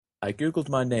I googled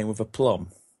my name with a plum,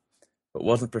 but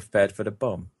wasn't prepared for the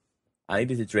bomb. I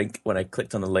needed a drink. When I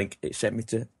clicked on the link, it sent me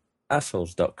to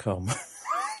assholes.com.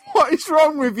 What is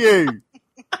wrong with you?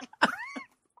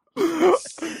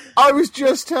 I was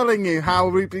just telling you how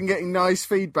we've been getting nice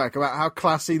feedback about how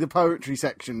classy the poetry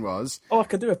section was. Oh, I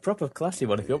can do a proper classy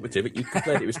one if you want me to, but you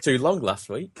complained it was too long last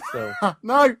week. So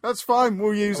No, that's fine.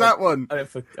 We'll use that one. I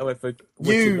went for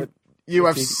You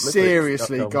have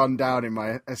seriously gone down in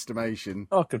my estimation.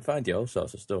 Oh, I can find you all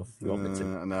sorts of stuff if you want me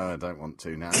to. No, I don't want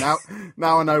to now.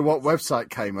 Now I know what website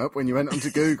came up when you went onto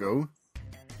Google.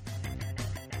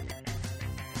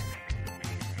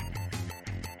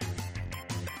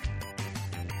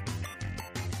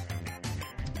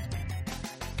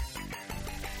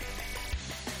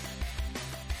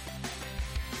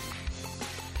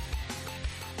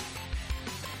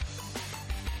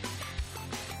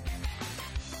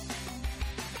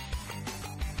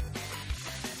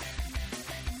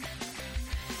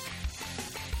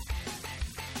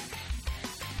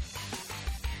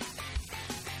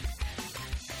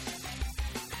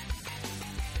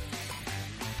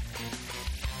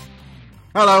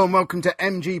 Hello and welcome to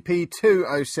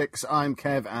MGP206. I'm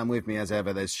Kev, and with me as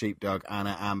ever there's Sheepdog,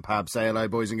 Anna and Pab. Say hello,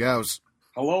 boys and girls.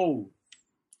 Hello.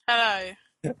 Hello.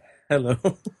 Hello.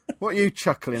 What are you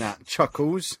chuckling at?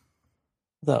 Chuckles?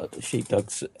 That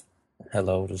Sheepdog's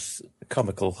hello was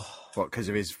comical. What, because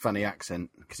of his funny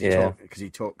accent? Because he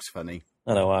talks funny.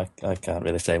 I know, I can't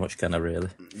really say much, can I, really?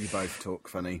 You both talk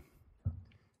funny.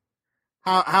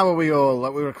 How are we all?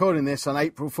 Like, we're recording this on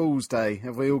April Fool's Day.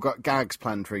 Have we all got gags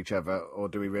planned for each other? Or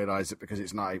do we realise that because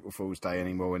it's not April Fool's Day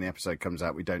anymore when the episode comes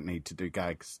out, we don't need to do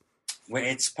gags? Well,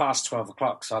 it's past 12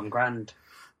 o'clock, so I'm grand.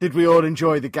 Did we all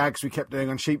enjoy the gags we kept doing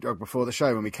on Sheepdog before the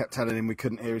show when we kept telling him we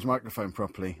couldn't hear his microphone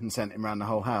properly and sent him around the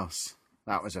whole house?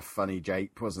 That was a funny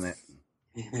jape, wasn't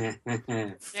Yeah,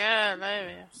 hilarious.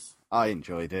 it? I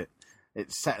enjoyed it.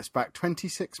 It set us back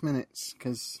 26 minutes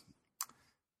because,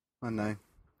 I don't know,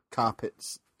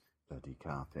 carpets. Bloody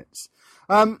carpets.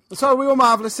 So are we all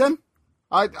marvellous then?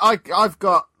 I've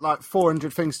got like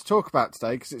 400 things to talk about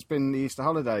today because it's been the Easter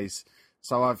holidays.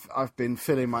 So I've been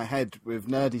filling my head with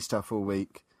nerdy stuff all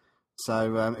week.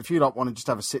 So if you lot want to just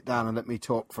have a sit down and let me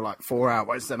talk for like 4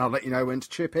 hours, then I'll let you know when to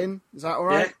chip in. Is that all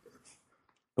right? Yeah.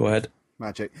 Go ahead.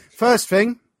 Magic. First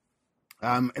thing,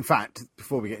 in fact,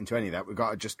 before we get into any of that, we've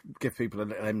got to just give people a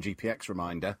little MGPX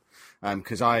reminder.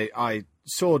 Because I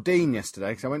saw Dean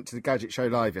yesterday, because I went to the Gadget Show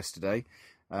Live yesterday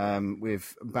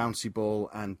with Bouncy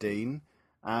Ball and Dean.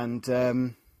 And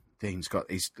Dean's got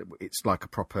it's like a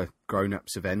proper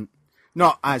grown-ups event.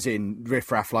 Not as in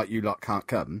riff-raff like you lot can't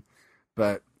come,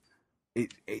 but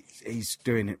he's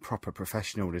doing it proper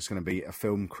professional. There's going to be a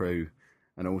film crew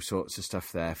and all sorts of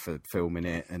stuff there for filming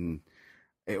it, and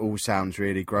it all sounds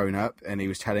really grown up. And he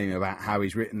was telling me about how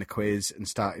he's written the quiz and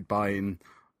started buying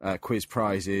quiz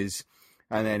prizes,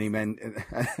 and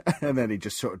then he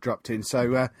just sort of dropped in.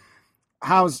 So,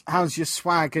 how's your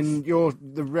swag and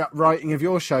the writing of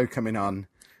your show coming on?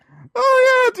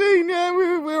 Oh yeah, Dean. Yeah,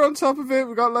 we're on top of it.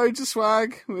 We've got loads of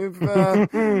swag. We've got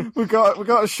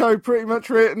a show pretty much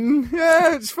written.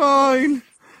 Yeah, it's fine.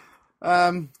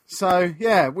 So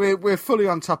yeah, we're fully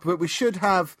on top of it. We should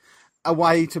have a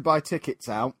way to buy tickets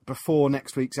out before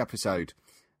next week's episode.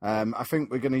 I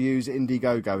think we're going to use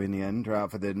Indiegogo in the end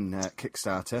rather than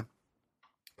Kickstarter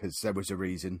because there was a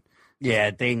reason.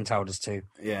 Yeah, Dean told us to.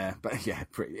 Yeah, but yeah,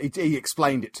 he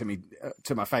explained it to me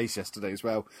to my face yesterday as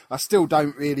well. I still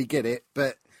don't really get it,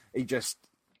 but he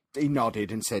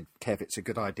nodded and said, "Kev, it's a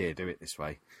good idea. Do it this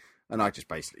way." And I just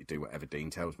basically do whatever Dean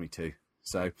tells me to.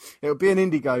 So it'll be an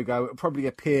Indiegogo. It'll probably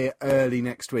appear early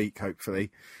next week,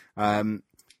 hopefully.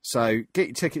 So get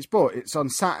your tickets bought. It's on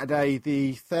Saturday,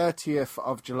 the 30th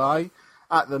of July,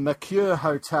 at the Mercure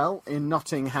Hotel in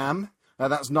Nottingham.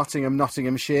 That's Nottingham,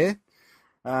 Nottinghamshire.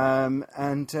 And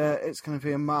it's going to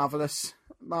be a marvellous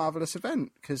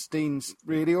event because Dean's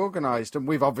really organised, and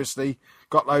we've obviously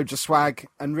got loads of swag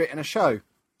and written a show,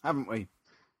 haven't we?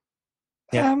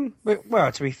 Yeah.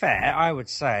 Well, to be fair, I would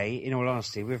say, in all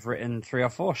honesty, we've written 3 or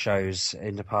 4 shows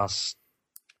in the past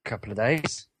couple of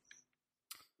days.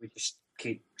 We just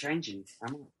keep changing.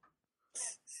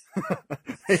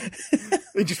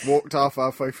 He just walked off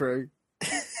halfway through.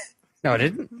 No, I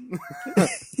didn't.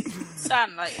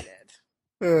 Sound like you did.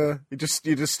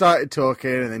 You just started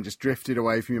talking and then just drifted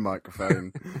away from your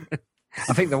microphone.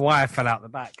 I think the wire fell out the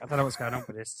back. I don't know what's going on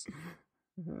with this.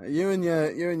 You and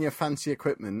your fancy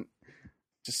equipment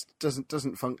just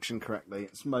doesn't function correctly.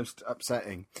 It's most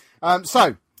upsetting.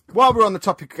 So while we're on the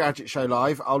topic of Gadget Show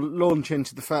Live, I'll launch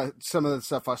into some of the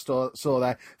stuff I saw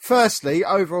there. Firstly,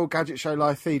 overall Gadget Show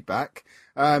Live feedback.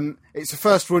 It's the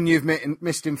first one you've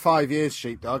missed in 5 years,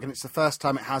 Sheepdog, and it's the first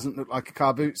time it hasn't looked like a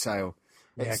car boot sale.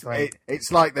 It's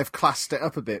like they've classed it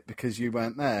up a bit because you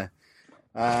weren't there.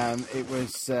 It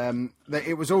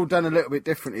was all done a little bit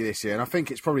differently this year, and I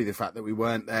think it's probably the fact that we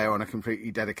weren't there on a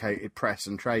completely dedicated press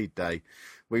and trade day.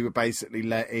 We were basically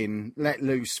let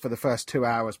loose for the first 2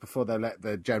 hours before they let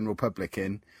the general public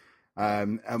in.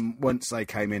 And once they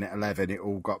came in at 11, it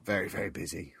all got very, very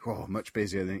busy. Oh, much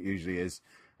busier than it usually is.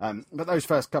 But those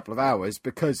first couple of hours,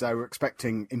 because they were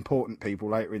expecting important people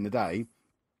later in the day,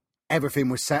 everything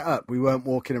was set up. We weren't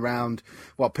walking around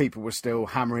while people were still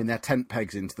hammering their tent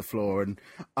pegs into the floor and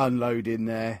unloading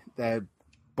their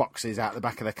boxes out the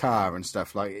back of the car and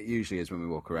stuff like it usually is when we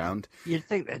walk around. You'd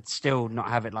think they'd still not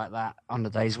have it like that on the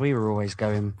days we were always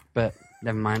going, but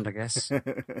never mind, I guess.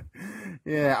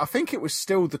 Yeah, I think it was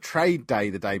still the trade day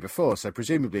the day before, so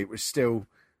presumably it was still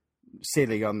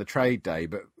silly on the trade day,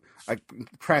 but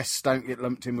press don't get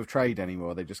lumped in with trade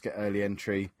anymore. They just get early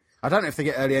entry. I don't know if they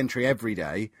get early entry every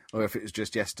day or if it was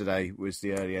just yesterday was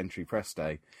the early entry press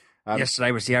day.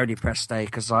 Yesterday was the only press day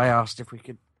because I asked if we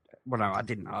could. Well, no, I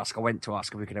didn't ask. I went to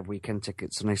ask if we could have weekend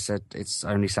tickets, and they said it's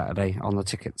only Saturday on the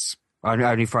tickets.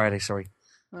 Only Friday, sorry.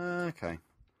 Okay.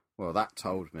 Well, that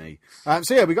told me.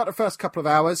 So, yeah, we got the first couple of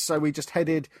hours, so we just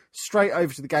headed straight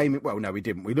over to the game. Well, no, we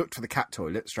didn't. We looked for the cat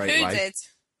toilet straight away. Who did?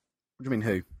 What do you mean,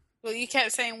 who? Well, you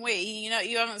kept saying we.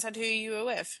 You haven't said who you were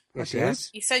with. Yes.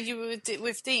 You said you were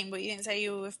with Dean, but you didn't say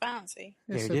you were with Bouncy.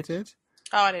 Yes, Yeah, I did.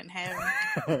 Oh, I didn't hear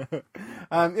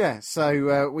him. Yeah,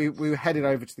 so we were headed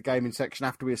over to the gaming section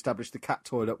after we established the cat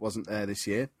toilet wasn't there this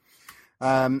year.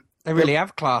 They really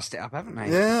have classed it up, haven't they?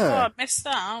 Oh, Yeah, I missed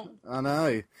out. I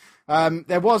know.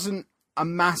 There wasn't a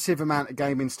massive amount of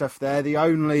gaming stuff there. The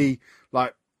only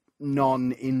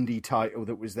non-indie title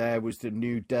that was there was the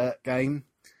new Dirt game,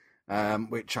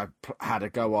 which I had a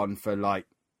go on for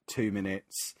 2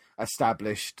 minutes.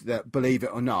 Established that, believe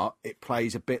it or not, it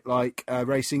plays a bit like a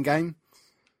racing game.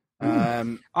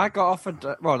 I got offered.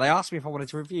 They asked me if I wanted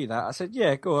to review that. I said,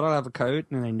 "Yeah, go on, I'll have a code,"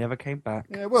 and they never came back.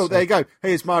 Yeah, well, there you go.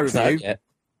 Here's my review. Yeah.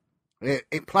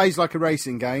 It plays like a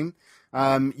racing game.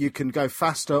 You can go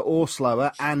faster or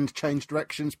slower and change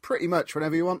directions pretty much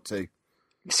whenever you want to.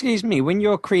 Excuse me, when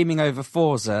you're creaming over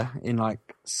Forza in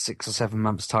 6 or 7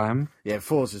 months' time. Yeah,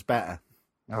 Forza's better.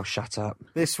 Oh, shut up!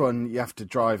 This one you have to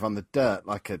drive on the dirt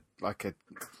like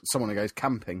someone who goes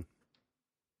camping.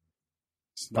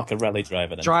 Like a rally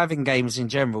driver then. Driving games in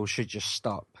general should just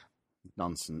stop.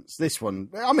 Nonsense. This one,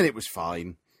 I mean, it was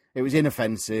fine. It was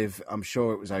inoffensive. I'm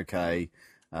sure it was okay.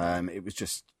 It was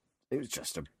just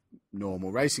a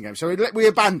normal racing game. So we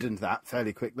abandoned that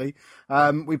fairly quickly.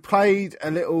 We played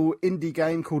a little indie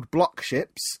game called Block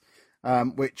Ships,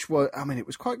 which it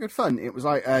was quite good fun. It was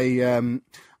like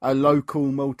a local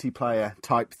multiplayer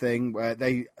type thing where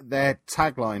their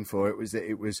tagline for it was that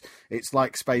it's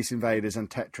like Space Invaders and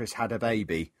Tetris had a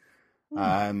baby.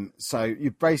 So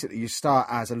you start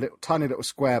as a tiny little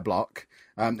square block.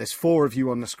 There's 4 of you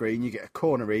on the screen. You get a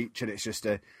corner each, and it's just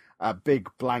a big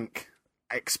blank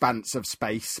expanse of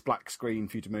space, black screen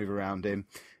for you to move around in.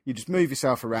 You just move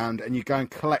yourself around and you go and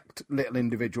collect little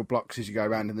individual blocks as you go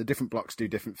around, and the different blocks do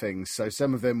different things. So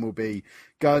some of them will be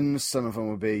guns, some of them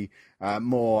will be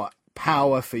more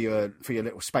power for your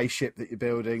little spaceship that you're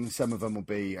building. Some of them will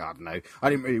be, I don't know. I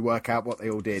didn't really work out what they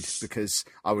all did because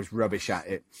I was rubbish at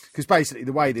it. Because basically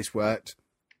the way this worked,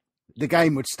 the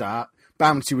game would start,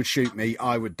 Bouncy would shoot me,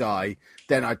 I would die,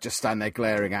 then I'd just stand there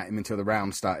glaring at him until the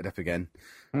round started up again.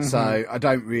 Mm-hmm. So I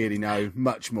don't really know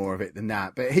much more of it than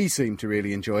that, but he seemed to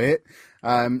really enjoy it.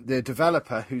 The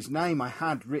developer, whose name I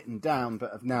had written down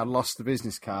but have now lost the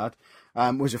business card,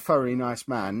 was a thoroughly nice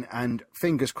man, and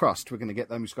fingers crossed we're going to get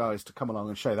those guys to come along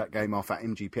and show that game off at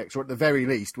MGPX, or at the very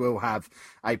least we'll have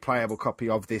a playable copy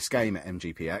of this game at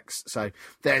MGPX. So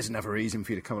there's another reason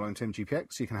for you to come along to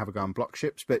MGPX, so you can have a go on Block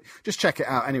Ships, but just check it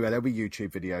out anyway. There'll be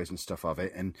YouTube videos and stuff of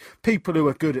it, and people who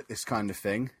are good at this kind of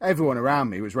thing, everyone around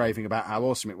me was raving about how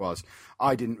awesome it was.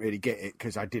 I didn't really get it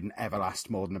because I didn't ever last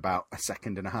more than about a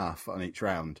second and a half on each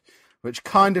round, which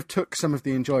kind of took some of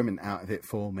the enjoyment out of it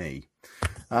for me.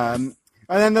 And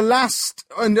then there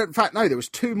was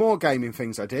 2 more gaming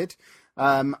things I did.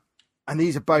 And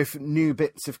these are both new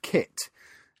bits of kit.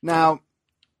 Now,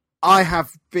 I have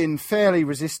been fairly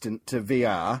resistant to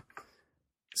VR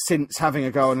since having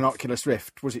a go on an Oculus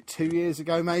Rift. Was it 2 years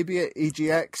ago, maybe, at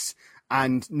EGX?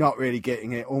 And not really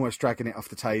getting it, almost dragging it off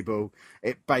the table.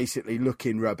 It basically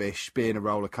looking rubbish, being a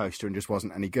roller coaster, and just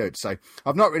wasn't any good. So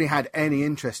I've not really had any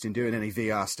interest in doing any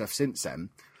VR stuff since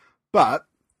then. But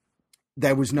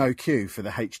there was no queue for the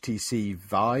HTC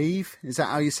Vive. Is that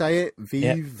how you say it?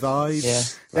 Vive. Yeah.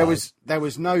 There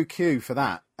was no queue for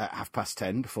that at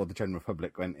 10:30 before the general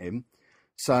public went in.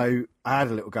 So I had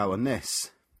a little go on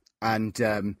this, and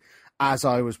as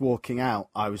I was walking out,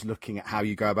 I was looking at how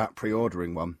you go about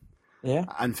pre-ordering one. Yeah.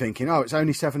 And thinking, oh, it's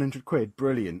only £700.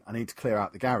 Brilliant. I need to clear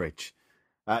out the garage.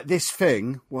 This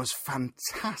thing was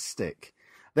fantastic.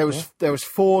 There was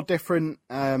four different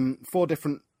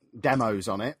demos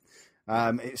on it.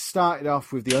 It started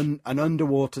off with an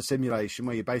underwater simulation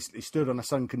where you basically stood on a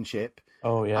sunken ship.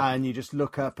 Oh yeah. And you just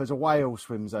look up as a whale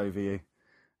swims over you.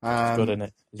 It's good, isn't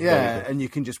it? It's and you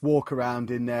can just walk around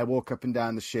in there, walk up and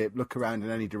down the ship, look around in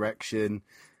any direction.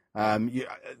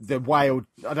 The whale,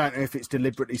 I don't know if it's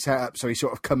deliberately set up so he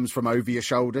sort of comes from over your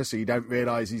shoulder so you don't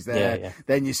realise he's there. Yeah.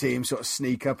 Then you see him sort of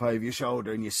sneak up over your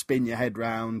shoulder and you spin your head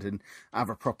round and have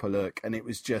a proper look, and it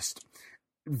was just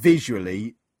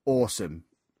visually awesome.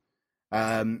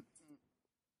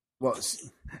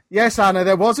 Yes, Anna,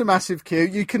 there was a massive queue.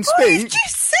 You can speak. Well, you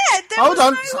just said there Hold was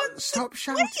on, no one stop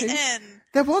shouting. waiting.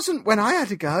 There wasn't when I had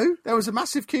to go. There was a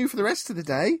massive queue for the rest of the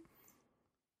day.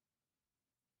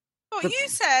 Well, you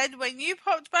said when you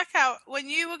popped back out, when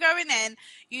you were going in,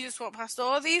 you just walked past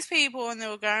all these people and they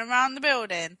were going around the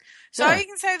building. So Yeah. you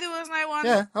can say there was no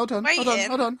one Hold on.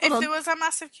 if there was a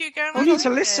massive queue going You around. need to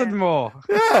listen more.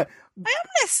 Yeah, I am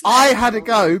listening. I had to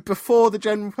go before the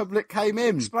general public came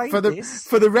in. Explain for this.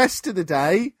 the rest of the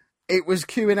day, it was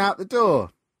queuing out the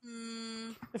door.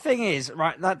 The thing is,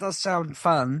 right, that does sound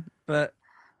fun, but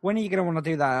when are you going to want to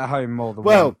do that at home more than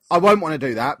Well, once? I won't want to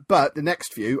do that, but the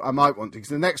next few I might want to, because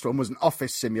the next one was an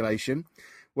office simulation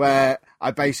where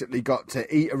I basically got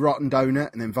to eat a rotten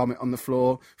donut and then vomit on the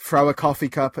floor, throw a coffee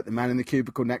cup at the man in the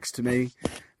cubicle next to me,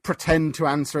 pretend to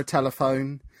answer a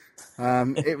telephone.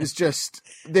 It was just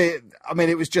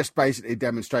it was just basically a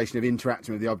demonstration of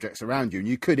interacting with the objects around you, and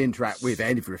you could interact with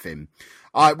everything.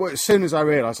 As soon as I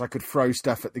realised I could throw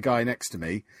stuff at the guy next to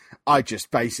me, I just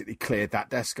basically cleared that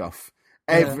desk off.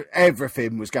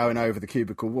 Everything was going over the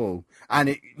cubicle wall,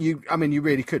 and you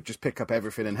really could just pick up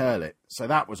everything and hurl it. So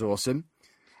that was awesome.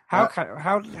 How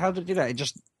did it do that? It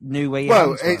just knew where your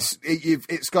Well, hands were.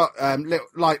 it's got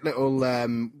little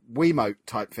Wiimote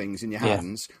type things in your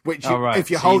hands, which right. if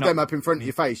you So hold you're them not- up in front of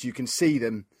your face, you can see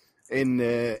them in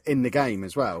the game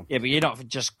as well. Yeah, but you're not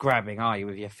just grabbing, are you,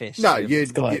 with your fist? No,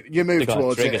 You're- you move they got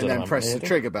towards it triggers and on then them, press the really.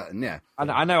 trigger button. Yeah.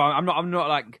 I know. I'm not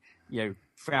like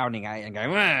frowning at it and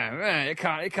going, it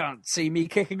can't see me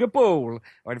kicking a ball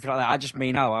or anything like that. I just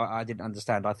mean, I didn't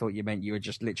understand. I thought you meant you were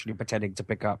just literally pretending to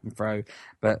pick up and throw,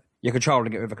 but you're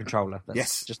controlling it with a controller. That's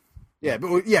Yes. Just Yeah,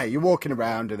 but you're walking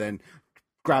around and then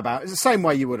grab out. It's the same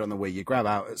way you would on the Wii. You grab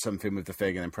out at something with the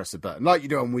thing and then press the button, like you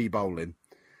do on Wii Bowling.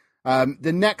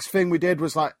 The next thing we did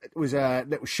was a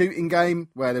little shooting game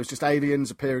where there was just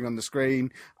aliens appearing on the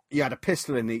screen. You had a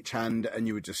pistol in each hand and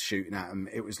you were just shooting at them.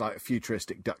 It was like a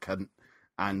futuristic duck hunt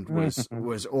and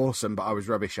was awesome, but I was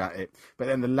rubbish at it. But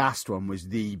then the last one was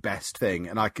the best thing,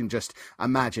 and I can just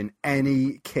imagine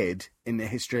any kid in the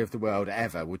history of the world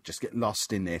ever would just get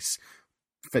lost in this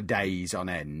for days on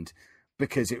end,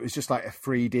 because it was just like a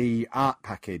 3D art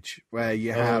package where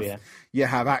you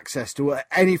have access to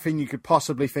anything you could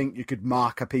possibly think you could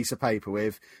mark a piece of paper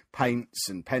with, paints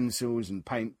and pencils and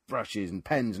paint brushes and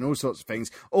pens and all sorts of things,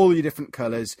 all your different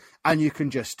colours, and you can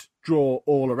just draw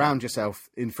all around yourself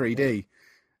in 3D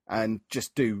and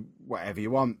just do whatever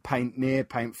you want. Paint near,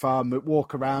 paint far,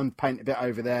 walk around, paint a bit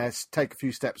over there, take a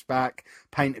few steps back,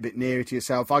 paint a bit nearer to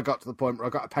yourself. I got to the point where I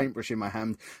got a paintbrush in my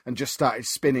hand and just started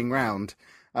spinning round.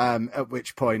 At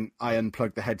which point I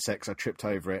unplugged the headset because I tripped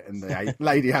over it and the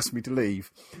lady asked me to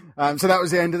leave. So that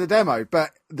was the end of the demo.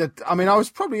 But I was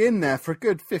probably in there for a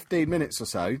good 15 minutes or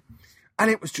so, and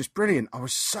it was just brilliant. I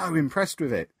was so impressed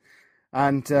with it.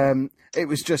 And it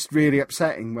was just really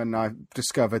upsetting when I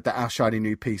discovered that our shiny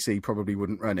new PC probably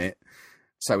wouldn't run it.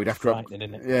 So we'd have to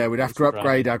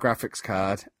upgrade our graphics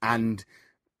card and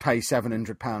pay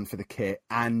 £700 for the kit,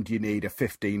 and you need a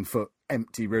 15-foot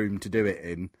empty room to do it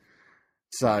in.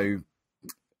 So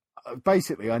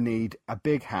basically I need a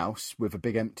big house with a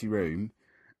big empty room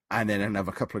and then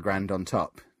another couple of grand on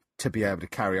top to be able to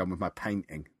carry on with my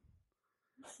painting.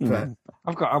 But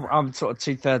I'm sort of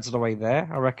 2/3 of the way there.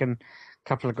 I reckon a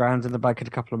couple of grand in the bank in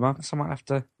a couple of months. I might have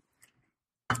to.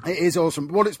 it is awesome.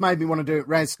 What it's made me want to do at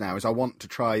Res now is I want to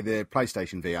try the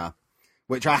PlayStation VR,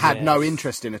 which I had no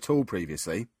interest in at all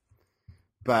previously.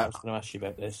 But I was going to ask you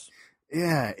about this.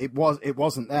 yeah, it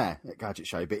wasn't there at Gadget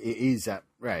Show, but it is at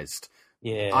Res.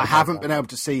 Yeah, I haven't been able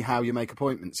to see how you make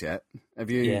appointments yet.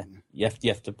 Have you? Yeah,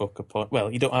 you have to book appointments.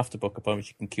 Well, you don't have to book appointments.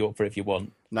 You can queue up for it if you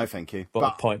want. No, thank you. But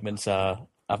appointments are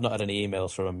I've not had any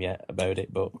emails from them yet about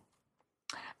it, but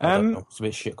I don't know. It's a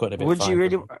bit shit. Quite a bit. Would you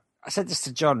really? I said this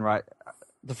to John, right?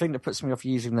 The thing that puts me off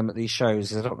using them at these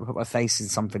shows is I don't want to put my face in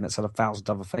something that's had 1,000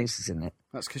 other faces in it.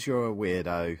 That's because you're a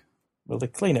weirdo. Well, they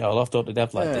clean it all off, don't they? They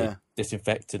have like the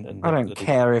disinfectant and I don't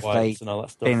care if they and all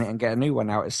that stuff. clean it and get a new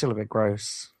one out. It's still a bit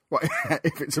gross. What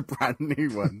if it's a brand new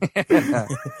one?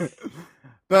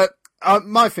 But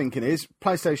my thinking is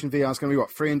PlayStation VR is going to be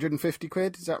what, 350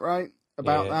 quid? Is that right?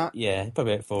 About that? Yeah,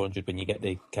 probably about 400 when you get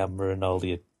the camera and all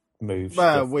the moves.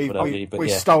 Well, stuff, we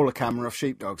stole a camera off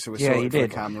Sheepdog, so we're sorted you for a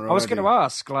did. camera. I was going to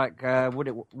ask, like,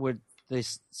 would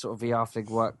this sort of VR thing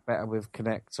work better with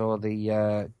Kinect or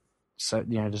the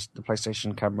just the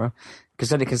PlayStation camera? Because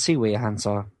then it can see where your hands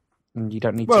are, and you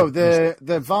don't need. Well,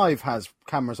 the Vive has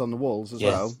cameras on the walls as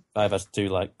well. Vive has two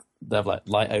they have like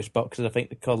lighthouse boxes. I think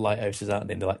they're called lighthouses, aren't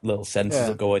they? They're like little sensors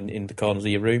that go in the corners of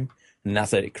your room, and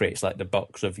that's it. It creates like the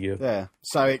box of your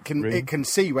So it can room. It can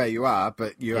see where you are,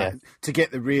 but to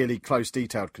get the really close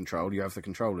detailed control, you have the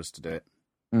controllers to do it.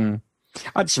 Mm.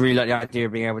 I just really like the idea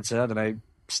of being able to, I don't know,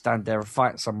 stand there and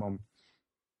fight someone.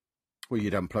 Well,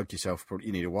 you'd unplug yourself. Probably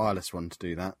you need a wireless one to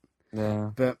do that. Yeah,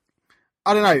 but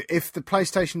I don't know if the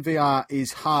PlayStation VR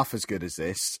is half as good as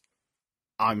this.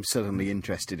 I'm suddenly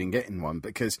interested in getting one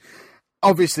because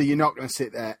obviously you're not going to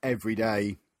sit there every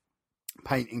day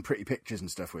painting pretty pictures and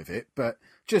stuff with it, but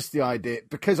just the idea,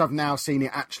 because I've now seen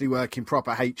it actually work in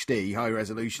proper HD, high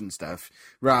resolution stuff,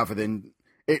 rather than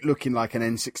it looking like an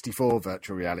N64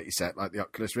 virtual reality set like the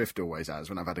Oculus Rift always has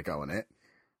when I've had a go on it,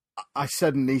 I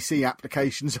suddenly see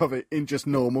applications of it in just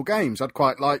normal games. I'd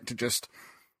quite like to just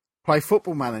play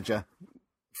Football Manager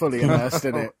fully immersed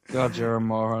in it. God, you're a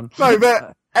moron. No,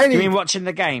 but you mean watching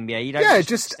the game? Yeah, you don't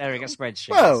just staring at spreadsheets.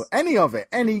 Well, any of it,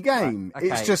 any game. Okay,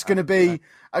 it's just going to be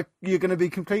you're going to be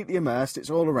completely immersed. It's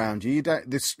all around you.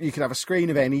 You could have a screen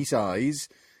of any size.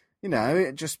 You know,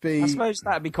 it'd just be. I suppose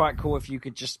that'd be quite cool if you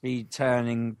could just be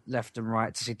turning left and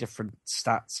right to see different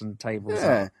stats and tables.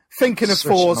 Yeah, thinking of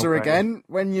Forza again.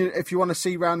 If you want to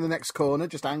see round the next corner,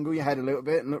 just angle your head a little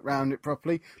bit and look round it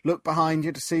properly. Look behind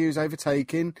you to see who's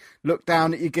overtaking. Look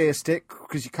down at your gear stick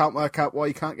because you can't work out why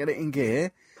you can't get it in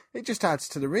gear. It just adds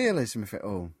to the realism of it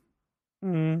all.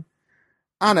 Mm.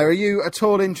 Anna, are you at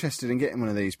all interested in getting one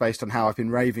of these based on how I've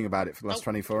been raving about it for the last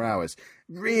 24 hours?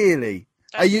 Really?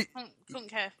 Are you? Couldn't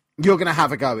care. You're going to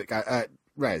have a go at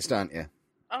Res, don't you?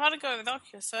 I've had a go with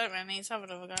Oculus, so I don't really need to have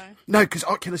another go. No, because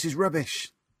Oculus is rubbish.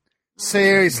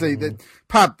 Seriously.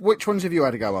 Pab, which ones have you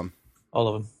had a go on? All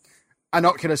of them. And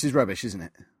Oculus is rubbish, isn't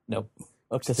it? Nope.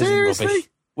 Oculus Seriously? isn't rubbish.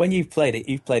 When you've played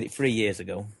it 3 years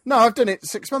ago. No, I've done it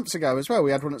 6 months ago as well.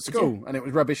 We had one at school, and it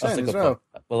was rubbish then as well.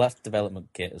 Well, that's development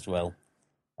kit as well.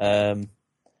 The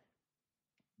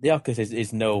Oculus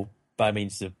is by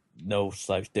means of no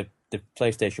slouch. The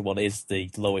PlayStation 1 is the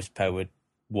lowest powered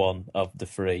one of the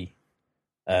three.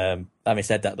 Having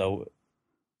said that, though,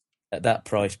 at that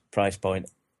price point,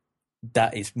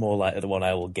 that is more like the one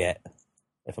I will get,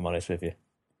 if I'm honest with you.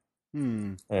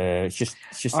 It's just.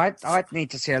 I'd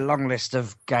need to see a long list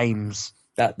of games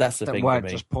that's the that thing weren't for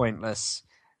me. just pointless.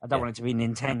 I don't want it to be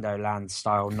Nintendo Land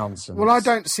style nonsense. Well, I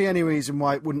don't see any reason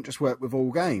why it wouldn't just work with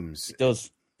all games. It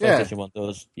does. PlayStation 1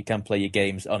 does. You can play your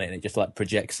games on it, and it just like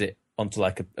projects it onto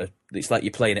like it's like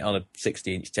you're playing it on a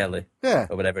 60-inch telly, or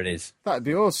whatever it is. That'd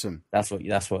be awesome. That's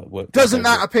what works. Doesn't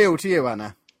that appeal to you,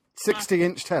 Anna?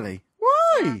 60-inch telly.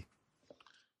 Why?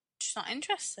 Just not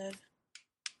interested.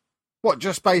 What,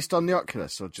 just based on the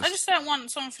Oculus, or just? I just don't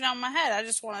want something on my head. I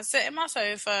just want to sit in my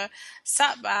sofa,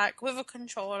 sat back with a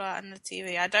controller and the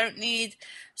TV. I don't need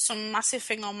some massive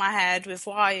thing on my head with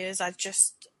wires. I've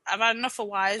had enough of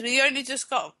wires. We only just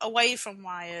got away from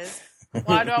wires.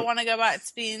 Why do I want to go back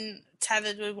to being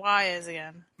tethered with wires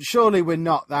again? Surely we're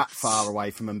not that far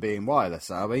away from them being wireless,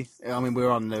 are we? I mean,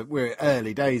 we're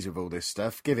early days of all this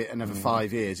stuff. Give it another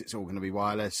 5 years, it's all going to be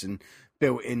wireless and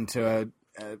built into a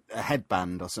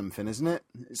headband or something, isn't it?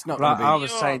 It's not going to be. I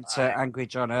was saying to Angry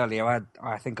John earlier,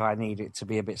 I think I need it to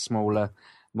be a bit smaller,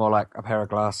 more like a pair of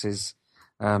glasses,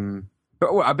 but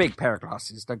a big pair of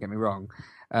glasses. Don't get me wrong,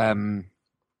 and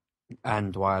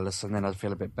wireless, and then I'd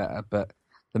feel a bit better. But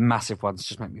the massive ones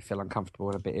just make me feel uncomfortable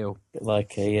and a bit ill. Bit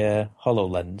like a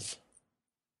HoloLens.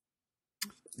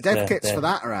 Dev kits for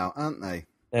that are out, aren't they?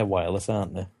 They're wireless,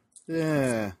 aren't they?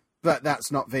 Yeah. But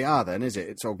that's not VR then, is it?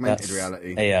 It's augmented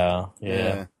reality. AR,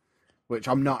 yeah. Which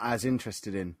I'm not as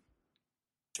interested in.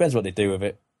 Depends what they do with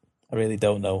it. I really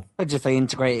don't know. Imagine if they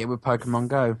integrate it with Pokemon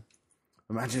Go.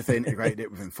 Imagine if they integrated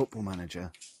it within Football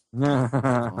Manager. Oh,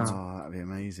 that'd be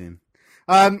amazing.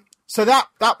 So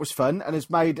that was fun, and has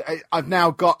made. I've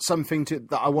now got something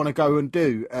that I want to go and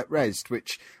do at Resd,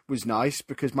 which was nice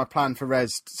because my plan for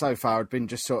Resd so far had been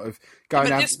just sort of going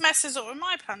But out. this messes up with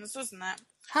my plans, doesn't it?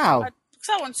 How? Because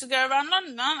I want to go around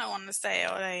London. I don't want to stay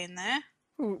all day in there.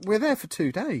 Well, we're there for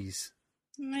 2 days.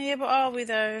 Yeah, but are we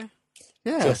though?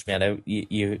 Yeah. Trust me, I know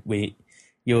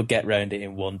you'll get round it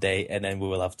in one day, and then we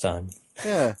will have time.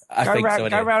 Yeah. I think so.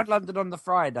 Go round London on the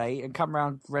Friday and come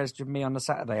round Res with me on the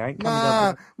Saturday. I ain't coming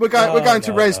down. We're going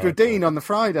to Res no, with Dean on the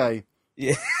Friday.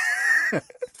 Yeah.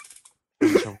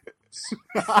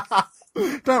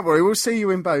 Don't worry, we'll see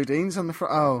you in Bodine's on the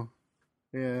Oh,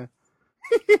 yeah.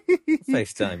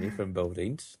 FaceTime you from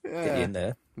Baldines. Get you in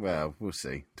there. Well, we'll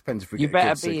see. Depends if we You get a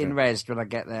better good be in signal. Res when I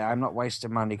get there. I'm not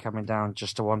wasting money coming down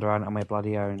just to wander around on my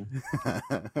bloody own.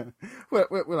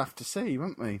 We'll have to see,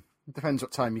 won't we? It depends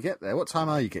what time you get there. What time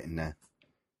are you getting there?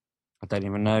 I don't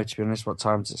even know, to be honest, what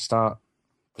time does it start?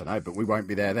 Don't know, but we won't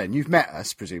be there then. You've met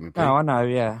us, presumably. No, I know,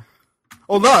 yeah.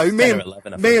 Although me 10 and, or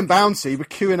 11, I me think. and Bouncy were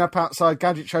queuing up outside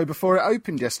Gadget Show before it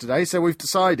opened yesterday, so we've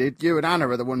decided you and Anna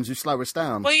are the ones who slow us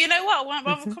down. Well, you know what? I won't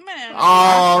bother coming in.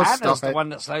 Oh, Anna's stop the it. one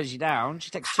that slows you down. She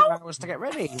takes 2 hours to get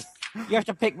ready. You have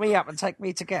to pick me up and take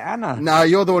me to get Anna. No,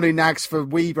 you're the one who nags for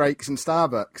wee breaks and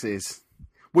Starbuckses.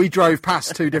 We drove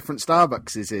past 2 different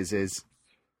Starbuckses. Is.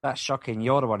 That's shocking.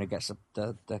 You're the one who gets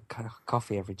the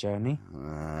coffee every journey.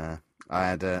 I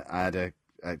had a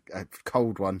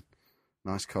cold one,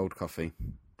 nice cold coffee,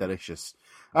 delicious.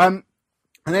 And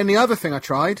then the other thing I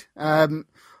tried,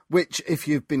 which if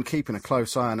you've been keeping a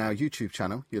close eye on our YouTube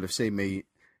channel, you'll have seen me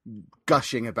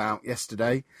gushing about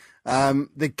yesterday.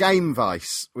 The Game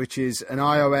Vice, which is an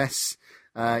iOS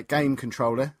game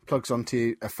controller, plugs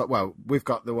onto we've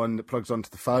got the one that plugs onto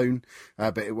the phone,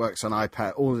 but it works on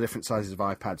iPad, all the different sizes of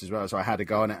iPads as well. So I had a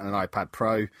go on it and an iPad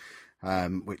Pro,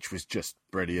 which was just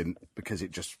brilliant because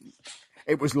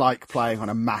it was like playing on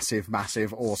a massive,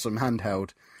 awesome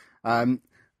handheld.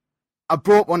 I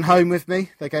brought one home with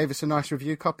me. They gave us a nice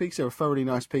review copy, so they're thoroughly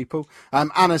nice people.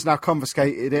 Anna's now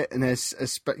confiscated it, and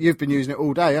you've been using it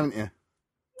all day, haven't you?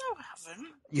 No, I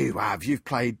haven't. You have. You've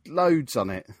played loads on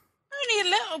it. Only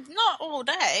a little, not all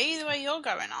day, the way you're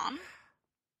going on.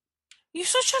 You're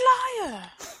such a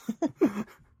liar.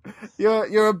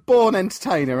 You're a born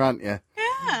entertainer, aren't you?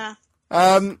 Yeah.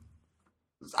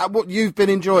 What you've been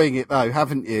enjoying it though,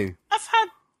 haven't you? I've had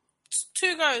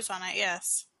 2 goes on it,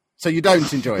 yes. So you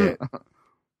don't enjoy it.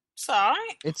 It's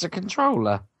alright. It's a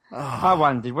controller. I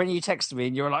wondered, when you texted me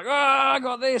and you were like, I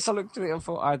got this, I looked at it and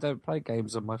thought, I don't play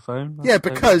games on my phone. Yeah,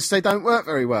 because they don't work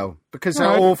very well. Because they're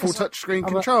No, awful because touchscreen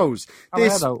I'm controls. I'm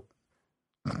an adult.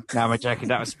 No, I'm joking.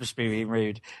 That was supposed to be being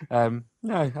rude. No,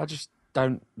 I just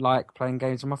don't like playing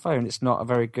games on my phone. It's not a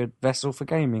very good vessel for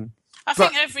gaming. I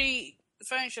think every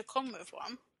phone should come with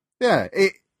one. Yeah,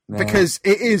 because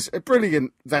it is a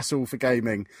brilliant vessel for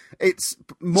gaming. It's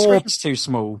more. Screen's too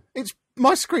small.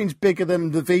 My screen's bigger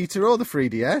than the Vita or the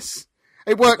 3DS.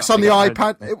 It works on the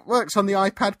iPad. It works on the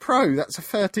iPad Pro. That's a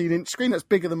 13-inch screen. That's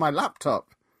bigger than my laptop.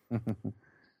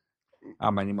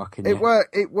 I'm only mocking you.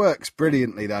 It works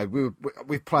brilliantly though.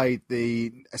 We've played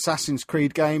the Assassin's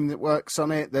Creed game that works on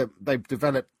it. They've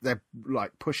developed. They're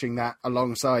like pushing that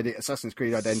alongside it. Assassin's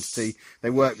Creed Identity. They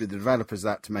work with the developers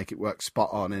of that to make it work spot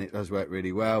on, and it does work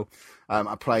really well.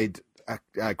 I played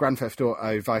Grand Theft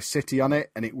Auto Vice City on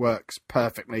it, and it works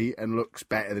perfectly and looks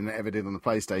better than it ever did on the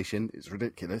PlayStation. It's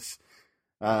ridiculous.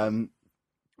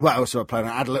 What else have I played?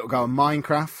 I had a little go on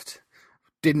Minecraft.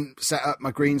 Didn't set up my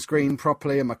green screen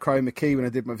properly and my chroma key when I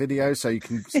did my video, so you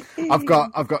can. I've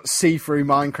got see-through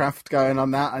Minecraft going on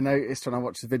that. I noticed when I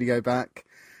watched the video back,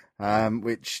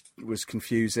 which was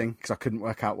confusing because I couldn't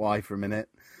work out why for a minute.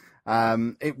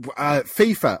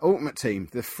 FIFA Ultimate Team,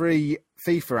 the free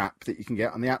FIFA app that you can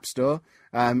get on the App Store.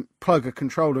 Plug a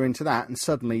controller into that, and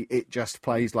suddenly it just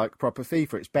plays like proper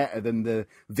FIFA. It's better than the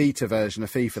Vita version of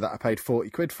FIFA that I paid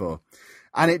 £40 for.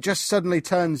 And it just suddenly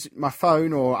turns my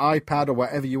phone or iPad or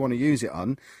whatever you want to use it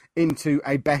on into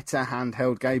a better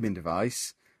handheld gaming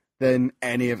device than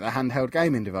any of the handheld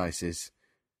gaming devices.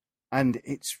 And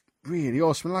it's really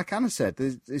awesome. And like Anna said,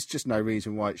 there's just no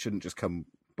reason why it shouldn't just come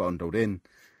bundled in.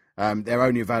 They're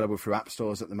only available through app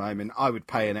stores at the moment. I would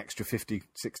pay an extra 50,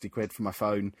 60 quid for my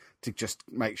phone to just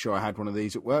make sure I had one of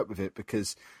these at work with it,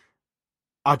 because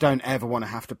I don't ever want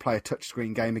to have to play a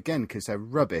touchscreen game again because they're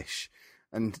rubbish.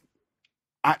 And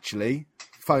actually,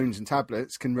 phones and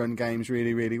tablets can run games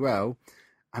really, really well.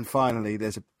 And finally,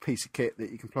 there's a piece of kit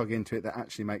that you can plug into it that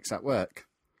actually makes that work.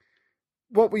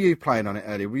 What were you playing on it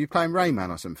earlier? Were you playing Rayman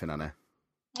or something, Anna?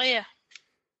 Oh, yeah.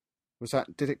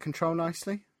 Did it control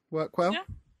nicely? Work well? Yeah,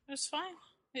 it was fine.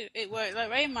 It worked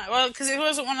like rain, man. Well, because it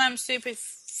wasn't one of them stupid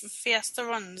Fiesta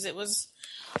runs. It was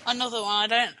another one. I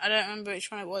don't remember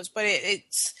which one it was, but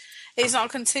it's not a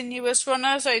continuous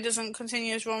runner, so it doesn't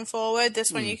continuous run forward.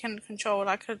 This one you can control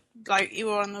like you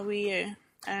were on the Wii U,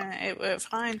 and it worked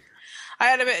fine. I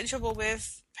had a bit of trouble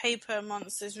with Paper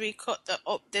Monsters Recut. The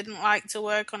up didn't like to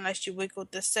work unless you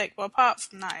wiggled the stick, but apart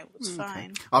from that, it was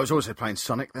fine. I was also playing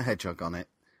Sonic the Hedgehog on it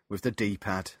with the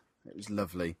D-pad. It was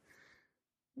lovely.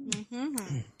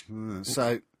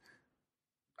 So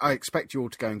I expect you all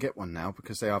to go and get one now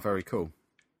because they are very cool.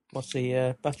 What's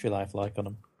the battery life like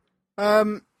on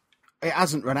them? It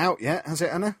hasn't run out yet, has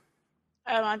it, Anna?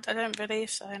 I don't believe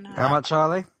so, no. How much are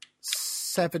they?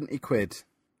 70 quid,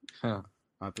 I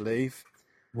believe.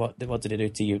 What did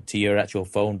it do to your actual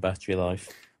phone battery life?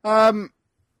 My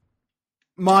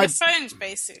phone's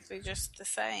basically just the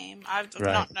same. I've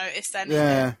not noticed anything.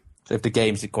 Yeah. So if the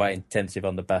games are quite intensive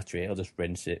on the battery, it'll just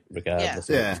rinse it regardless.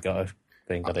 Yeah. It's got a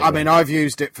thing on it. I mean, I've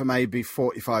used it for maybe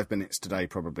 45 minutes today,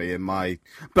 probably,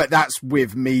 but that's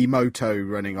with Moto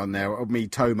running on there, or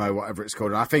Tomo, whatever it's called.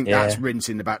 And I think that's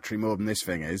rinsing the battery more than this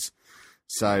thing is.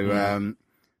 So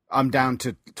I'm down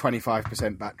to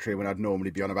 25% battery when I'd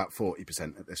normally be on about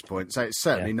 40% at this point. So it's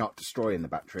certainly not destroying the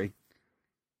battery.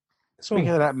 Speaking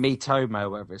of that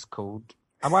Tomo, whatever it's called,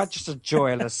 am I just a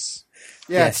joyless...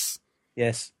 Yes.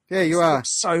 Yeah, you are.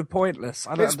 So pointless.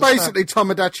 It's basically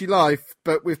Tomodachi Life,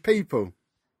 but with people.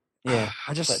 Yeah,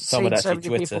 I just like seen so many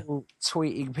Twitter. people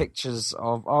tweeting pictures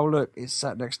of, oh, look, it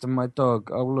sat next to my dog.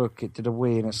 Oh, look, it did a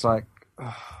wee. And it's like...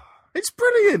 It's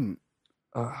brilliant.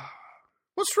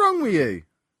 What's wrong with you?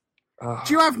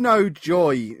 Do you have no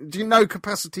joy? Do you no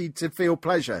capacity to feel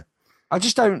pleasure? I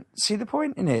just don't see the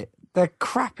point in it. They're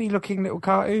crappy-looking little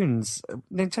cartoons.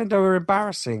 Nintendo are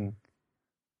embarrassing.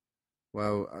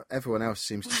 Well, everyone else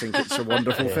seems to think it's a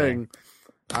wonderful thing.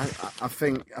 I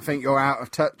think you're out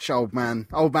of touch, old man.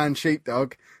 Old man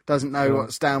sheepdog doesn't know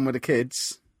what's down with the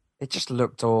kids. It just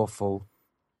looked awful.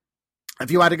 Have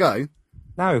you had a go?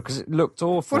 No, because it looked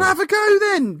awful. Well, have a go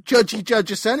then.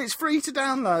 Judgy son. It's free to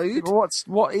download.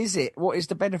 What is it? What is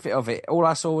the benefit of it? All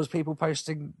I saw was people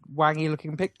posting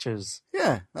wangy-looking pictures.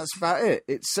 Yeah, that's about it.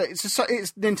 It's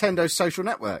Nintendo's social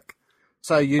network.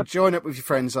 So you join up with your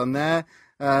friends on there.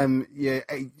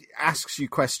 It asks you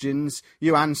questions.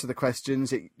 You answer the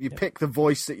questions. You pick the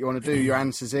voice that you want to do your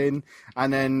answers in,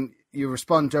 and then you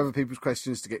respond to other people's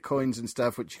questions to get coins and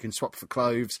stuff, which you can swap for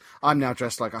clothes. I'm now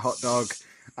dressed like a hot dog,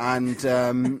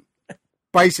 and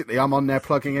basically I'm on there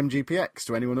plugging MGPX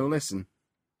to anyone who'll listen.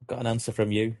 I've got an answer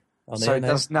from you. So it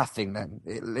does nothing then.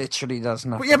 It literally does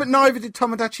nothing. But neither did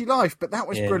Tomodachi Life, but that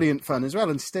was brilliant fun as well,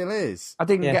 and still is. I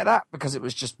didn't get that because it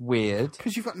was just weird.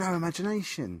 Because you've got no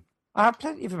imagination. I have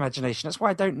plenty of imagination. That's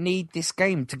why I don't need this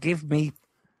game to give me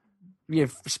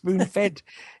spoon-fed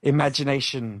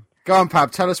imagination. Go on,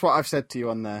 Pab. Tell us what I've said to you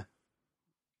on there.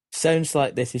 Sounds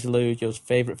like this is Lujo's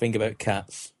favourite thing about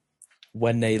cats.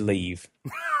 When they leave.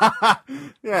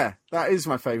 Yeah, that is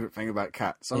my favourite thing about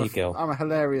cats. There you go. I'm a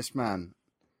hilarious man.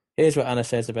 Here's what Anna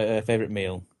says about her favourite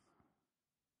meal.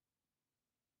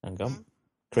 Hang on.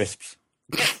 Crisps.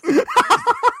 See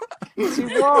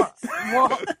what?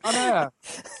 What on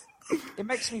earth? It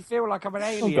makes me feel like I'm an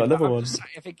alien. I've got another I'm one. just sat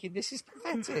here thinking, this is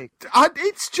pathetic.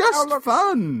 It's just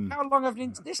fun. How long have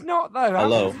you... It's not, though.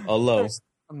 Hello.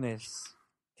 On this.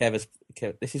 Kev,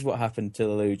 this is what happened to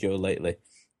Lujo lately.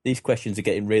 These questions are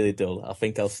getting really dull. I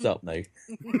think I'll stop now.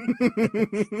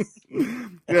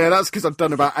 Yeah, that's because I've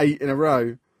done about 8 in a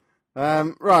row.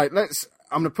 Right,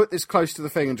 I'm going to put this close to the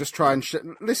thing and just try and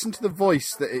listen to the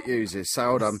voice that it uses. So,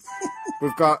 hold on.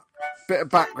 We've got a bit of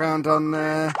background on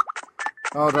there.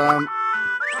 Hold on.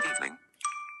 Good evening.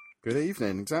 Good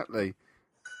evening, exactly.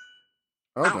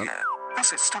 Hold on. Yeah.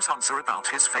 This is Stu's answer about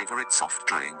his favourite soft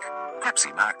drink,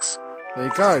 Pepsi Max. There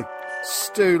you go.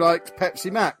 Stu likes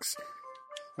Pepsi Max.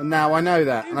 And now I know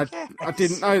that. And I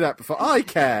didn't know that before. I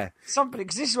care. Somebody,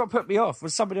 because this is what put me off,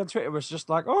 was somebody on Twitter was just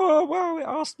like, oh, well, it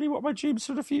asked me what my dreams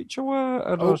for the future were.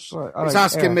 And I was like, it's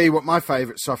asking me what my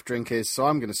favourite soft drink is, so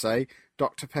I'm going to say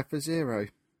Dr. Pepper Zero.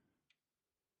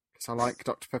 Because I like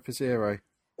Dr. Pepper Zero.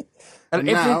 And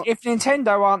if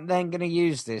Nintendo aren't then going to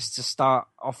use this to start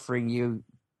offering you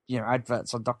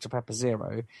adverts on Dr. Pepper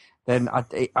Zero, then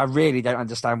I really don't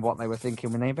understand what they were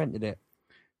thinking when they invented it.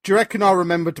 Do you reckon I'll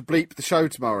remember to bleep the show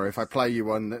tomorrow if I play you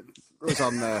one that was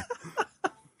on there?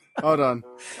 Hold on.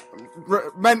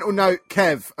 Mental note,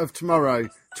 Kev, of tomorrow.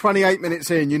 28 minutes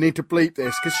in, you need to bleep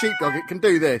this, because Sheepdog, it can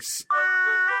do this.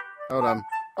 Hold on.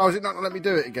 Oh, is it not going to let me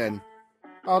do it again?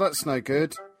 Oh, that's no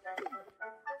good.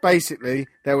 Basically,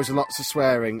 there was lots of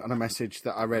swearing on a message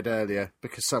that I read earlier,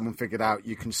 because someone figured out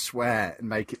you can swear and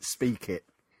make it speak it.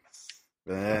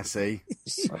 There, see.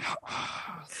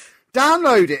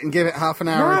 Download it and give it half an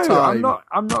hour of time.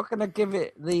 I'm not going to give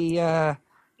it the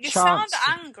You chance.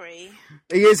 sound angry.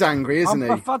 He is angry, isn't he?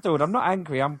 I'm befuddled. I'm not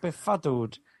angry. I'm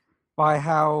befuddled by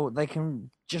how they can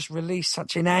just release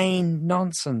such inane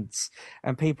nonsense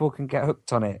and people can get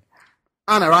hooked on it.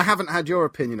 Anna, I haven't had your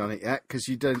opinion on it yet because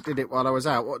you did it while I was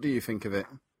out. What do you think of it?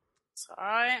 It's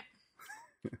alright.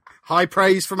 High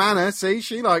praise from Anna. See,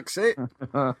 she likes it.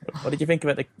 What did you think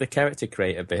about the character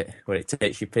creator bit where it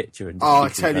takes your picture and? Oh, I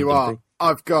tell you what,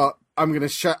 I'm going to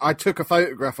show. I took a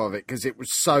photograph of it because it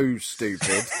was so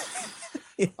stupid.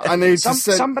 I need to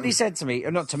send... Somebody said to me,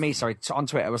 not to me, sorry, on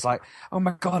Twitter, was like, "Oh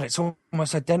my god, it's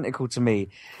almost identical to me,"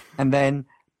 and then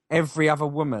every other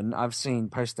woman I've seen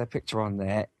post their picture on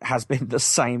there has been the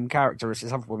same character as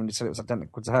this other woman who said it was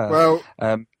identical to her. Well,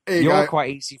 you're quite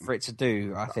easy for it to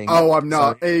do, I think. Oh, I'm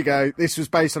not. So... Here you go. This was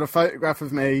based on a photograph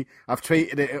of me. I've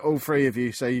tweeted it at all three of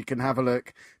you, so you can have a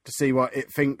look to see what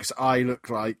it thinks I look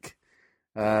like.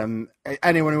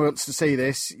 Anyone who wants to see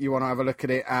this, you want to have a look at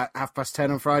it at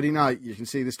 10:30 on Friday night. You can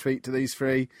see this tweet to these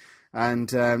three, and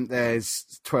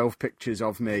there's 12 pictures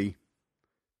of me.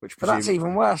 But that's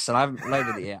even worse, and I haven't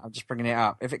loaded it yet. I'm just bringing it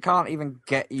up. If it can't even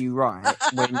get you right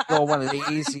when you're one of the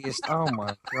easiest... Oh,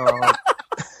 my God.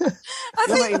 I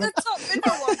think the top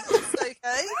middle one is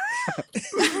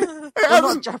okay. You're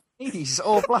not Japanese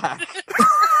or black.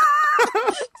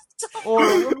 Or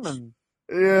a woman.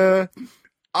 Yeah.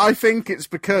 I think it's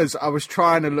because I was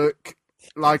trying to look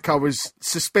like I was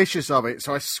suspicious of it,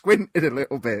 so I squinted a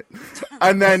little bit.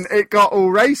 And then it got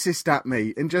all racist at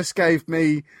me and just gave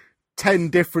me 10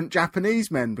 different Japanese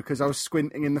men because I was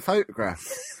squinting in the photograph.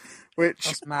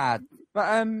 That's mad.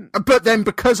 But then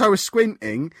because I was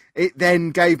squinting, it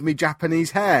then gave me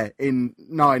Japanese hair in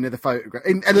 9 of the photographs,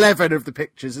 in 11 of the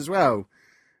pictures as well.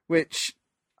 Which,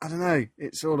 I don't know,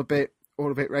 it's all a bit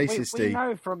racisty. We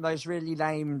know from those really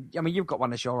lame... I mean, you've got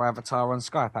one as your avatar on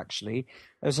Skype, actually.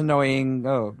 It was annoying...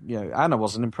 Anna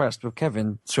wasn't impressed with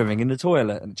Kevin swimming in the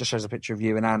toilet, and it just shows a picture of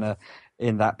you and Anna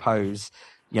in that pose.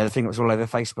 The thing that was all over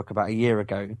Facebook about a year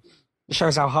ago. It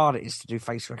shows how hard it is to do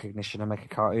face recognition and make a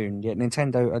cartoon. Yet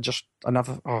Nintendo are just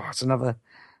it's another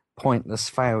pointless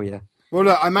failure. Well,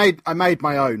 look, I made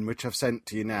my own, which I've sent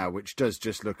to you now, which does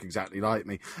just look exactly like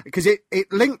me. Because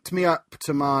it linked me up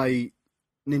to my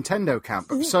Nintendo account,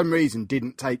 but for some reason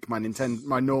didn't take my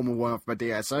normal one off my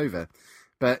DS over.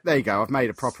 But there you go, I've made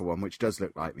a proper one, which does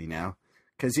look like me now.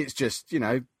 Because it's just,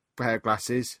 pair of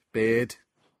glasses, beard,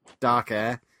 dark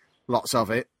hair. Lots of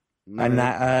it. And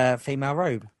that female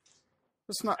robe.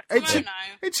 It's not.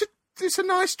 It's a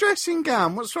nice dressing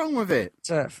gown. What's wrong with it? It's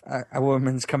a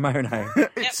woman's kimono.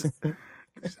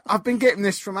 I've been getting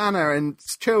this from Anna and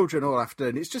children all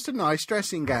afternoon. It's just a nice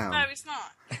dressing gown. No, it's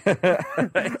not.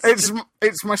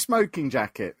 It's my smoking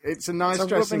jacket. It's a nice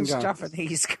dressing gown.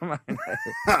 Japanese kimono.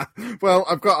 Well,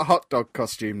 I've got a hot dog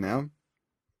costume now.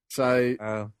 So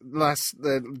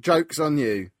the joke's on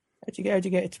you. How'd you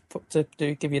get it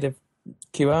to give you the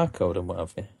QR code and what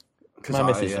have you? Am I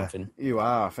missing something? You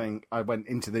are. I think I went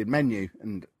into the menu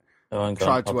and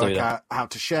tried to work out how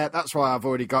to share. That's why I've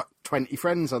already got 20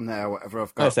 friends on there or whatever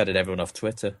I've got. I just added everyone off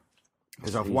Twitter.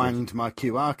 Because I've wanged my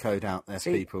QR code out there,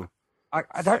 people.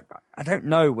 I don't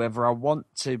know whether I want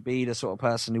to be the sort of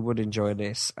person who would enjoy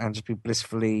this and just be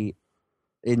blissfully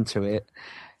into it,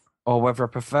 or whether I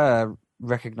prefer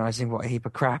recognising what a heap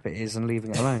of crap it is and leaving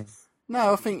it alone.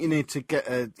 No, I think you need to get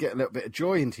a little bit of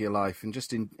joy into your life and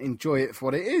just enjoy it for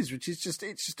what it is, which is just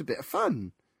a bit of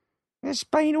fun. It's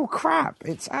banal crap.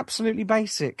 It's absolutely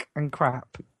basic and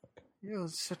crap. You're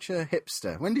such a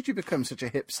hipster. When did you become such a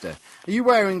hipster? Are you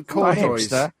wearing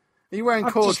corduroys? Are you wearing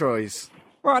corduroys?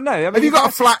 Well, no. I mean, have you got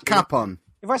a flat cap on?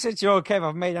 If I said to you, Kev,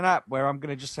 I've made an app where I'm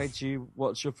going to just say to you,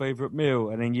 what's your favourite meal?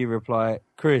 And then you reply,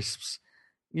 crisps.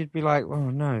 You'd be like, oh,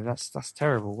 no, that's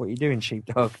terrible. What are you doing,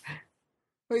 sheepdog?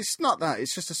 Well, it's not that.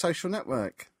 It's just a social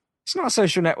network. It's not a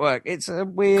social network. It's a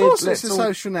weird... Of course it's a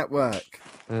social network.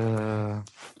 You're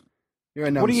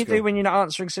a what do you do when you're not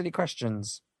answering silly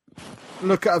questions?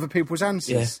 Look at other people's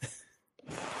answers.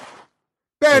 Yeah.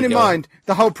 Bearing in mind,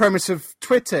 the whole premise of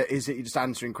Twitter is that you're just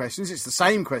answering questions. It's the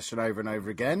same question over and over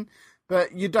again.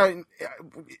 But you don't...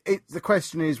 the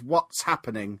question is, what's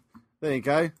happening? There you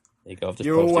go. There you go.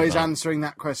 You're always answering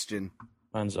that question.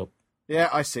 Hands up. Yeah,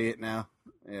 I see it now.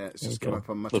 Yeah, it's just come up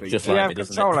on my tweet. Do you have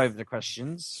control over the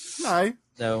questions? No.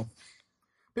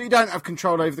 But you don't have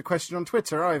control over the question on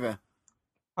Twitter either.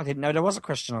 I didn't know there was a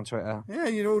question on Twitter. Yeah,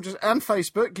 you're all just... And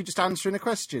Facebook, you're just answering a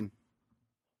question.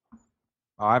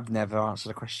 I've never answered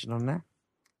a question on there.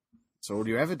 That's all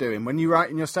you're ever doing. When you write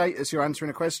in your status, you're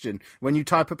answering a question. When you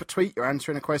type up a tweet, you're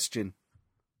answering a question.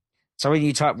 So when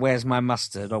you type "Where's my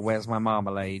mustard" or "Where's my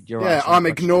marmalade," you're I'm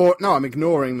ignoring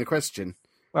the question.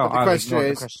 Well, but the I've question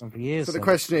ignored is, the question for years. But the then.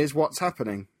 question is, what's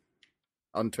happening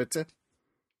on Twitter?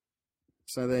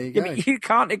 So there you Yeah, go. but you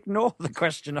can't ignore the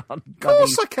question on. Of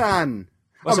course I can.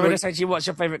 Well, so when I say to you, "What's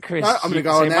your favourite Chris?" No, I'm going to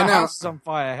go on there my now. house is on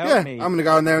fire. Help me. I'm going to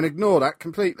go on there and ignore that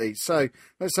completely. So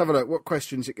let's have a look. What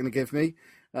question is it going to give me?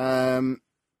 In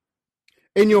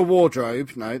your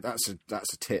wardrobe. No, that's a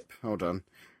tip. Hold on.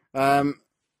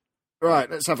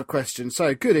 Right, let's have a question.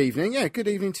 So, good evening. Yeah, good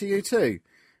evening to you too.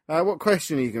 What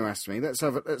question are you going to ask me? Let's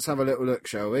have a little look,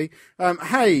 shall we?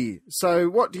 Hey, so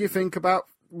what do you think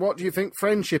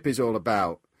friendship is all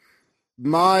about?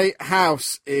 My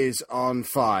house is on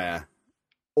fire,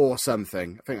 or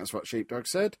something. I think that's what Sheepdog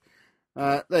said.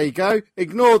 There you go.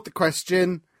 Ignored the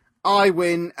question. I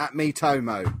win at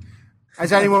Mitomo.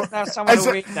 Has anyone? Now someone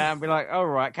will read that and be like, "All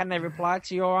right, can they reply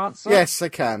to your answer?" Yes, they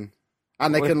can,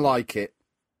 and they can like it.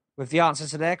 With the answer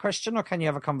to their question, or can you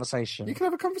have a conversation? You can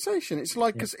have a conversation. It's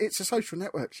like it's a social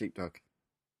network, Sheepdog.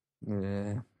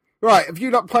 Yeah. Right. Have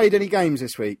you not played any games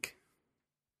this week?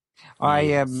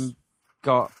 I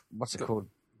got what's it called?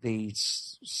 The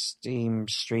Steam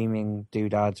streaming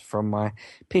doodad from my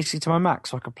PC to my Mac,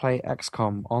 so I could play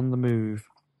XCOM on the move.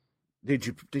 Did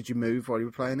you move while you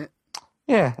were playing it?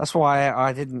 Yeah, that's why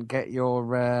I didn't get your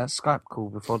Skype call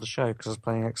before the show because I was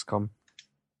playing XCOM.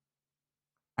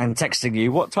 And texting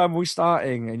you, "What time are we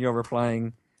starting?" And you're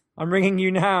replying, "I'm ringing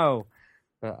you now."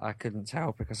 But I couldn't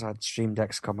tell because I'd streamed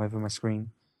XCOM over my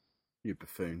screen. You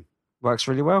buffoon. Works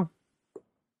really well.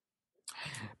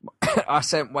 I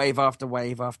sent wave after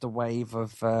wave after wave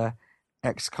of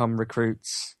XCOM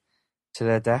recruits to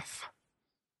their death.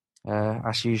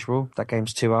 As usual, that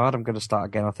game's too hard. I'm going to start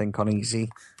again, I think, on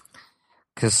easy.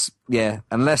 Because,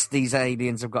 unless these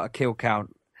aliens have got a kill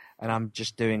count and I'm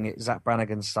just doing it Zach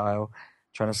Brannigan style,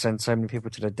 trying to send so many people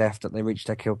to their death that they reach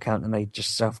their kill count and they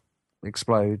just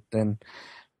self-explode, then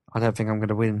I don't think I'm going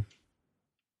to win.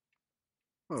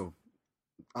 Oh,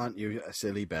 aren't you a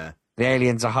silly bear? The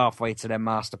aliens are halfway to their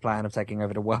master plan of taking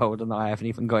over the world, and I haven't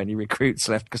even got any recruits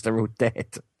left because they're all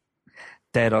dead.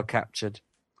 Dead or captured.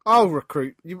 I'll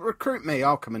recruit. You recruit me,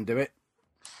 I'll come and do it.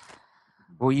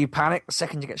 Will you panic the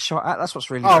second you get shot at? That's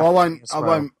what's really... I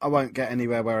won't get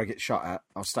anywhere where I get shot at.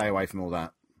 I'll stay away from all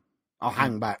that. I'll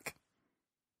hang back.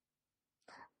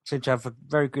 Seem to have a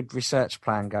very good research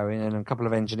plan going and a couple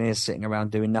of engineers sitting around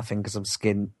doing nothing because I'm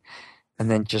skint, and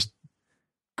then just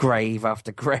grave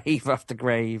after grave after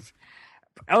grave.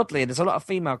 Oddly, there's a lot of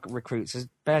female recruits. There's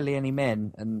barely any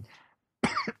men, and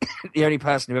the only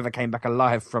person who ever came back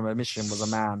alive from a mission was a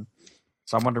man.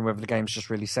 So I'm wondering whether the game's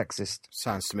just really sexist.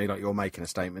 Sounds to me like you're making a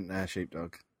statement there,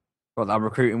 Sheepdog. Well, I'm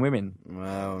recruiting women.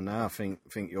 Well, no, I think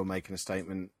you're making a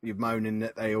statement. You're moaning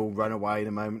that they all run away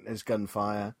the moment there's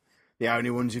gunfire. The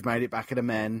only ones who've made it back are the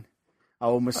men.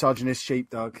 Oh, misogynist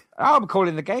Sheepdog. I'm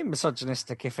calling the game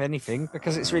misogynistic, if anything,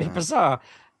 because it's really bizarre.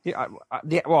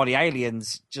 The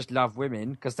aliens just love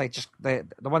women because the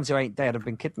ones who ain't dead have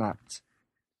been kidnapped.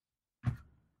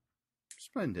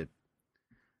 Splendid.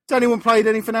 Has anyone played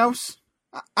anything else?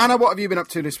 Anna, what have you been up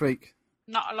to this week?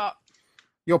 Not a lot.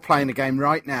 You're playing a game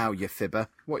right now, you fibber.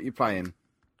 What are you playing?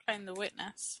 Playing The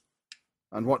Witness.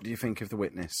 And what do you think of The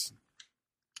Witness?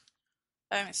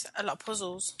 It's a lot of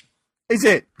puzzles. Is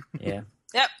it? Yeah.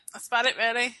 Yep, that's about it,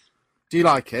 really. Do you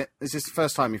like it? Is this the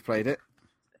first time you've played it?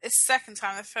 It's the second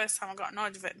time. The first time I got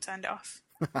annoyed with it and turned it off.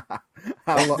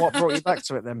 What brought you back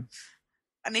to it then?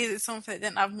 I needed something that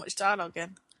didn't have much dialogue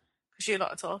in. Because you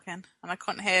lot are talking. And I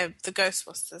couldn't hear the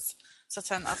Ghostbusters. So I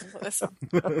turned that off and put this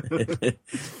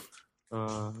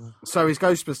on. So is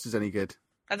Ghostbusters any good?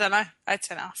 I don't know. I'd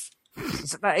turn it off.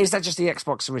 Is that just the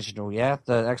Xbox original, yeah?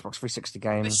 The Xbox 360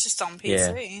 game? It's just on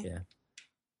PC. Yeah.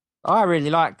 I really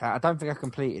liked that. I don't think I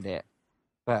completed it.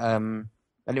 But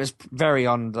and it was very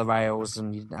on the rails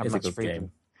and you didn't have It's a much good freedom.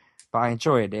 game. But I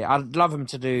enjoyed it. I'd love them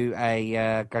to do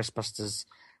a Ghostbusters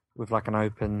with like an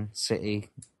open city,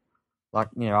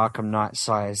 like, Arkham Knight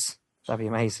size. That'd be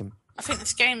amazing. I think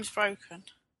this game's broken.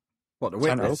 What, The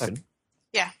Turn it Witness? open.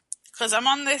 Yeah. Because I'm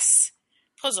on this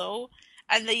puzzle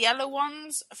and the yellow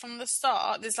ones from the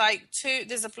start, there's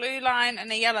a blue line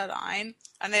and a yellow line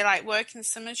and they work in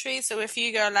symmetry. So if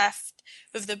you go left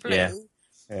with the blue...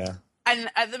 Yeah.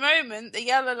 And at the moment, the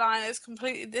yellow line has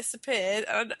completely disappeared,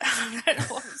 and I don't know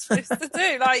what I'm supposed to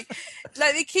do.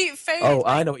 They keep failing. Oh,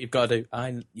 I know what you've got to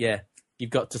do. You've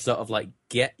got to sort of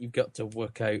you've got to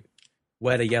work out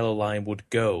where the yellow line would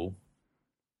go.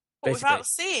 But without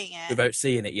seeing it. Without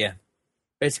seeing it, yeah.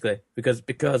 Basically,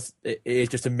 because it is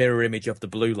just a mirror image of the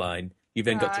blue line, you've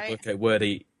then got to work out where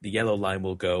the yellow line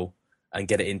will go and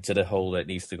get it into the hole that it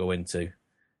needs to go into.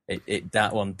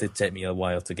 That one did take me a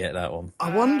while to get that one.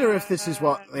 I wonder if this is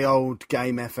what the old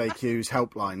game FAQs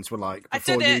helplines were like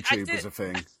before YouTube was a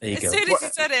thing. There you As go. soon as you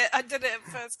said it, I did it at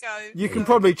first go. You can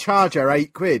probably charge her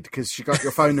 £8 because she got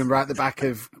your phone number out the back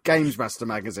of Games Master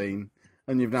magazine,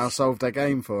 and you've now solved her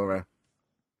game for her.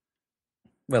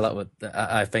 Well,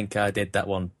 I think I did that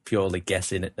one purely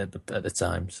guessing at the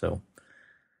time, so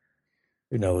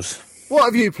who knows? What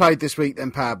have you played this week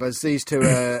then, Pab? As these two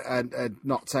are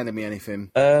not telling me anything.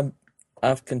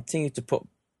 I've continued to put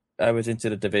hours into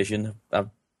the Division. I've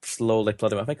slowly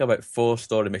plodded. I think I'm about 4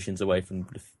 story missions away from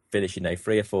finishing now,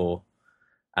 3 or 4,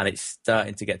 and it's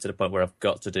starting to get to the point where I've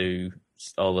got to do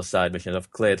all the side missions.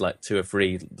 I've cleared like 2 or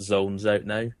 3 zones out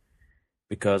now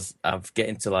because I'm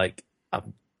getting to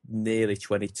I'm nearly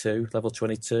 22, level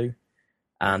 22,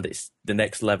 and it's the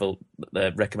next level.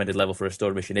 The recommended level for a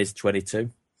story mission is 22.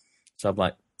 So I'm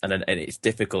like, and it's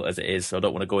difficult as it is, so I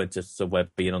don't want to go into somewhere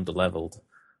being underleveled.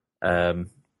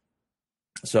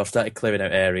 So I've started clearing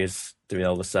out areas, doing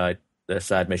all the side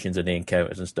missions and the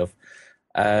encounters and stuff.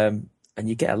 And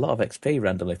you get a lot of XP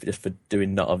randomly just for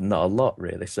doing not a lot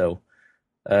really. So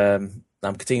I'm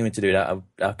continuing to do that.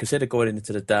 I considered going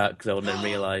into the dark zone and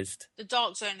realised The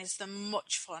Dark Zone is the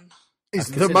much fun. Is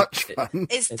the much fun?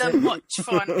 It's the much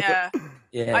fun, yeah.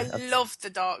 Yeah, I love the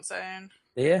Dark Zone.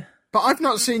 Yeah. But I've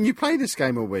not seen you play this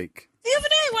game all week. The other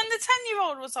day when the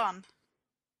 10-year-old was on.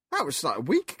 That was like a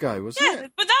week ago, wasn't Yeah,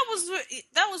 it? but that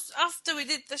was after we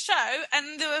did the show,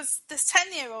 and there was this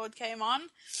 10-year-old came on.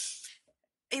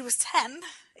 He was 10.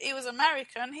 He was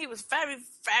American. He was very,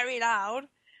 very loud.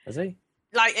 Was he?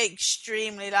 Like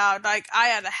extremely loud. Like I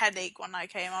had a headache when I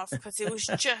came off because he was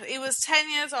he was 10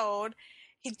 years old.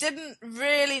 He didn't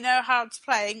really know how to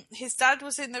play. His dad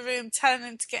was in the room telling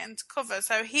him to get into cover.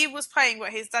 So he was playing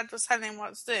what his dad was telling him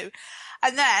what to do.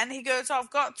 And then he goes, I've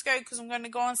got to go because I'm going to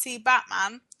go and see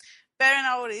Batman. Bearing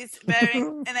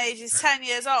in age, he's 10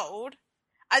 years old.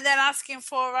 And then asking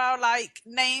for our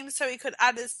names so he could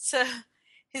add us to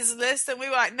his list. And we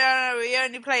were like, no, we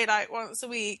only play once a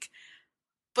week.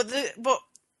 But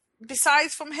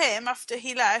besides from him, after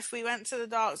he left, we went to the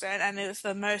Dark Zone and it was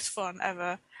the most fun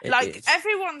ever.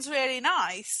 Everyone's really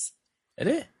nice. Is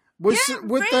it?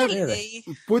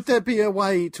 Would there be a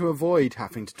way to avoid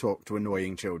having to talk to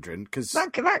annoying children? Because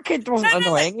that kid wasn't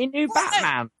annoying. He knew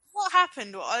Batman. What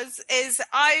happened is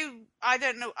I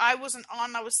don't know. I wasn't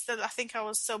on. I think I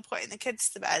was still putting the kids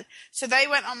to bed. So they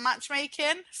went on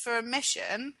matchmaking for a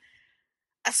mission.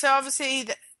 So obviously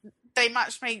they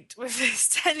matchmade with this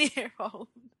 10-year-old,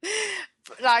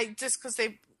 just because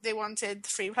they wanted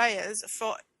 3 players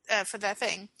for their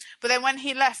thing. But then when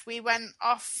he left, we went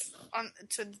off on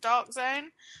to the Dark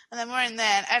Zone, and then we're in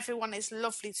there, and everyone is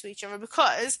lovely to each other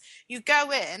because you go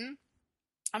in,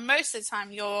 and most of the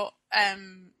time you're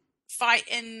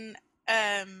fighting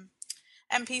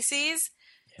NPCs.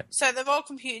 Yep. So they're all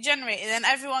computer generated, then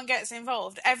everyone gets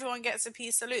involved, everyone gets a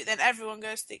piece of loot, then everyone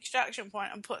goes to the extraction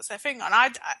point and puts their thing on.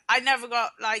 I never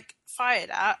got fired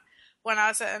at when I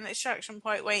was at an extraction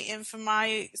point waiting for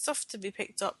my stuff to be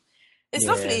picked up. It's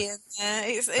lovely in there.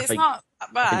 It's not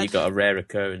that bad. I think you got a rare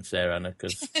occurrence there, Anna,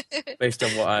 because based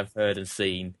on what I've heard and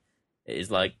seen, it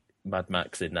is like Mad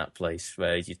Max in that place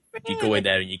where you go in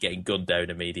there and you're getting gunned down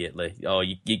immediately. Oh,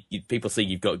 you people see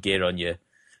you've got gear on you.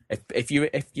 If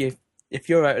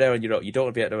you're out there on your own, you don't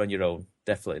want to be out there on your own.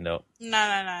 Definitely not.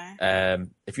 No.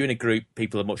 If you're in a group,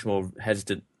 people are much more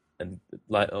hesitant and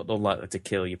unlikely to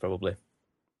kill you, probably.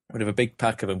 But if a big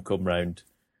pack of them come round,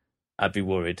 I'd be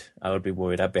worried. I'd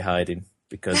be hiding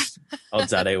because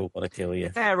odds are they will want to kill you.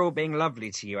 They're all being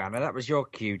lovely to you, Anna. That was your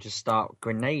cue to start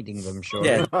grenading them, surely.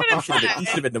 Yeah, you should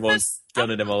have been the one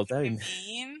gunning them all down.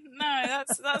 No,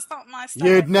 that's not my style.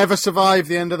 You'd never survive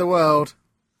the end of the world.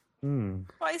 Hmm.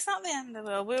 Well, it's not the end of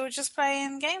the world. We were just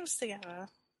playing games together.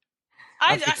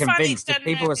 I'd be convinced if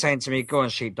people were saying to me, go on,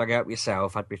 sheepdog, help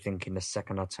yourself, I'd be thinking the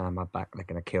second I turn my back, they're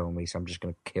going to kill me, so I'm just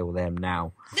going to kill them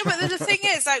now. No, but the thing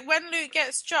is, when loot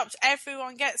gets dropped,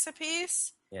 everyone gets a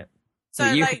piece. Yeah.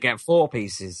 So you could get 4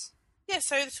 pieces. Yeah,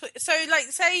 so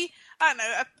say, I don't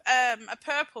know, a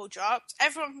purple dropped,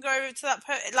 everyone can go over to that,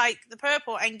 the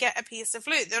purple and get a piece of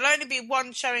loot. There'll only be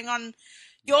one showing on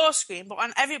your screen, but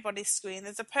on everybody's screen,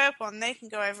 there's a purple and they can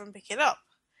go over and pick it up.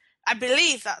 I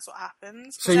believe that's what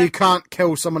happens. So you can't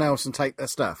kill someone else and take their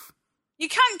stuff? You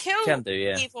can kill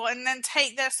people and then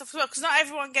take their stuff as well, because not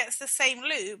everyone gets the same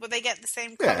loot, but they get the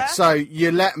same colour. Yeah, so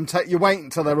you let them you wait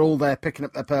until they're all there picking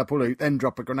up their purple loot, then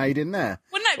drop a grenade in there.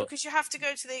 Well, no, because you have to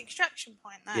go to the extraction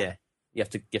point there. Yeah, you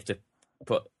have to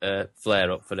put a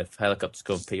flare up for the helicopter to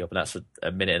come pick up, and that's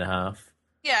a minute and a half.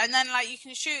 Yeah, and then like you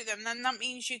can shoot them. Then that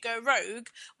means you go rogue,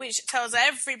 which tells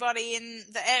everybody in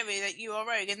the area that you are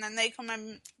rogue, and then they come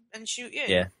and shoot you.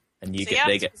 Yeah, and So you have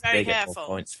to be very get careful. more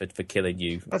points for killing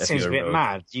you. That if seems a you're bit rogue.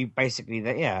 mad. You basically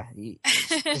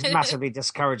it's massively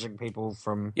discouraging people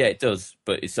from. Yeah, it does,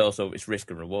 but it's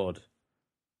risk and reward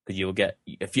because you'll get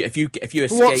if you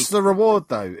escape. What's the reward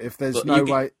though? If there's no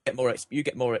way, you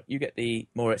get more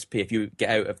XP if you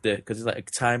get out of because there's like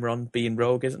a timer on being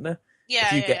rogue, isn't there?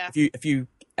 Yeah, If you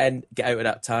get out of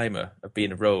that timer of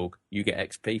being a rogue, you get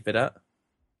XP for that.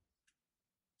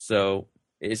 So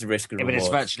it is a risk and Yeah, reward. but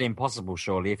it's virtually impossible,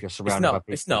 surely, if you're surrounded by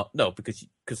people. It's not. No, because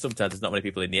sometimes there's not many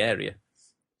people in the area,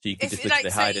 so you can just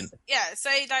literally hide in. Yeah,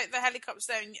 say like the helicopter's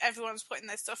there and everyone's putting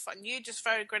their stuff on. You just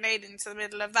throw a grenade into the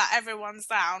middle of that. Everyone's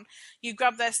down. You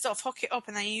grab their stuff, hook it up,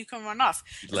 and then you can run off.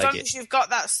 As long as you've got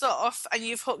that stuff and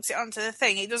you've hooked it onto the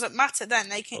thing, it doesn't matter.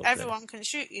 Then everyone can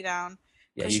shoot you down.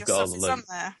 Yeah, you've got all the loot.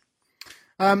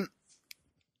 There.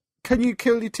 Can you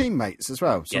kill your teammates as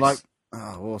well? So yes.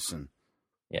 Awesome.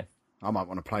 Yeah. I might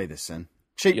want to play this then.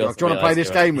 Sheepdog, do you want to play this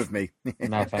game with me?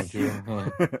 No, thank you.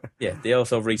 Yeah, they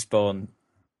also respawn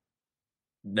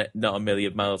not a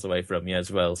million miles away from you as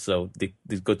well. So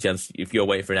there's a good chance if you're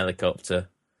waiting for an helicopter,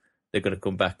 they're going to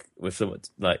come back with someone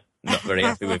like not very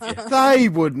happy with you. They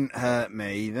wouldn't hurt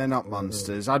me. They're not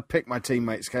monsters. I'd pick my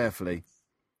teammates carefully.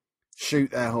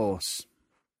 Shoot their horse.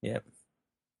 Yep.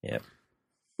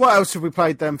 What else have we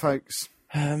played then, folks?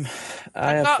 I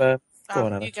have. Go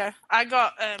on, Anna. You go. I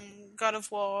got God of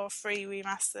War 3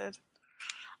 remastered.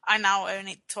 I now own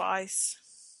it twice,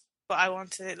 but I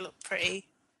wanted it to look pretty,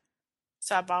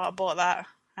 so I bought that,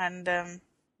 and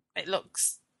it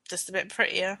looks just a bit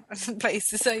prettier and plays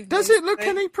the same. Does it look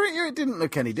any prettier? It didn't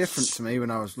look any different to me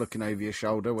when I was looking over your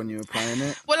shoulder when you were playing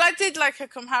it. Well, I did like a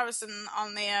comparison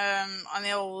on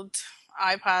the old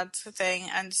iPad thing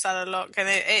and just had a look, and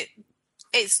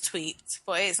it's tweaked,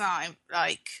 but it's not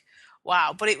like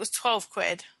wow. But it was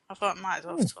 £12. I thought it might as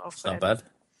well be 12 It's quid. not bad.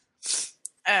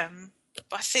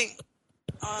 But I think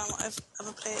I've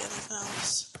ever played anything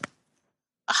else.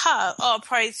 I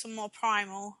played some more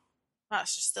Primal.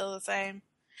 That's just still the same.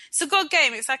 It's a good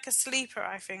game. It's like a sleeper,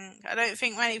 I think. I don't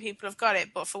think many people have got it,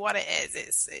 but for what it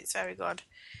is, it's very good.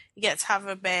 You get to have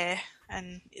a bear,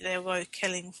 and they'll go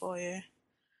killing for you.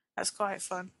 That's quite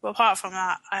fun. But apart from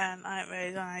that, I haven't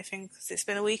really done anything because it's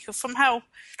been a week from hell.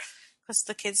 Because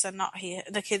the kids are not here.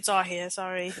 The kids are here,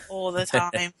 all the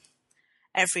time.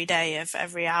 Every day of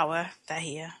every hour, they're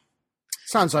here.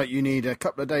 Sounds like you need a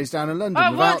couple of days down in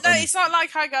London without them. It's not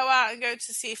like I go out and go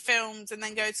to see films and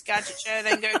then go to Gadget Show,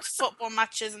 then go to football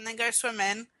matches and then go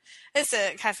swimming. It's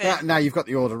a cafe. Now you've got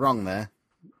the order wrong there.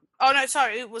 Oh, no,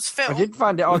 sorry, it was film. I did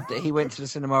find it odd that he went to the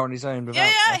cinema on his own.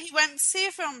 Yeah, he went to see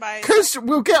a film by himself. Because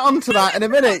we'll get onto that in a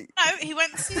minute. No, he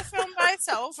went to see a film by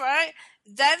himself, right?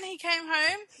 Then he came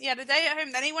home. He had a day at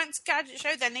home. Then he went to Gadget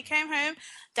Show. Then he came home.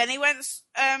 Then he went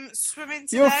swimming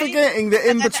today. You're forgetting that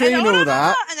in between all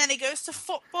that... And then he goes to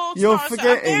football tomorrow. You're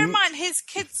forgetting... Bear in mind, his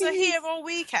kids are here all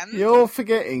weekend. You're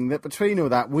forgetting that between all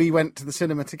that, we went to the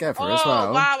cinema together as well.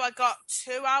 Oh, wow, I got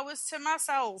 2 hours to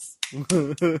myself.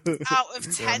 Out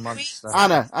of 10 weeks.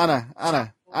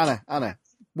 Anna.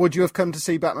 Would you have come to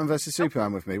see Batman vs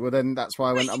Superman with me? Well, then that's why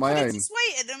I went on my own. Just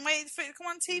waited for it to come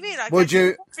on TV. Like would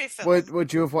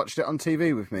you have watched it on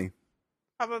TV with me?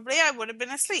 Probably. I would have been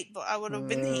asleep, but I would have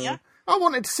been here. I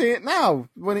wanted to see it now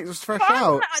when it was fresh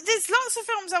out. There's lots of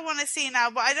films I want to see now,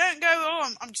 but I don't go.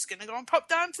 I'm just going to go and pop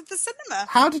down to the cinema.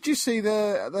 How did you see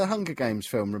the Hunger Games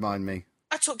film? Remind me.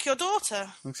 I took your daughter.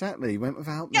 Exactly, you went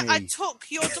without me. Yeah, I took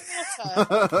your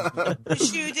daughter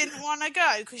because you didn't want to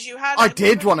go because you had. I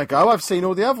did want to go. I've seen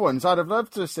all the other ones. I'd have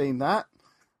loved to have seen that.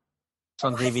 It's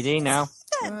on DVD now.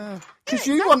 Because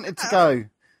you wanted to go.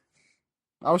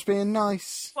 I was being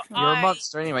nice. Well, You're a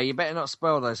monster anyway. You better not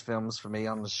spoil those films for me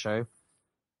on the show.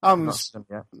 I'm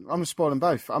spoiling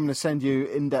both. I'm going to send you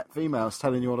in-depth emails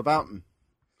telling you all about them.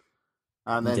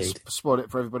 And then spoil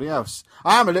it for everybody else.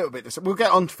 I am a little bit... We'll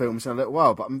get on to films in a little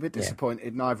while, but I'm a bit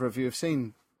disappointed neither of you have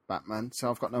seen Batman,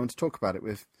 so I've got no one to talk about it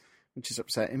with, which is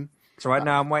upsetting. So right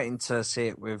now I'm waiting to see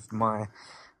it with my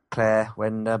Claire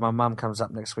when my mum comes up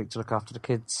next week to look after the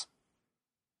kids.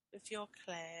 With your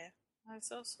Claire. That's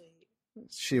so sweet.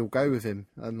 She'll go with him,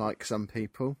 unlike some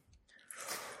people.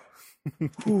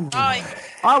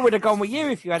 I would have gone with you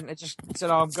if you hadn't just said,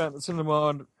 I'm going to the cinema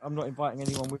and I'm not inviting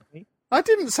anyone with me. I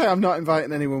didn't say I'm not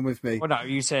inviting anyone with me. Well, no,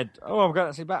 you said, I'm going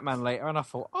to see Batman later, and I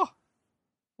thought,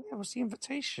 what's the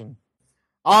invitation?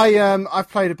 I've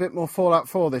played a bit more Fallout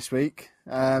 4 this week,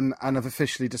 and I've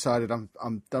officially decided I'm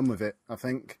done with it. I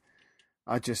think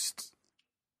I just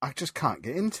can't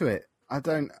get into it. I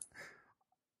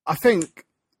think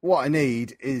what I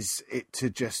need is it to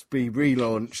just be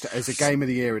relaunched as a Game of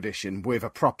the Year edition with a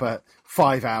proper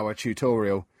 5-hour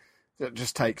tutorial that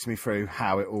just takes me through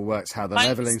how it all works, how the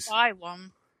leveling's. Buy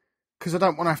one. Because I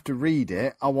don't want to have to read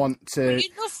it. I want to. Well, you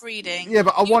love reading. Yeah,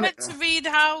 but I want it to read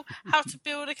how to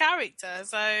build a character.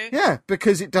 So yeah,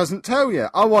 because it doesn't tell you.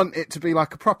 I want it to be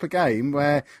like a proper game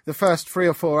where the first 3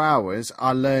 or 4 hours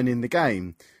are learning the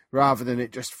game, rather than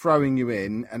it just throwing you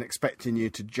in and expecting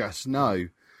you to just know.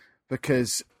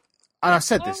 Because, and I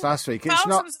said this last week, it's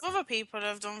not. Thousands of other people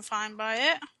have done fine by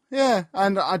it. Yeah,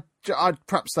 and I'd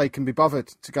perhaps they can be bothered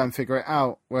to go and figure it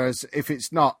out. Whereas if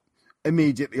it's not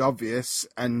immediately obvious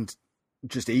and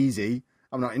just easy,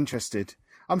 I'm not interested.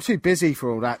 I'm too busy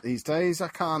for all that these days. I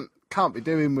can't be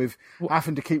doing with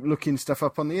having to keep looking stuff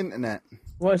up on the internet.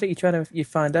 What is it you're trying to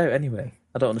find out anyway?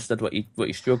 I don't understand what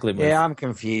you're struggling with. Yeah, I'm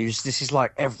confused. This is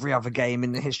like every other game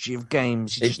in the history of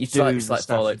games. You just do it's like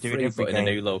stuff Fallout you do 3, every but in a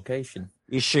game. new location.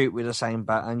 You shoot with the same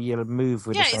button. You move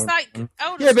with the same. Yeah, it's like button.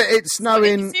 Elder Yeah, but Scrolls, it's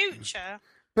knowing. in the future.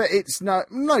 But it's no,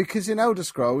 because in Elder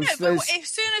Scrolls, Yeah, but there's. as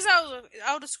soon as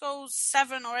Elder Scrolls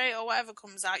 7 or 8 or whatever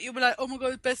comes out, you'll be like, oh my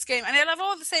god, best game. And it'll have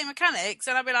all the same mechanics,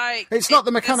 and I'll be like... It's not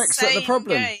the mechanics that are the same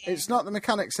problem. game. It's not the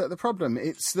mechanics that are the problem.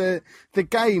 It's the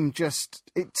game just...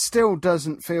 It still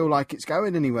doesn't feel like it's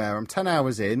going anywhere. I'm 10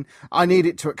 hours in. I need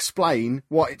it to explain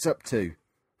what it's up to.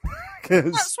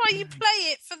 That's why you play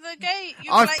it for the game.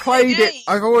 I've played it.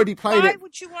 I've already played it. Why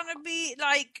would you want to be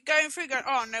like going through, going,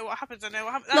 "Oh, I know what happens. I know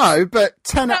what happens." No, but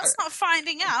 10. That's not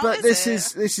finding out. But this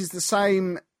is the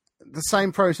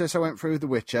same process I went through with The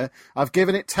Witcher. I've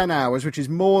given it 10 hours, which is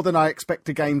more than I expect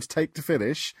a game to take to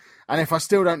finish. And if I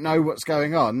still don't know what's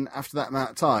going on after that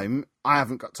amount of time, I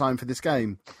haven't got time for this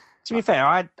game. To be fair,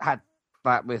 I had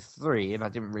that with 3, and I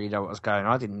didn't really know what was going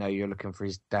on. I didn't know you were looking for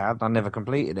his dad. I never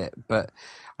completed it, but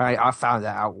I found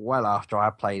that out well after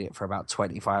I played it for about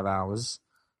 25 hours.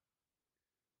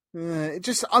 I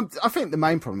think the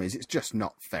main problem is it's just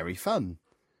not very fun.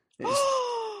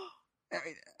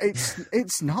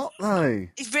 It's not though.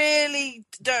 Really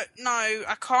don't know.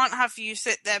 I can't have you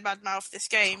sit there badmouth this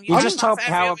game. You just told have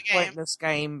me every how a other game. pointless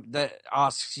game that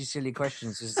asks you silly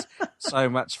questions is so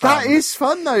much fun. That is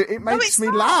fun though. It makes me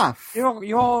laugh.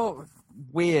 You're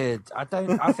weird. I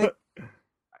think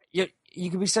you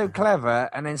can be so clever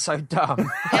and then so dumb.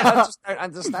 I just don't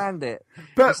understand it.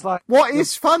 But it's like, what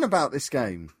is fun about this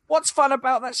game? What's fun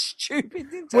about that stupid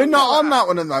Nintendo? We're not on that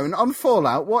one at the moment. On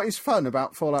Fallout, what is fun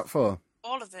about Fallout 4?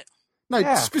 All of it. No,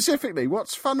 Yeah. specifically,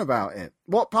 what's fun about it?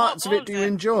 What parts of all it do of you it.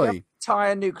 enjoy?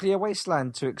 Entire nuclear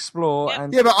wasteland to explore. Yeah.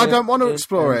 And Yeah, but I don't want to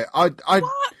explore it. What?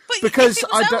 But Because if it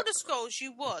I was don't- Elder Scrolls,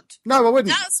 you would. No, I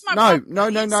wouldn't. That's my No, problem. no,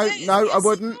 Yes, I yes,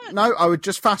 wouldn't. you would. No, I would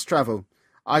just fast travel.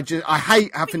 I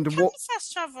hate having But to you walk. can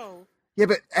fast travel. Yeah,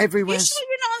 but You everywhere's. sure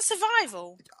you're not on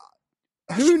survival?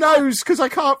 Who knows? Because I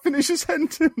can't finish a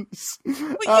sentence.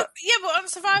 But Uh, but on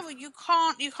survival, you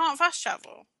can't fast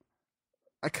travel.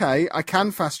 Okay, I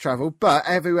can fast travel, but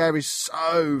everywhere is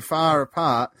so far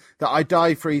apart that I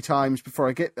die 3 times before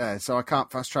I get there, so I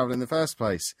can't fast travel in the first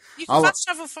place. You can fast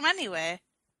travel from anywhere.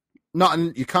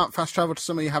 You can't fast travel to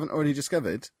somewhere you haven't already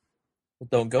discovered. Well,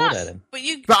 don't go there then.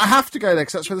 But I have to go there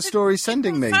because that's where the story's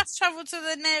sending me. Fast travel to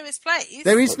the nearest place.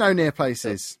 There is no near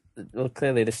places. Well,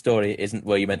 clearly the story isn't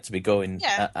where you're meant to be going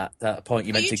Yeah. at that point.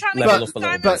 You're Are meant you to trying to level get up to a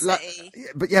little Diamond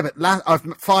bit. City?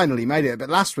 I've finally made it. But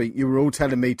last week you were all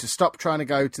telling me to stop trying to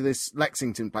go to this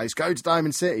Lexington place, go to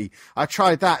Diamond City. I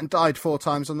tried that and died 4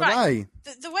 times on the way.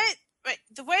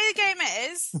 The way the game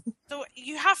is,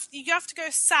 you have to go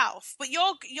south. But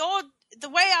you're the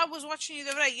way I was watching you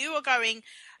the other day, you were going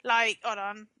like, hold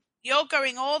on, you're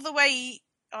going all the way,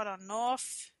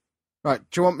 north. Right,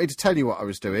 do you want me to tell you what I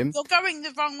was doing? You're going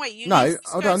the wrong way. You No, need to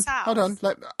hold go on, south. hold on.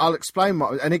 I'll explain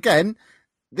what. And again,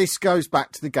 this goes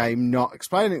back to the game not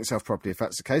explaining itself properly, if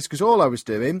that's the case, because all I was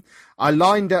doing, I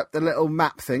lined up the little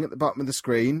map thing at the bottom of the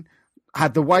screen,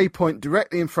 had the waypoint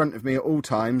directly in front of me at all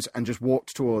times, and just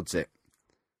walked towards it.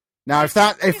 Now, if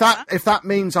that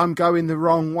means I'm going the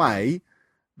wrong way,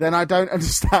 then I don't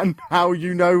understand how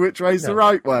you know which way's the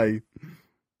right way.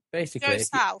 Basically, Go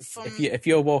south from- if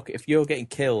you're getting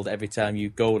killed every time you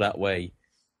go that way,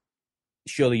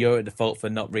 surely you're at the fault for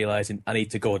not realizing I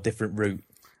need to go a different route.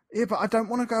 Yeah, but I don't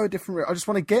want to go a different route. I just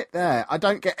want to get there. I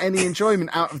don't get any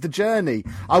enjoyment out of the journey.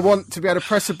 I want to be able to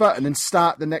press a button and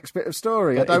start the next bit of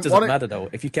story. But I don't it doesn't want matter though.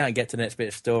 If you can't get to the next bit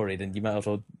of story, then you might as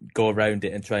well go around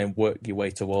it and try and work your way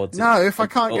towards it. No, if I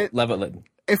can't get level it.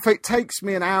 If it takes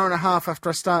me an hour and a half after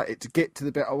I start it to get to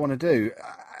the bit I want to do,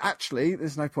 actually,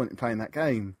 there's no point in playing that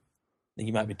game.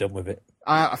 You might be done with it.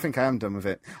 I think I am done with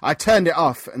it. I turned it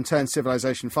off and turned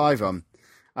Civilization 5 on,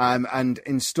 and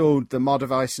installed the mod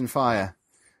of Ice and Fire.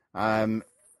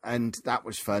 and that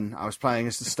was fun. I was playing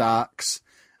as the Starks,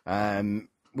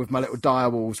 with my little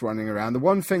direwolves running around. The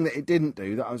one thing that it didn't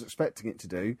do that I was expecting it to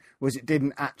do was it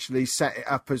didn't actually set it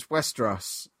up as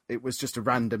Westeros. It was just a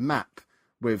random map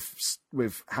with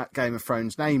Game of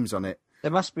Thrones names on it.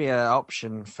 There must be an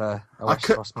option for a I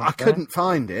Westeros map. couldn't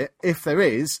find it. If there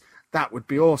is, that would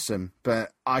be awesome,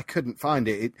 but I couldn't find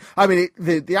it.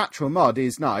 The actual mod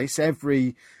is nice.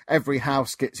 Every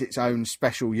house gets its own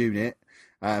special unit.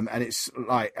 And it's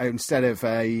like, instead of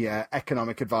a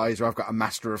economic advisor, I've got a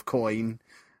master of coin,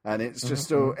 and it's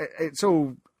just it's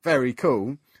all very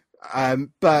cool.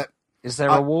 But is there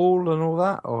a wall and all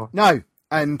that, or no?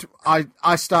 And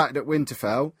I started at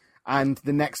Winterfell, and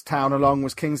the next town along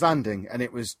was King's Landing, and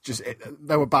it was just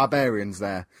there were barbarians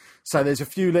there. So there's a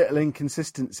few little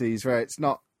inconsistencies where it's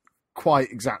not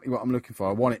quite exactly what I'm looking for.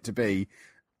 I want it to be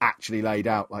actually laid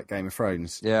out like Game of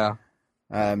Thrones. Yeah.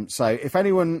 So if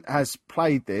anyone has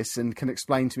played this and can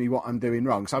explain to me what I'm doing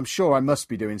wrong, so I'm sure I must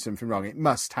be doing something wrong. It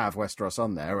must have Westeros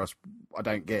on there, or else I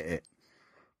don't get it.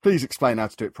 Please explain how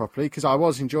to do it properly, because I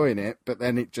was enjoying it, but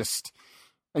then it just,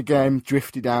 again,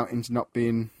 drifted out into not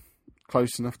being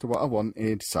close enough to what I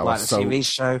wanted. So like the TV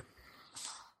show?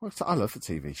 Well, I love the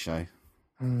TV show.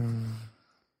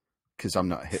 Because I'm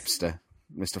not a hipster.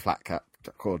 Mr. Flatcap,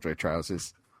 corduroy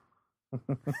trousers.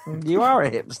 You are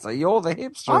a hipster. You're the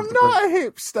hipster. I'm not a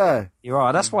hipster. You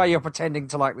are. That's why you're pretending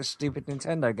to like this stupid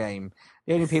Nintendo game.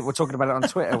 The only people talking about it on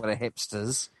Twitter were the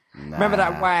hipsters. Nah. Remember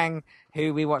that Wang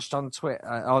who we watched on Twitter,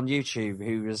 on YouTube,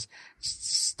 who was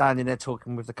standing there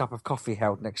talking with the cup of coffee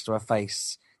held next to her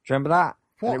face? Do you remember that?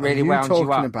 What and it really are you wound talking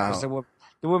you up about?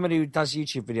 The woman who does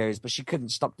YouTube videos, but she couldn't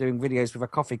stop doing videos with a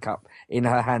coffee cup in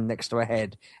her hand next to her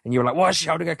head. And you were like, why is she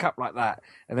holding a cup like that?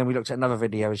 And then we looked at another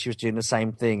video and she was doing the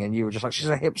same thing. And you were just like, she's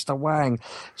a hipster Wang.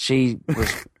 She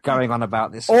was going on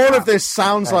about this. All of this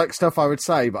sounds like stuff I would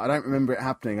say, but I don't remember it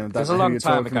happening. And I don't It was a know who long you're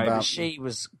time talking ago, about. but she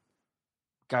was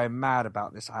going mad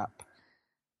about this app.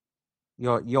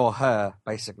 You're her,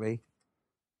 basically.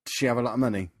 Does she have a lot of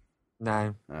money?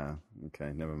 No. Oh,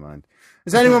 okay, never mind.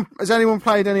 Has anyone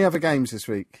played any other games this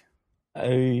week?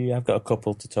 I've got a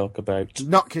couple to talk about.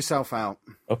 Knock yourself out.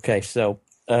 Okay, so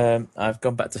I've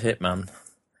gone back to Hitman,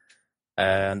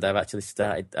 and I've actually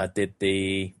started. I did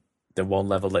the one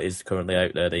level that is currently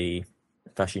out there, the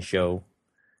fashion show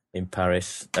in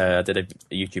Paris. I did a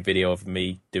YouTube video of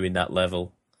me doing that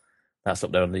level. That's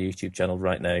up there on the YouTube channel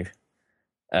right now.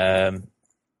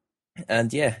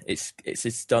 And yeah, it's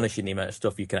astonishing the amount of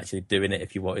stuff you can actually do in it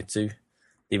if you wanted to.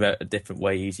 The amount of different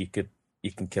ways you can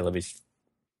kill him is.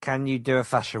 Can you do a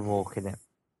fashion walk in it?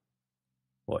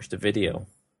 Watch the video.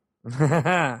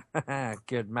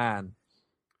 Good man.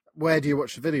 Where do you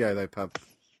watch the video though, Pub?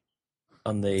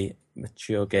 On the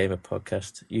Mature Gamer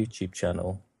Podcast YouTube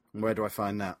channel. And where do I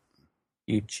find that?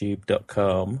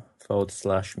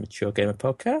 youtube.com/Mature Gamer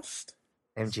Podcast.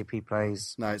 MGP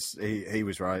plays. No, he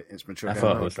was right. It's Mature I Gamer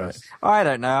thought it was Podcast. right. I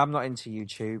don't know. I'm not into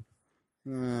YouTube.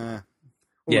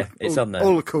 It's on there.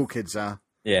 All the cool kids are.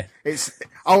 Yeah. It's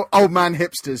old man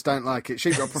hipsters don't like it.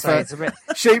 Sheepdog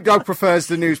prefers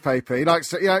the newspaper. He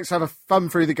likes to have a thumb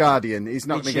through the Guardian. He's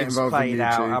not going to get involved in YouTube.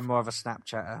 Out. I'm more of a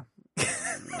Snapchatter.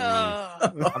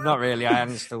 I'm not really. I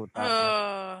uninstalled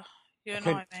that. You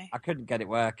annoy me. I couldn't get it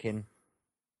working.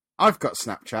 I've got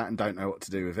Snapchat and don't know what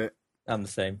to do with it. I'm the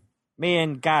same. Me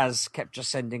and Gaz kept just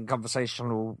sending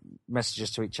conversational messages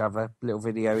to each other, little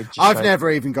video. I've never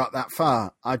even got that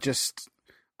far.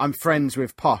 I'm friends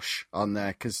with Posh on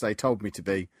there because they told me to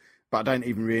be, but I don't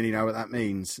even really know what that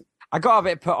means. I got a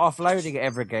bit put off loading it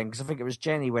ever again because I think it was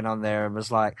Jenny went on there and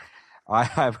was like,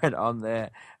 I went on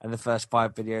there and the first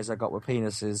 5 videos I got were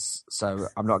penises, so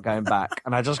I'm not going back.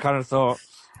 And I just kind of thought,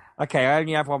 okay, I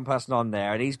only have one person on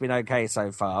there and he's been okay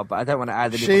so far, but I don't want to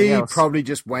add anybody else. She probably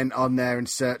just went on there and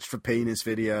searched for penis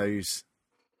videos.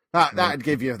 That'd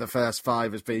give you the first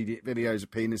 5 as videos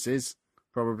of penises,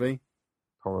 probably.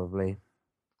 Probably.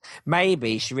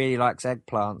 Maybe she really likes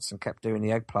eggplants and kept doing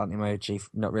the eggplant emoji,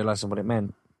 not realising what it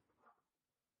meant.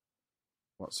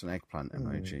 What's an eggplant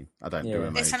emoji? I don't do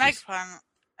emojis. It's an eggplant,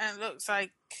 and it looks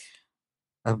like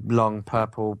a long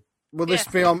purple. Will this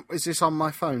be on? Is this on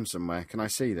my phone somewhere? Can I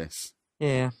see this?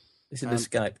 Yeah. This is the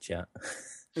Skype chat.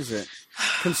 Is it?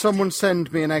 Can someone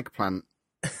send me an eggplant?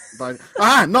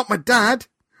 Not my dad.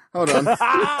 Hold on.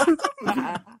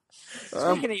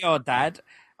 Speaking of your dad,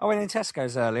 I went in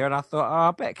Tesco's earlier and I thought, I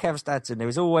bet Kev's dad's in there.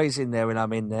 He's always in there when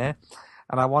I'm in there.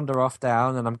 And I wander off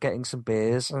down and I'm getting some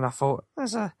beers. And I thought,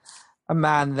 there's a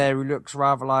man there who looks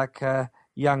rather like a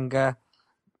younger,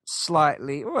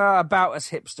 slightly, about as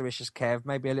hipsterish as Kev.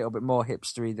 Maybe a little bit more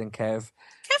hipstery than Kev.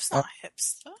 Kev's not a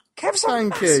hipster. Kev's a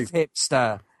massive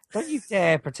hipster. Don't you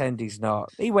dare pretend he's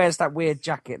not. He wears that weird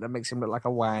jacket that makes him look like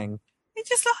a wang. He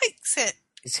just likes it.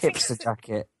 It's hipster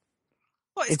jacket.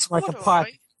 What, It's like a corduroy?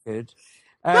 pipe. Good.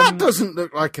 That doesn't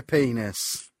look like a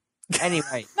penis.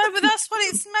 Anyway. No, but that's what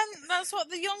it's meant. That's what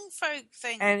the young folk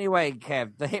think. Anyway,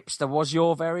 Kev, the hipster was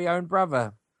your very own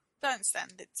brother. Don't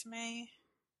send it to me.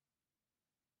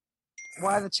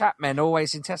 Why are the Chapmen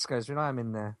always in Tesco's when I'm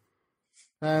in there?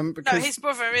 Because No, his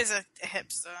brother is a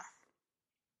hipster.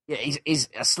 Yeah, he's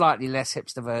a slightly less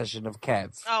hipster version of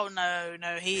Kev. Oh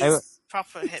no, he's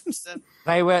proper hipster.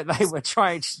 They were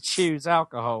trying to choose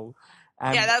alcohol.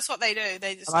 Yeah, that's what they do.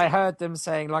 They just. And I heard them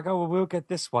saying like, "Oh, well, we'll get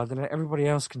this one, and everybody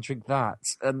else can drink that."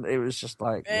 And it was just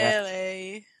like,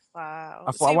 really, yeah. wow.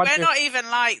 I See, we're not even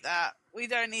like that. We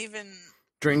don't even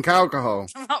drink alcohol.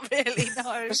 Not really.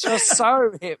 No. You're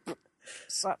so hip,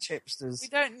 such hipsters. We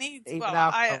don't need. Even Well,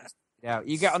 alcohol. Yeah,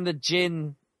 you get on the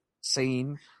gin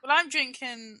scene. Well, I'm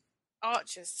drinking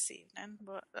Archers this evening,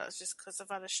 but that's just because I've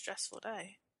had a stressful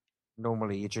day.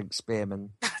 Normally, you drink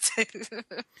Spearman.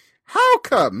 How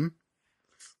come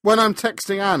when I'm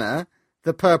texting Anna,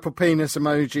 the purple penis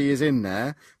emoji is in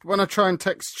there, but when I try and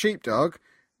text Sheepdog,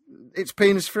 it's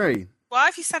penis free? Why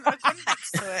have you sent a gun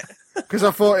next to it? Because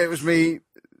I thought it was me.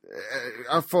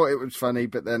 I thought it was funny,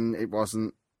 but then it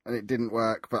wasn't, and it didn't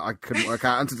work. But I couldn't work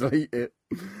out how to delete it.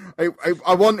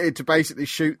 I wanted to basically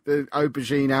shoot the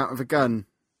aubergine out of a gun,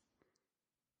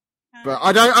 but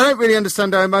I don't really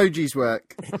understand how emojis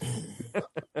work.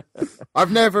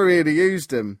 I've never really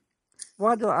used them.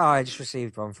 Why do I just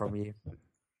received one from you?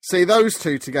 See, those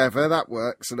two together, that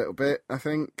works a little bit, I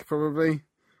think, probably.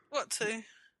 What two?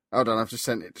 Hold on, I've just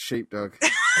sent it to Sheepdog.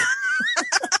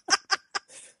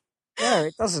 No,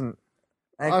 it doesn't.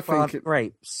 Eggplant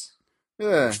grapes.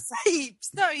 Yeah. Grapes?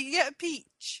 No, you get a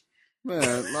peach.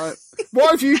 Yeah, like, what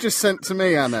have you just sent to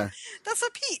me, Anna? That's a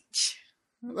peach.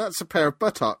 That's a pair of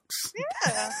buttocks.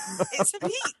 Yeah, it's a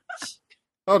peach.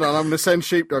 Hold on, I'm going to send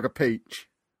Sheepdog a peach.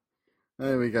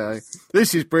 There we go.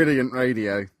 This is brilliant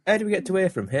radio. How do we get to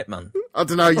hear from Hitman? I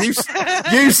don't know, you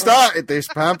started this,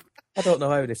 Pab. I don't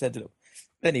know how they set it up.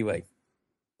 Anyway,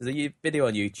 there's a video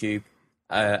on YouTube.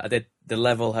 I did the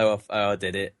level how I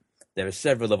did it. There are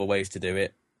several other ways to do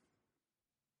it.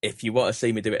 If you want to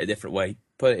see me do it a different way,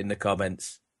 put it in the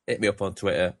comments. Hit me up on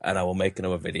Twitter, and I will make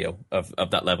another video of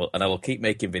that level. And I will keep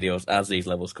making videos as these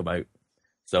levels come out.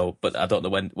 So, but I don't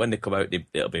know when they come out.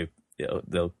 There'll be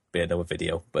another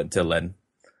video. But until then,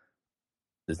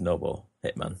 there's no more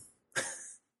Hitman.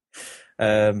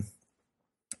 I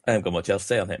haven't got much else to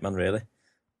say on Hitman, really.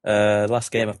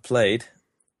 Last game I've played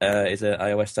is an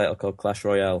iOS title called Clash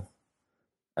Royale.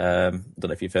 Don't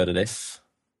know if you've heard of this.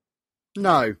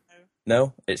 No.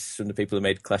 No? It's from the people who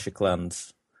made Clash of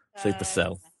Clans,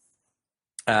 Supercell.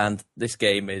 And this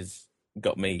game has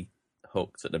got me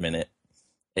hooked at the minute.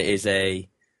 It is a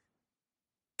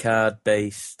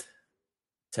card-based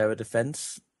tower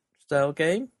defense style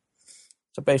game.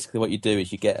 So basically, what you do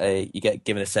is you get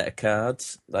given a set of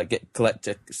cards, collect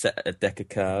a deck of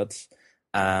cards,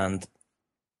 and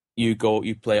you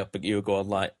play up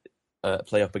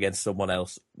against someone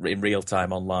else in real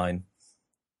time online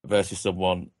versus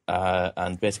someone,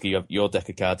 and basically your deck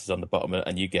of cards is on the bottom,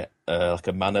 and you get like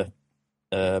a mana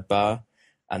bar,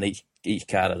 and each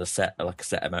card has a set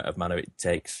amount of mana it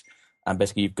takes, and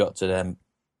basically you've got to then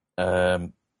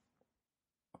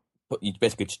you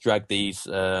basically just drag these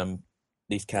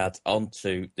cards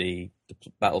onto the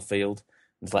battlefield.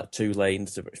 There's like 2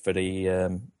 lanes for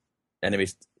the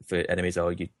enemies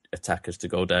or you attackers to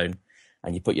go down,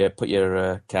 and you put your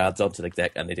cards onto the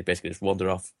deck, and they basically just wander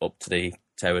off up to the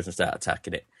towers and start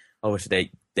attacking it.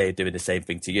 Obviously, they're doing the same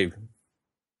thing to you.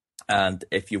 And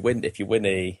if you win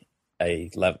a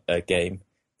game,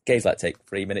 games like take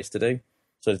 3 minutes to do.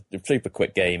 So they're super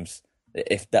quick games.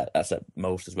 If that's at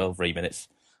most as well, 3 minutes.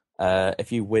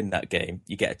 If you win that game,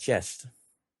 you get a chest.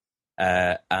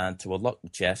 And to unlock the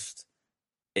chest,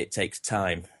 it takes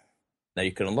time. Now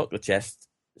you can unlock the chest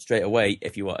straight away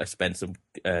if you want to spend some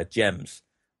gems.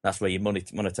 That's where your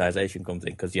monetization comes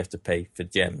in, because you have to pay for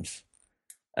gems.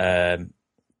 And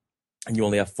you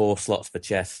only have 4 slots for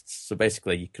chests. So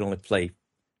basically, you can only play.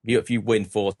 If you win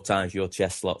 4 times, your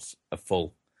chest slots are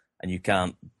full. And you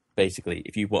can't, basically,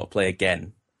 if you want to play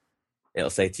again,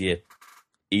 it'll say to you,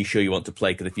 are you sure you want to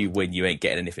play? Because if you win, you ain't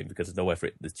getting anything because there's nowhere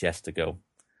for the chest to go.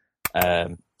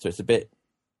 So it's a bit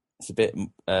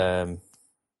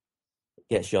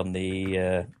gets you on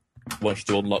the wants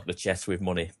you to unlock the chest with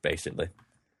money, basically.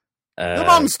 The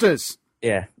monsters.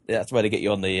 Yeah, that's where they get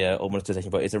you on the monetization.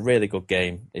 But it's a really good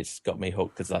game. It's got me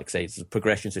hooked because, like I say, it's a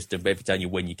progression system. Every time you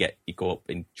win, you go up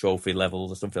in trophy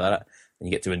levels or something like that, and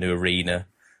you get to a new arena.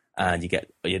 and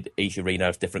each arena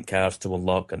has different cards to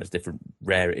unlock, and there's different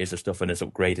rarities of stuff, and there's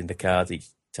upgrading the cards each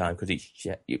time because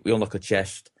you unlock a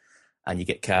chest and you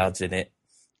get cards in it,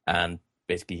 and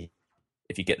basically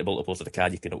if you get the multiples of the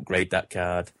card, you can upgrade that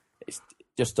card.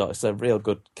 It's a real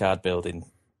good card building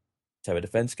tower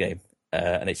defense game,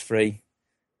 and it's free.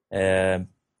 Like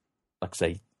I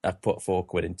say, I've put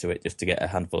 £4 into it just to get a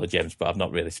handful of gems, but I've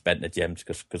not really spent the gems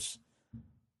because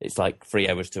it's like 3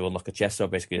 hours to unlock a chest. So I'm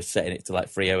basically just setting it to like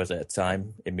 3 hours at a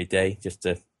time in my day just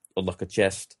to unlock a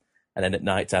chest. And then at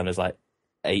night time, there's like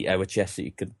 8-hour chests that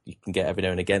you can get every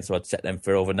now and again. So I'd set them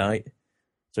for overnight.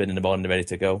 So in the morning, they're ready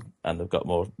to go, and they've got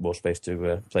more space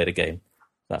to play the game.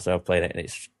 That's how I'm playing it, and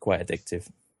it's quite addictive.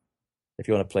 If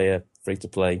you want to play a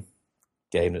free-to-play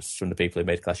game that's from the people who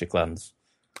made Clash of Clans,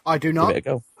 I do not. give it a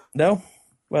go. No?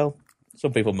 Well,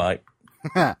 some people might.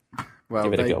 Well,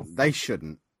 give it a go. They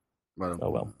shouldn't. Well, Oh,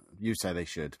 well. You say they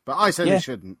should, but I say Yeah. they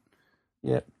shouldn't.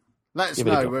 Yeah. Let us Give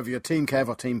it a know go. whether you're Team Kev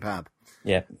or Team Pab.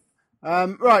 Yeah.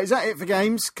 Right, is that it for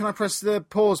games? Can I press the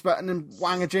pause button and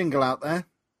wang a jingle out there?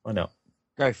 Why not?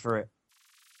 Go for it.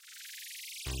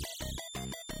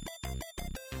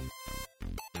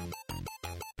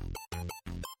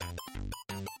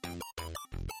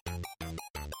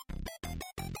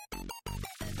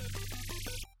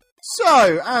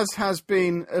 So, as has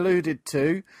been alluded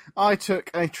to, I took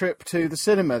a trip to the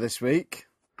cinema this week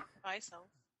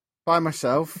by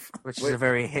myself. Which is a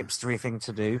very hipstery thing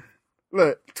to do.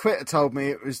 Look, Twitter told me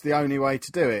it was the only way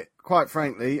to do it. Quite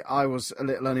frankly, I was a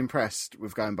little unimpressed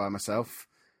with going by myself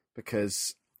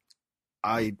because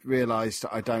I realised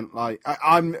I don't like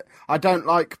I don't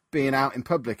like being out in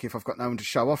public if I've got no one to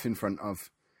show off in front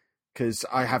of, because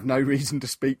I have no reason to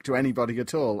speak to anybody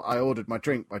at all. I ordered my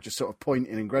drink by just sort of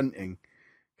pointing and grunting,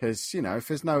 because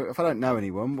if I don't know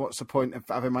anyone, what's the point of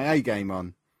having my A game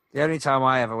on? The only time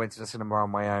I ever went to the cinema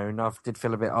on my own, I did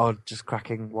feel a bit odd just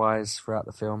cracking wise throughout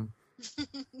the film.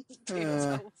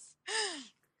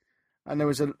 And there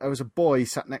was a boy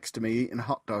sat next to me eating a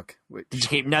hot dog. Which Did you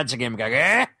keep nudging him, going,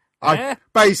 eh? I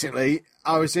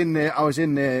was in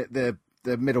the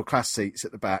middle class seats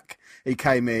at the back. He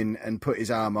came in and put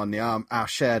his arm on our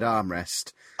shared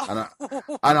armrest, and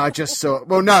I just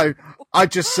sort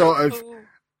of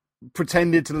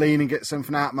pretended to lean and get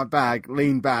something out of my bag,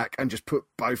 leaned back and just put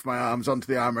both my arms onto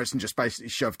the armrest and just basically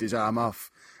shoved his arm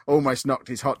off, almost knocked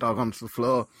his hot dog onto the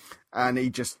floor, and he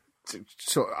just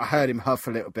I heard him huff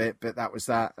a little bit, but that was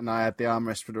that, and I had the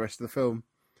armrest for the rest of the film.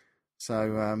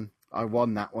 So I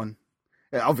won that one.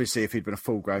 Obviously, if he'd been a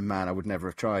full-grown man, I would never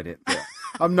have tried it. But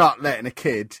I'm not letting a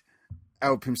kid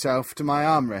help himself to my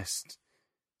armrest.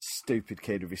 Stupid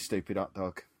kid with his stupid hot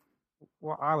dog.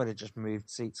 Well, I would have just moved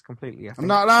seats completely. I think. I'm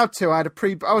not allowed to. I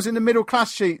was in the middle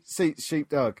class seats,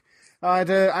 sheepdog. I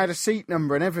had a seat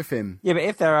number and everything. Yeah, but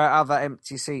if there are other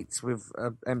empty seats with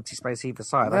empty space either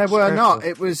side, There were not.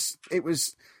 It was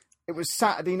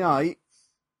Saturday night,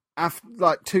 after,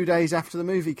 like 2 days after the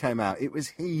movie came out. It was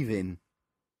heaving.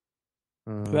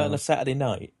 Well, on a Saturday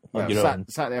night on your own.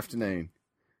 Saturday afternoon.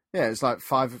 Yeah, it was like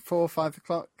 5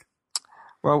 o'clock.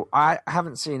 Well, I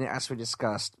haven't seen it as we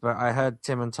discussed, but I heard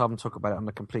Tim and Tom talk about it on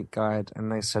the Complete Guide,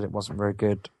 and they said it wasn't very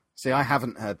good. See, I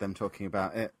haven't heard them talking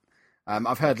about it.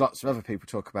 I've heard lots of other people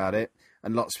talk about it,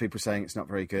 and lots of people saying it's not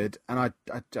very good, and I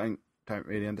don't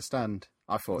really understand.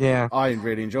 I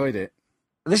really enjoyed it.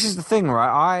 This is the thing, right?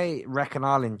 I reckon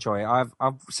I'll enjoy it.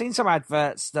 I've seen some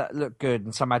adverts that look good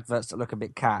and some adverts that look a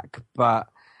bit cack, but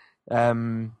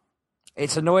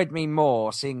it's annoyed me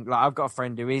more seeing, like, I've got a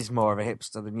friend who is more of a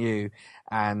hipster than you,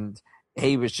 and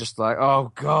he was just like,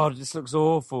 "Oh God, this looks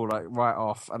awful!" Like right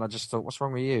off, and I just thought, "What's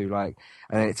wrong with you?" Like,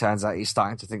 and then it turns out he's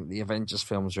starting to think the Avengers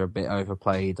films are a bit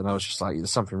overplayed, and I was just like,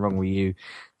 "There's something wrong with you."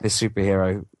 This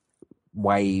superhero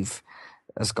wave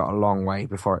has got a long way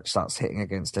before it starts hitting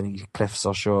against any cliffs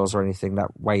or shores or anything.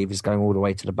 That wave is going all the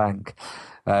way to the bank.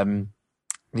 The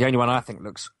only one I think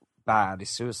looks bad is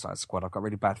Suicide Squad. I've got a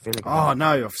really bad feeling. Oh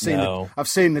no, I've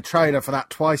seen the trailer for that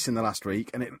twice in the last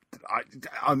week, and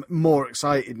I'm more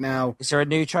excited now. Is there a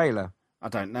new trailer? I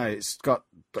don't know. Is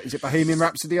it Bohemian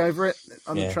Rhapsody over it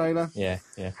on the trailer? Yeah.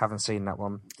 Haven't seen that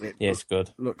one. It's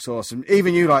good. Looks awesome.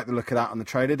 Even you liked the look of that on the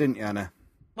trailer, didn't you, Anna?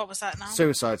 What was that now?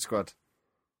 Suicide Squad.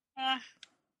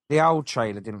 The old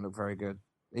trailer didn't look very good.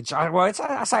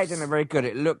 I say it didn't look very good.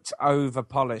 It looked over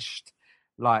polished.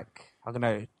 Like, I don't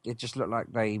know. It just looked like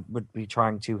they would be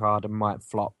trying too hard and might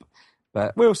flop.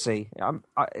 But we'll see.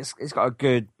 It's got a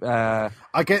good. I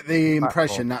get the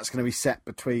impression that's going to be set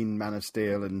between Man of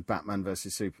Steel and Batman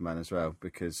versus Superman as well,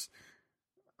 because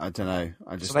I don't know.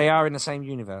 So they are in the same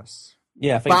universe.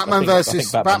 Yeah, Batman versus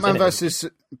Superman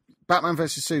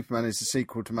is the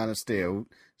sequel to Man of Steel.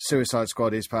 Suicide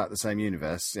Squad is part of the same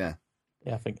universe. Yeah.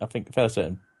 Yeah, I think fairly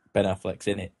certain Ben Affleck's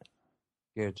in it.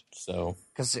 Good. So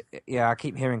Because I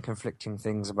keep hearing conflicting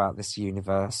things about this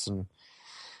universe, and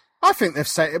I think they've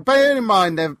said. Bearing in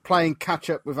mind they're playing catch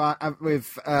up with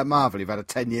Marvel, who've had a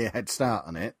 10-year head start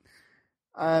on it.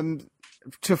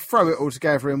 To throw it all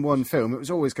together in one film, it was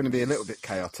always going to be a little bit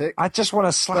chaotic. I just want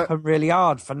to slap them really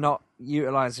hard for not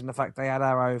utilising the fact they had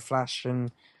Arrow, Flash,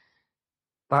 and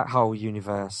that whole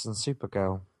universe, and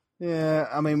Supergirl. Yeah,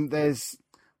 I mean,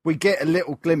 we get a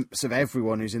little glimpse of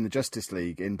everyone who's in the Justice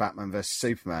League in Batman vs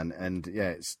Superman, and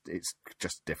yeah, it's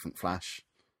just different Flash.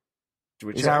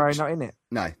 Is Arrow not in it?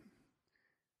 No.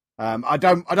 I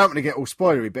don't want to get all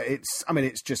spoilery, but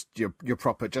it's just your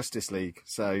proper Justice League.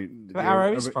 So but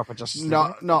Arrow is proper Justice League.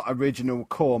 Not original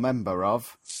core member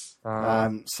of.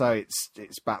 So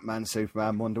it's Batman,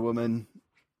 Superman, Wonder Woman,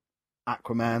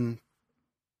 Aquaman.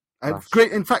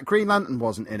 In fact, Green Lantern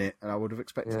wasn't in it, and I would have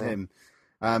expected him.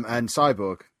 And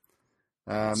Cyborg.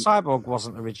 Cyborg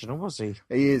wasn't original, was he?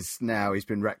 He is now. He's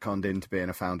been retconned into being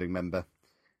a founding member.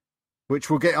 Which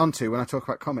we'll get onto when I talk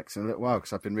about comics in a little while,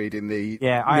 because I've been reading the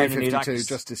New 52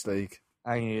 Justice League.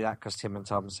 I only knew that because Tim and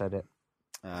Tom said it.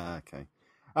 Okay.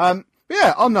 But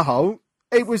yeah, on the whole,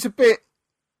 it was a bit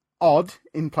odd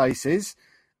in places.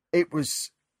 It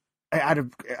had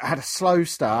a slow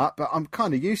start, but I'm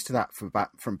kind of used to that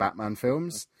from Batman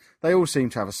films. They all seem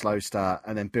to have a slow start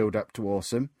and then build up to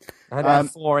awesome. It had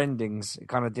 4 endings. It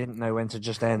kind of didn't know when to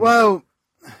just end. Well,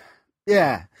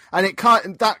 yeah, and it kind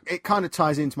of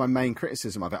ties into my main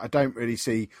criticism of it. I don't really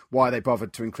see why they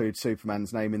bothered to include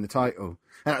Superman's name in the title,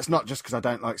 and that's not just because I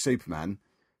don't like Superman,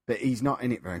 but he's not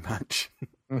in it very much.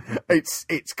 It's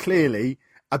clearly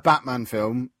a Batman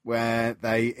film where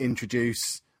they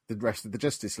introduce the rest of the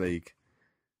Justice League,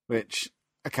 which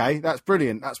okay, that's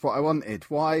brilliant. That's what I wanted.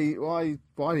 Why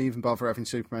even bother having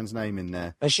Superman's name in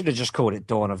there? They should have just called it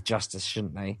Dawn of Justice,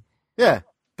 shouldn't they? Yeah.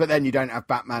 But then you don't have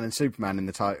Batman and Superman in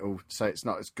the title, so it's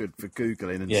not as good for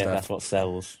Googling and stuff. Yeah, that's what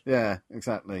sells. Yeah,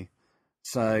 exactly.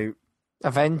 So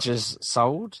Avengers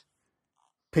sold.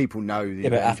 People know the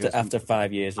Avengers. Avengers. But after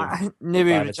 5 years of... I knew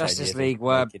who 5 the or 10 Justice years League of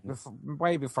were making-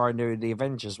 way before I knew who the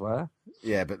Avengers were.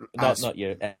 Yeah, but Not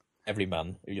your every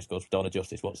man who just goes, Dawn of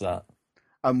Justice, what's that?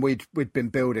 and we'd been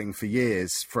building for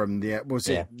years from it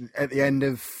at the end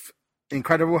of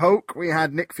Incredible Hulk? We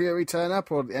had Nick Fury turn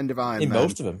up, or at the end of Iron Man? In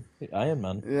most of them. Iron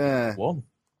Man. Yeah. One.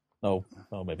 No,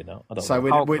 maybe not. I don't So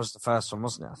know. Hulk was the first one,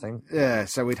 wasn't it, I think? Yeah,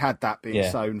 so we'd had that being Yeah.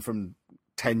 sown from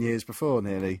 10 years before,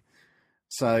 nearly.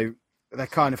 So they're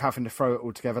kind of having to throw it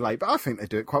all together late, but I think they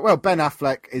do it quite well. Ben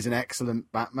Affleck is an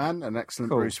excellent Batman, an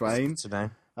excellent Cool. Bruce Wayne. That's good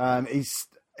to know.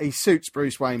 He suits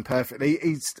Bruce Wayne perfectly.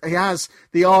 He has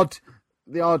the odd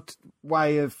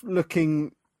way of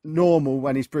looking normal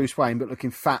when he's Bruce Wayne, but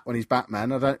looking fat when he's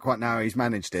Batman. I don't quite know how he's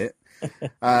managed it.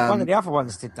 One of the other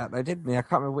ones did that, though, didn't he? I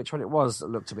can't remember which one it was that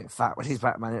looked a bit fat when he's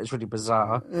Batman. It was really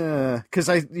bizarre. Yeah, because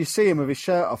you see him with his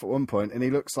shirt off at one point, and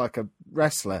he looks like a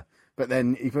wrestler. But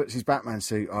then he puts his Batman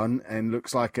suit on and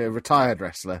looks like a retired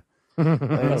wrestler.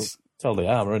 It's all the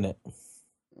armour, isn't it?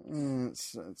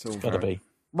 it's all Got to be.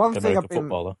 One thing American I've been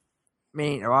footballer.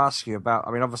 meaning to ask you about,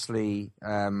 I mean, obviously,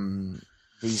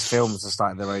 these films have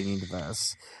started their own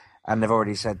universe, and they've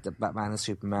already said that Batman and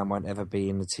Superman won't ever be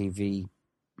in the TV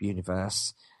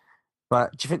universe.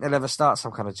 But do you think they'll ever start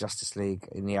some kind of Justice League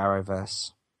in the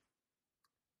Arrowverse?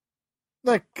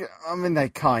 they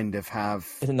kind of have.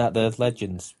 Isn't that the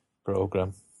Legends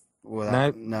programme?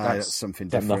 Well, No, that's something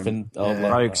different. Nothing. Yeah.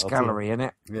 Rogues Gallery,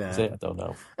 innit? Yeah. Is it? I don't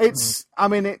know. It's.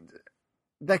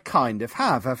 They kind of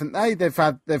have, haven't they? They've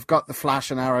got the Flash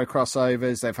and Arrow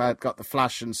crossovers. They've got the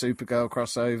Flash and Supergirl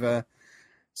crossover.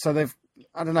 So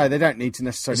I don't know. They don't need to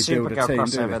necessarily build a Supergirl team, do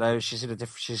crossover, they? though,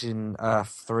 she's in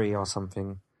Earth 3 or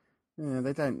something. Yeah,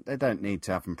 they don't need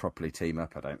to have them properly team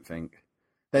up. I don't think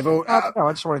they've all. No,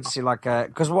 I just wanted to see, like,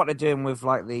 because what they're doing with,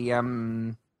 like,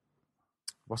 the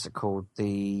what's it called,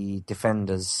 the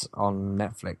Defenders on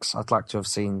Netflix. I'd like to have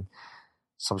seen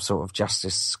some sort of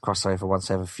Justice crossover once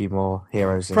they have a few more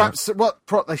heroes in Perhaps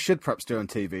what they should perhaps do on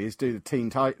TV is do the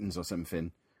Teen Titans or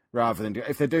something, rather than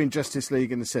if they're doing Justice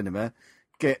League in the cinema,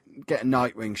 get a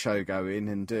Nightwing show going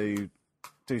and do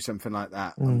something like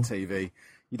that on TV.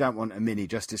 You don't want a mini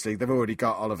Justice League. They've already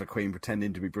got Oliver Queen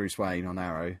pretending to be Bruce Wayne on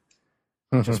Arrow,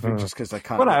 just because they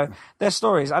can't. Well, no, their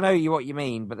stories. I know what you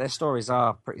mean, but their stories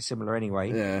are pretty similar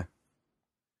anyway. Yeah.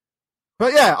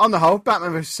 But yeah, on the whole,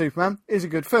 Batman vs Superman is a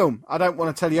good film. I don't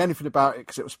want to tell you anything about it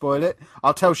because it will spoil it.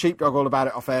 I'll tell Sheepdog all about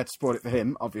it off air to spoil it for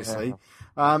him, obviously.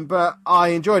 Yeah. But I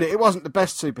enjoyed it. It wasn't the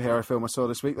best superhero film I saw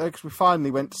this week, though, because we finally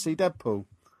went to see Deadpool,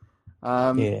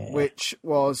 which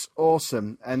was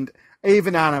awesome. And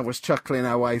Even Anna was chuckling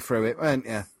her way through it, weren't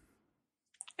you?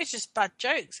 It's just bad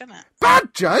jokes, isn't it?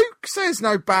 Bad jokes? There's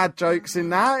no bad jokes in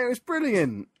that. It was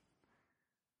brilliant.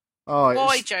 Oh,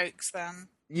 Boy jokes, then.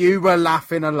 You were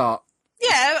laughing a lot.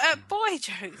 Yeah, boy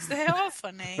jokes. They are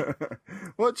funny.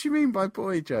 What do you mean by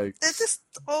boy jokes? They're just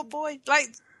all boy, they're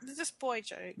just boy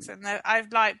jokes, and I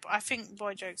think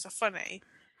boy jokes are funny.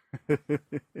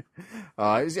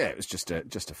 Oh, it was just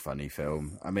a funny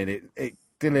film. I mean, it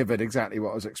delivered exactly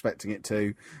what I was expecting it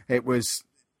to. It was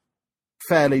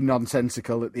fairly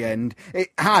nonsensical at the end. It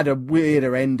had a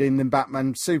weirder ending than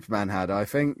Batman Superman had, I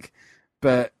think,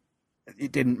 but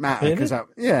it didn't matter because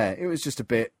it was just a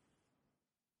bit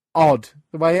odd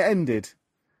the way it ended,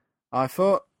 I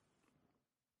thought.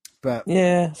 But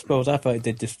yeah, I suppose I thought it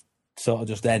did just sort of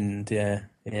just end. Yeah,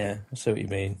 I see what you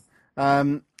mean.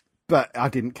 But I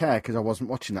didn't care because I wasn't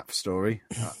watching that for story.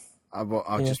 I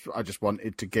just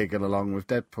wanted to giggle along with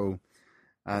Deadpool,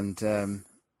 and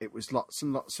it was lots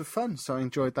and lots of fun. So I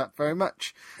enjoyed that very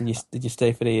much. And did you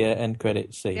stay for the end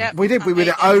credits scene? Yep, we did. We were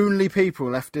the only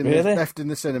people left in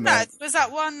the cinema. No, was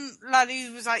that one lad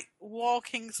who was like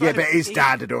walking? Yeah, but his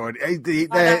dad had already.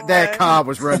 Their car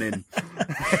was running.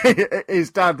 His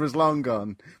dad was long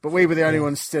gone, but we were the only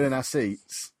ones still in our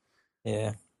seats.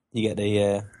 Yeah, you get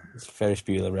the Ferris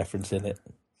Bueller reference in it.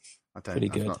 Pretty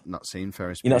good. I've not seen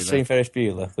Ferris Bueller. You've not seen Ferris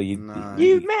Bueller, but No.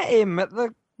 You met him at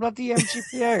the bloody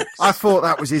MGP206. I thought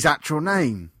that was his actual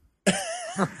name.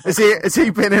 Has he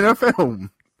been in a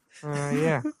film?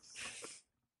 Yeah. Oh.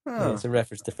 Yeah, it's a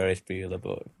reference to Ferris Bueller,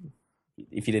 but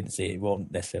if you didn't see it, you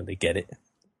won't necessarily get it.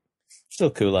 Still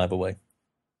cool either way.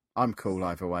 I'm cool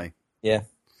either way. Yeah.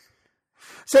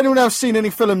 Has anyone else seen any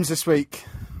films this week?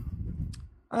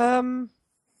 I'm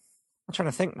trying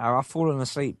to think now. I've fallen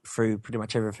asleep through pretty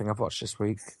much everything I've watched this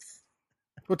week.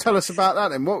 Well, tell us about that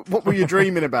then. What were you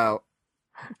dreaming about?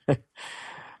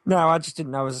 No, I just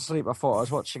didn't know I was asleep. I thought I was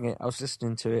watching it. I was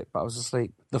listening to it, but I was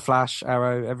asleep. The Flash,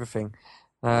 Arrow, everything.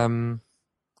 Trying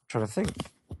to think.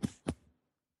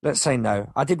 Let's say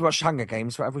no. I did watch Hunger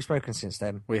Games, but have we spoken since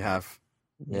then? We have.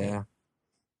 Yeah.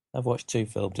 I've watched 2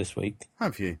 films this week.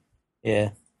 Have you? Yeah.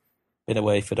 Been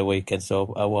away for the weekend,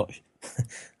 so I watched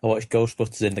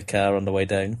Ghostbusters in the car on the way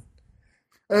down.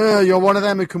 You're one of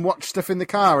them who can watch stuff in the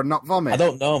car and not vomit. I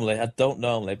don't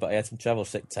normally, but I had some travel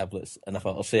sick tablets, and I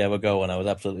thought I'll see how I go, and I was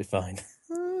absolutely fine.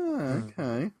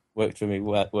 Okay. Worked for me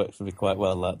quite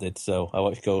well, that did. So I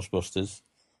watched Ghostbusters,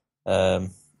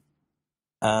 and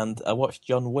I watched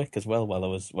John Wick as well while I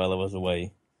was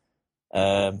away.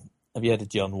 Have you heard of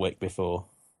John Wick before?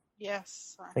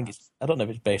 Yes. I don't know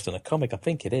if it's based on a comic. I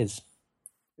think it is.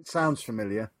 It sounds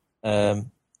familiar.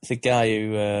 It's a guy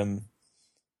who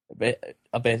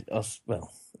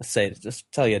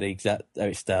just tell you the exact how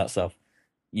it starts off.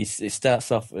 It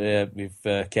starts off with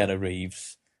Keanu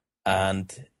Reeves,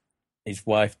 and his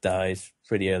wife dies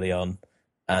pretty early on,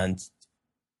 and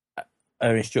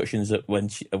her instructions that when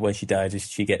she dies is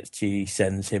she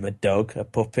sends him a dog, a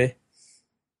puppy.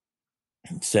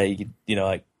 Say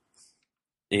like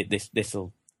this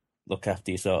will look after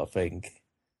you, sort of thing.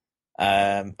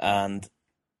 And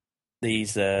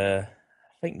these I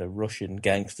think the Russian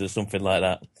gangsters, something like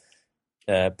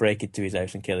that, break into his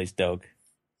house and kill his dog.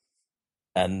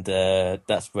 And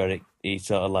that's where he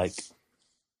sort of like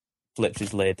flips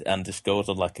his lid and just goes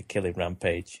on like a killing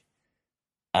rampage.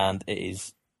 And it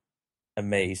is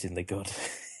amazingly good.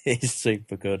 It's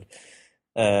super good.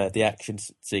 The action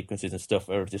sequences and stuff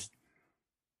are just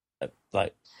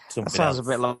like something That sounds else. a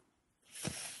bit like...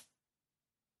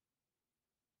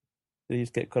 Did he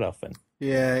just get cut off then?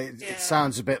 Yeah, it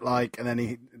sounds a bit like, and then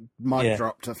he mic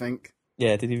dropped, I think.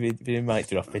 Yeah, did he mic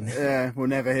dropping? Yeah, we'll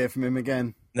never hear from him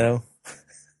again. No.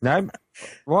 No?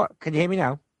 What? Can you hear me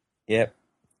now? Yep.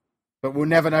 But we'll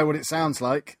never know what it sounds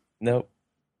like. No.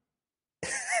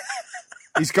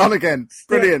 He's gone again.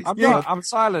 Brilliant. I'm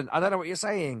silent. I don't know what you're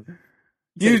saying.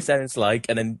 It sounds like,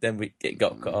 and then it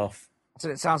got cut off. So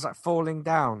it sounds like falling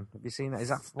down. Have you seen that? Is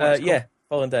that what it's yeah,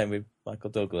 Falling Down with Michael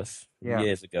Douglas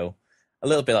years ago. A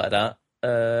little bit like that,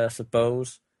 I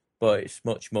suppose, but it's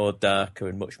much more darker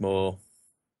and much more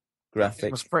graphic.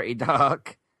 It was pretty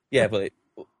dark. Yeah, but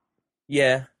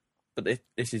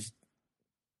this is,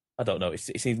 I don't know. It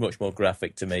seems much more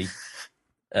graphic to me.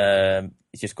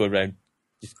 It's just going around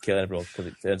just killing everyone because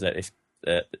it turns out it's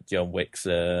John Wick's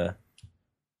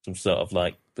some sort of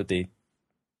like bloody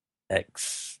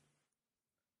ex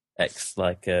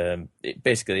like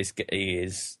basically he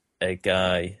is a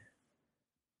guy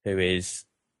who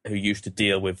used to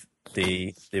deal with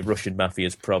the Russian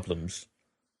mafia's problems.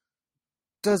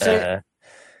 Does it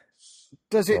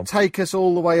Does it take us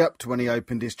all the way up to when he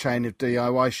opened his chain of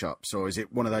DIY shops, or is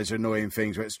it one of those annoying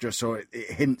things where it's just sort of,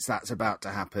 it hints that's about to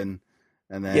happen,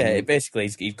 and then Yeah, basically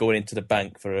he's going into the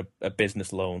bank for a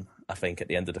business loan, I think, at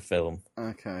the end of the film.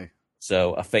 Okay.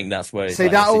 So I think that's where. See,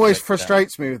 that always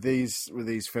frustrates me with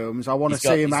these films. I want to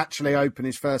see him actually open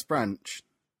his first branch.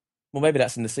 Well, maybe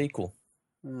that's in the sequel.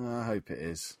 I hope it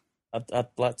is. I'd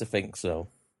like to think so.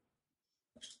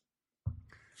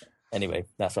 Anyway,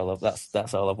 that's all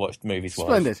I've watched movies wise.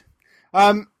 Splendid.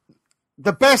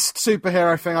 The best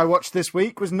superhero thing I watched this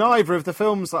week was neither of the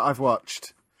films that I've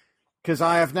watched, because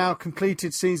I have now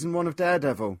completed season 1 of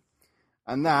Daredevil,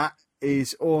 and that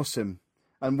is awesome.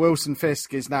 And Wilson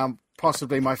Fisk is now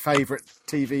possibly my favourite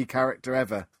TV character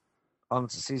ever. On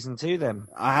to season 2 then.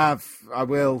 I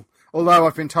will. Although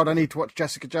I've been told I need to watch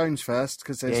Jessica Jones first,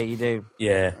 because there's... Yeah, you do.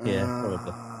 Yeah,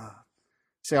 probably.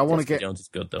 See, I want to get... Jones is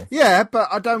good, though. Yeah, but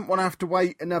I don't want to have to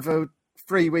wait another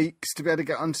 3 weeks to be able to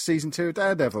get on to season 2 of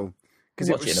Daredevil, because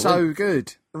it was so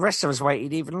good. The rest of us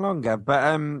waited even longer,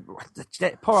 but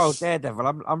poor old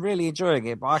Daredevil, I'm really enjoying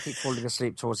it, but I keep falling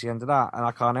asleep towards the end of that, and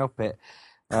I can't help it.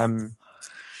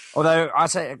 Although I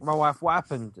say to my wife, what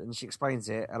happened? And she explains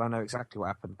it, and I know exactly what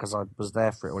happened, because I was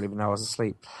there for it all, even though I was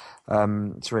asleep.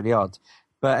 It's really odd.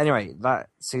 But anyway, that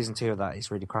season 2 of that is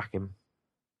really cracking.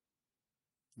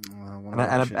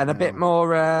 And a bit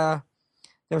more.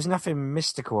 There was nothing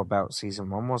mystical about season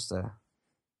 1, was there?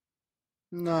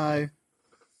 No.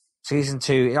 Season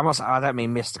 2. I don't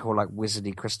mean mystical like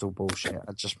wizardy crystal bullshit.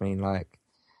 I just mean like,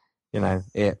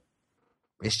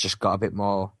 it's just got a bit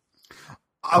more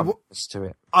to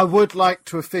it. I would like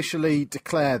to officially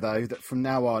declare, though, that from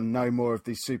now on, no more of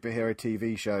these superhero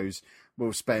TV shows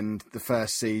will spend the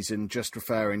first season just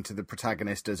referring to the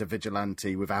protagonist as a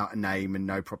vigilante without a name and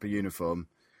no proper uniform.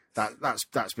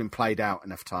 That's been played out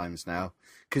enough times now.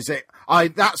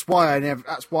 That's why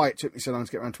it took me so long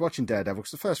to get around to watching Daredevil,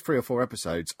 because the first 3 or 4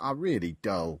 episodes are really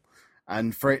dull.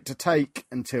 And for it to take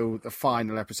until the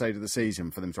final episode of the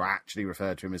season for them to actually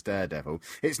refer to him as Daredevil,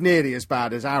 it's nearly as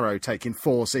bad as Arrow taking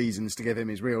 4 seasons to give him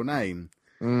his real name.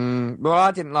 Well, I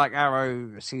didn't like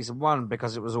Arrow season 1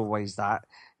 because it was always that.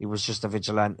 He was just a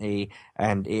vigilante,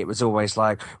 and it was always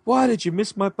like, why did you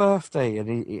miss my birthday?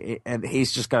 And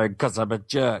he's just going, because I'm a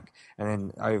jerk. And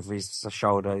then over his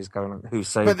shoulder, he's going, who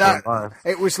saved my life?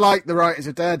 It was like the writers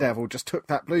of Daredevil just took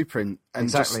that blueprint and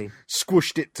just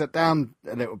squished it down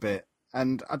a little bit.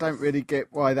 And I don't really get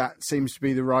why that seems to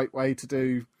be the right way to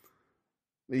do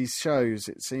these shows.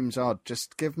 It seems odd.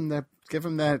 Just give them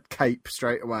their cape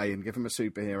straight away and give them a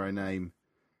superhero name.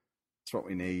 That's what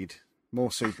we need. More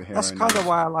superhero That's names. kind of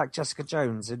why I like Jessica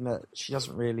Jones, in that she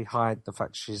doesn't really hide the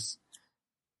fact she's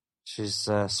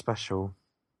special.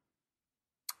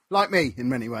 Like me, in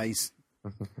many ways.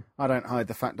 I don't hide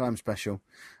the fact I'm special.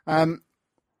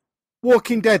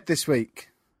 Walking Dead this week.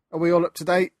 Are we all up to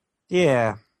date?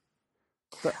 Yeah.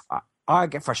 But I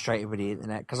get frustrated with the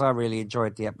internet because I really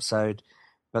enjoyed the episode,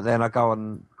 but then I go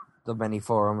on the many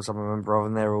forums I'm a member of,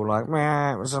 and they're all like,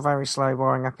 "Man, it was a very slow,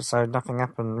 boring episode. Nothing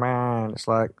happened, man." It's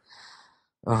like,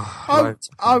 I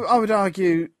would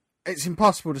argue it's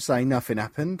impossible to say nothing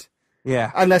happened.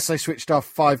 Yeah, unless they switched off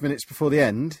 5 minutes before the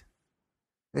end.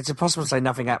 It's impossible to say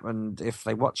nothing happened if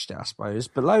they watched it, I suppose.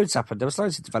 But loads happened. There was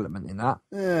loads of development in that.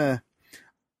 Yeah.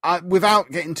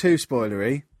 Without getting too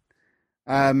spoilery,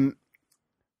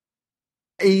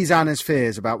 ease Anna's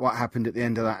fears about what happened at the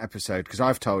end of that episode, because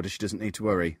I've told her she doesn't need to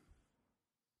worry.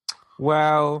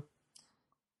 Well,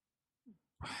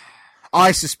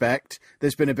 I suspect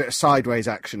there's been a bit of sideways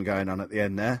action going on at the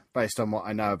end there, based on what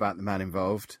I know about the man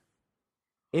involved.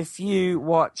 If you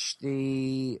watch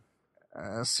the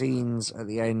scenes at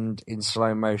the end in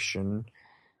slow motion,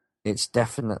 it's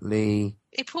definitely...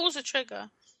 He pulls a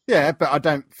trigger. Yeah, but I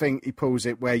don't think he pulls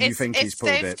it where you think he's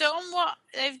pulled it.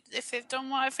 If they've done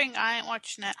what I think, I ain't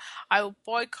watching it. I will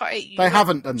boycott it. They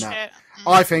haven't done that.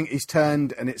 I think he's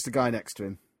turned and it's the guy next to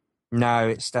him. No,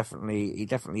 he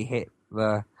definitely hit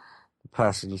the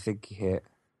person you think he hit.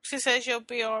 She says you'll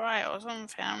be alright or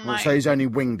something. So he's only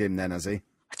winged him then, has he?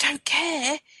 I don't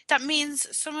care. That means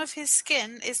some of his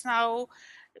skin is now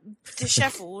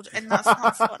dishevelled, and that's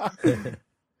not fun.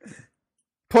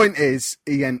 Point is,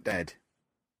 he ain't dead.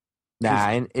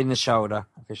 Nah, in the shoulder,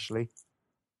 officially.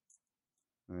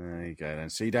 There you go then.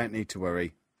 So you don't need to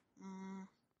worry.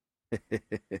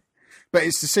 But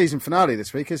it's the season finale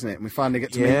this week, isn't it? And we finally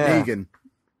get to meet Negan.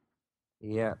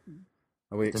 Yeah.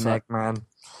 Are we excited? The Neck Man.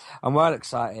 I'm well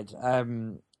excited.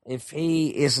 If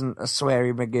he isn't a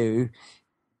sweary Magoo...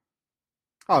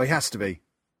 Oh, he has to be.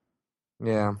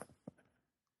 Yeah.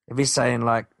 If he's saying,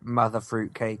 like, mother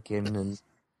fruitcake in and...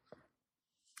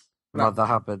 Mother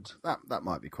Hubbard. That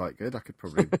might be quite good. I could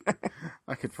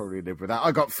probably live with that.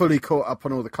 I got fully caught up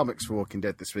on all the comics for Walking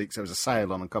Dead this week, so there was a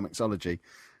sale on Comixology.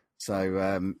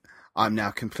 So I'm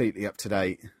now completely up to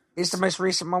date. Is the most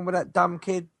recent one with that dumb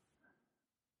kid?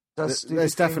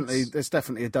 There's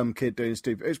definitely a dumb kid doing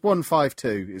stupid. It's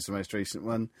 152 is the most recent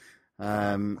one.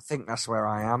 I think that's where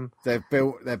I am. They're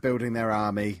building their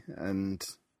army, and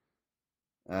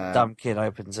dumb kid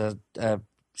opens a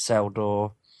cell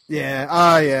door.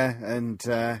 Yeah, yeah, and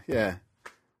yeah,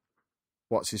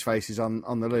 what's his face is on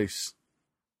the loose.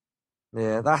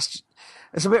 Yeah,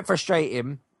 it's a bit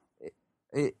frustrating.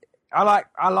 I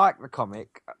like the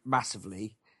comic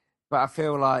massively, but I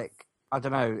feel like I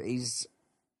don't know. He's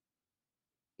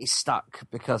stuck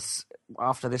because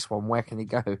after this one, where can he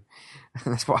go?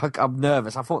 That's what I'm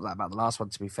nervous. I thought that about the last one.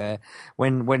 To be fair,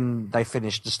 when they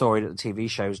finished the story that the TV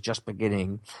show was just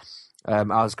beginning, I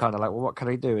was kind of like, well, what can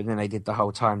they do? And then they did the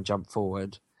whole time jump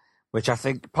forward, which I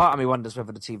think part of me wonders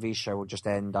whether the TV show will just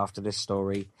end after this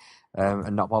story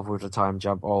and not bother with the time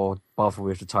jump, or bother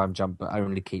with the time jump but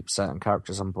only keep certain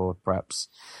characters on board. Perhaps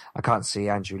I can't see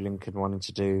Andrew Lincoln wanting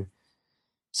to do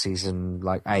season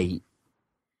 8.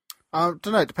 I don't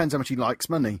know. It depends how much he likes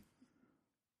money.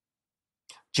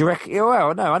 Do you reckon?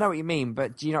 Well, no, I know what you mean,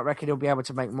 but do you not reckon he'll be able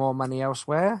to make more money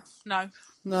elsewhere?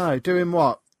 No. Doing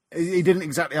what? He didn't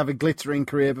exactly have a glittering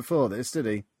career before this, did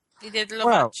he? He did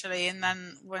Love Actually, and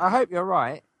then I hope you're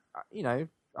right. You know,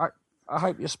 I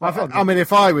hope you're spot on. I mean,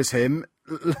 if I was him,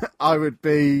 I would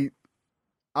be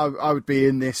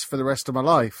in this for the rest of my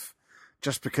life,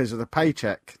 just because of the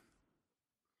paycheck.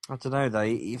 I don't know though.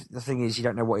 The thing is, you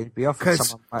don't know what he'd be offered.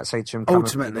 Someone might say to him,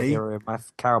 ultimately, "Come and be the hero of my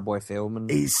cowboy film," and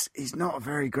he's not a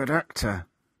very good actor.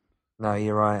 No,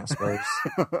 you're right. I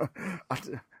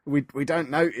suppose we don't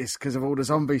notice because of all the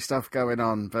zombie stuff going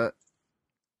on, but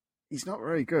he's not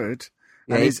very good.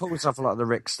 Yeah, he pulls off a lot of the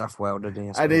Rick stuff well, doesn't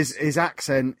he? And his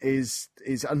accent is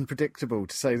unpredictable,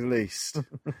 to say the least.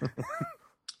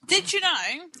 Did you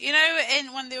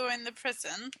know, when they were in the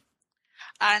prison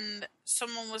and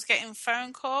someone was getting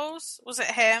phone calls, was it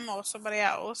him or somebody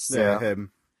else? Yeah,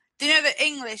 him. Do you know the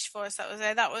English voice that was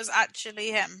there? That was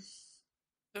actually him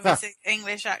with his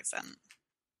English accent.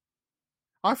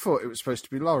 I thought it was supposed to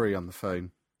be Laurie on the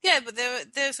phone. Yeah, but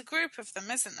there's a group of them,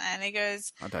 isn't there? And he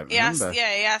goes, I don't remember. He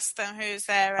asked them who's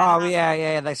there.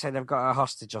 Yeah. They say they've got a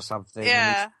hostage or something.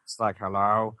 Yeah. And it's like,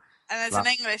 hello. And there's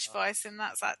an English voice, and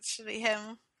that's actually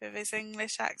him with his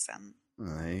English accent.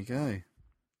 There you go.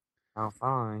 Oh,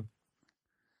 fine.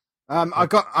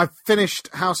 I finished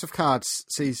House of Cards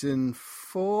season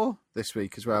 4 this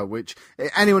week as well, which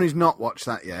anyone who's not watched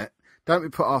that yet, don't be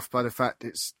put off by the fact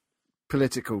it's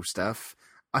political stuff.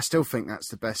 I still think that's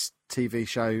the best TV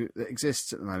show that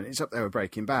exists at the moment. It's up there with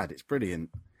Breaking Bad. It's brilliant.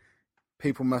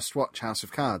 People must watch House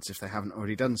of Cards if they haven't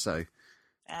already done so.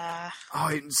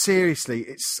 Seriously,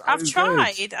 it's so I've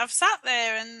tried. good. I've sat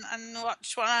there and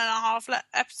watched 1.5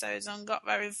 episodes and got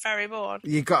very, very bored.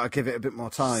 You've got to give it a bit more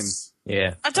time.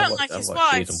 Yeah. I don't like his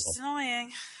wife. It's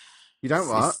annoying. You don't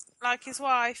what? Like his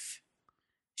wife.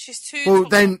 She's too... Well,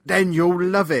 then you'll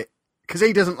love it. Because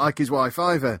he doesn't like his wife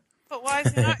either. But why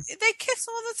is he not... They kiss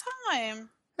all the time.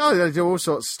 Oh, they do all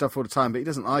sorts of stuff all the time, but he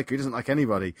doesn't like her. He doesn't like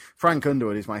anybody. Frank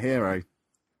Underwood is my hero.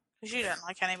 Because you don't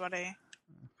like anybody.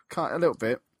 A little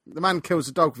bit. The man kills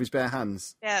a dog with his bare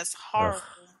hands. Yeah, it's horrible.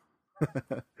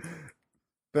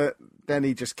 But then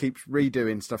he just keeps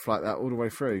redoing stuff like that all the way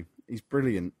through. He's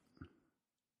brilliant.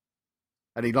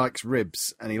 And he likes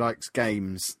ribs, and he likes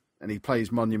games, and he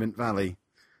plays Monument Valley.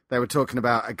 They were talking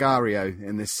about Agario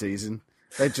in this season.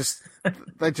 They just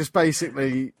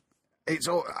basically, it's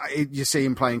all, you see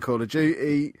him playing Call of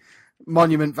Duty.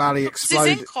 Monument Valley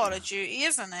exploded. He's in Call of Duty,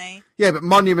 isn't he? Yeah, but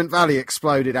Monument Valley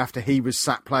exploded after he was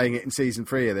sat playing it in season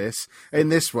 3 of this. In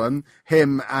this one,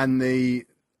 him and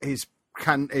his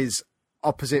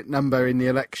opposite number in the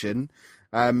election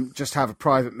just have a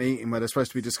private meeting where they're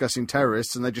supposed to be discussing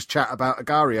terrorists, and they just chat about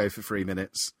Agario for 3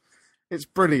 minutes. It's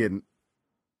brilliant.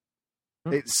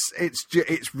 It's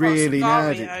really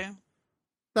nerdy.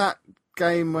 That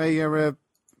game where you're a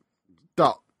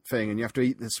dot thing and you have to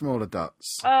eat the smaller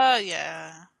dots. Oh,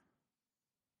 yeah.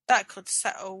 That could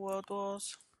settle world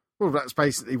wars. Well, that's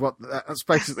basically what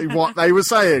they were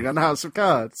saying on House of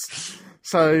Cards.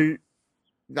 So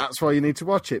that's why you need to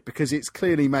watch it, because it's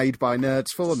clearly made by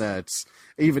nerds for nerds,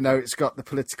 even though it's got the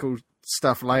political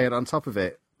stuff layered on top of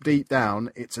it. Deep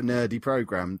down, it's a nerdy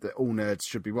program that all nerds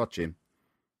should be watching.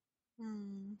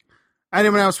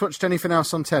 Anyone else watched anything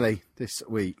else on telly this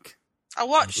week? I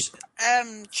watched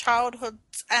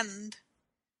Childhood's End.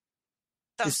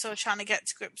 That I'm still trying to get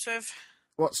to grips with.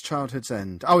 What's Childhood's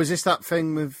End? Oh, is this that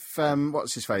thing with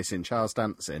what's his face in Charles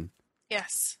Dance in?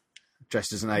 Yes.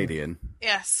 dressed as an alien.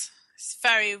 Yes. It's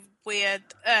very weird.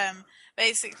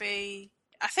 Basically,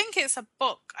 I think it's a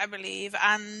book, I believe,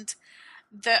 and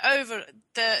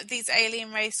these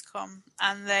alien race come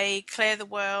and they clear the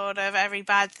world of every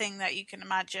bad thing that you can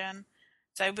imagine.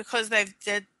 So because they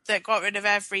got rid of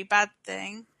every bad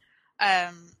thing,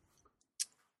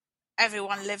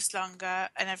 everyone lives longer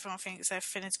and everyone thinks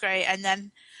everything is great. And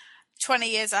then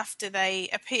 20 years after they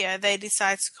appear, they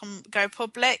decide to go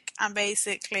public, and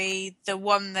basically the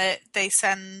one that they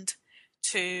send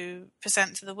to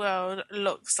present to the world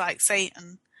looks like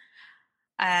Satan.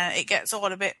 It gets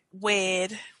all a bit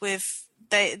weird with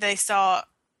they start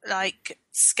like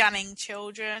scanning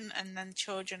children, and then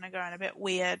children are going a bit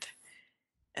weird.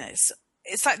 And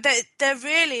it's like they're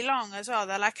really long as well.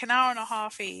 They're like an hour and a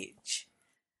half each.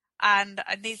 And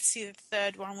I need to see the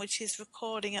third one, which is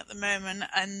recording at the moment,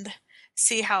 and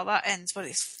see how that ends. But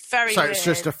it's very So weird. it's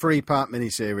just a 3-part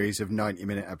miniseries of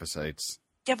 90-minute episodes.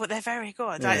 Yeah, but they're very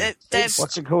good. Yeah. Like, they're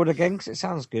What's it called again? 'Cause it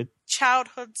sounds good.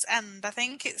 Childhood's End. I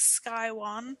think it's Sky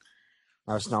One.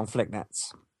 No, it's not on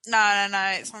Flicknets. No,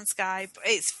 it's on Sky. But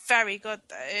it's very good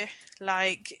though.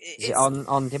 Like, Is it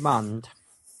on demand?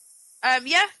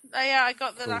 Yeah, I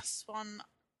got the Cool. last one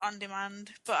on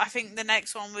demand, but I think the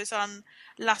next one was on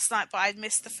last night, but I'd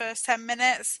missed the first 10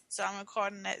 minutes, so I'm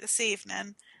recording it this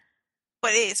evening.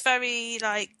 But it's very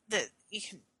like that you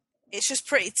can. It's just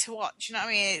pretty to watch. You know what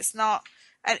I mean? It's not.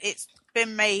 It's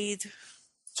been made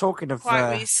Talking of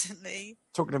quite recently.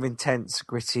 Talking of intense,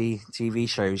 gritty TV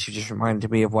shows, you just reminded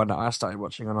me of one that I started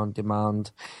watching on demand.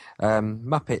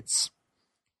 Muppets.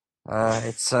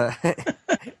 It's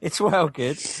it's well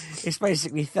good. It's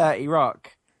basically 30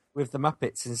 Rock with the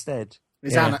Muppets instead.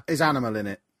 Is Animal in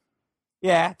it?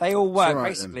 Yeah, they all work. Right,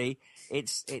 basically,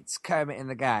 it's Kermit and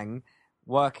the gang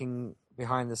working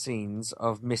behind the scenes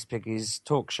of Miss Piggy's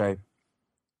talk show.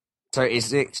 So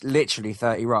it's literally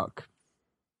 30 Rock.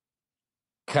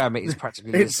 Kermit is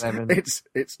practically Miss Lemon.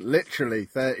 It's literally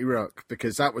 30 Rock,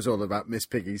 because that was all about Miss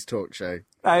Piggy's talk show.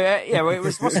 Yeah, well, it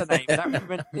was, what's her name? That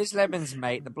woman, Liz Lemon's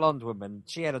mate, the blonde woman.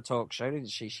 She had a talk show, didn't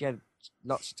she? She had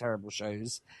lots of terrible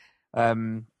shows.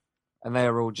 And they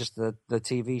are all just the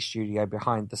TV studio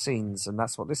behind the scenes, and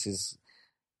that's what this is.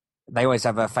 They always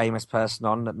have a famous person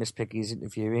on that Miss Piggy's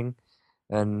interviewing,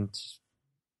 and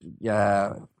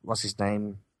what's his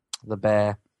name? The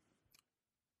bear.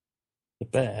 The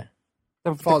bear?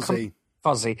 Fozzie.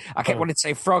 Fozzie. I kept wanting to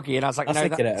say Froggy, and I was like, I no, was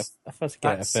thinking it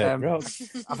a Rock.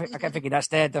 I kept thinking that's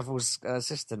Daredevil's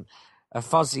assistant.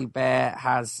 Fozzie Bear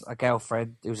has a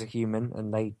girlfriend who's a human,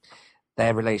 and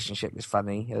their relationship is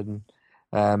funny, and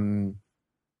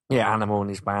Animal and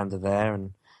his band are there,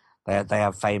 and they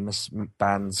have famous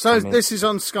bands. So this is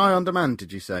on Sky On Demand,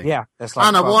 did you say? Yeah. Like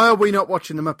Anna, why are we not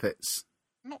watching the Muppets?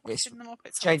 I'm not watching the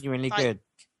Muppets. Genuinely good.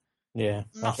 Yeah,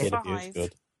 Not I feel five.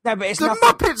 good. No, but it's The nothing.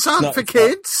 Muppets aren't for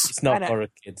kids. It's not I know. for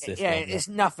kids. This one, It's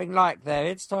nothing like that.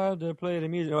 It's time to play the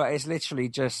music. It's literally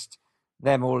just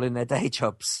them all in their day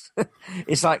jobs.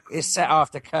 It's like it's set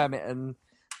after Kermit and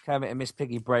Miss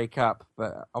Piggy break up,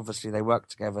 but obviously they work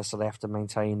together, so they have to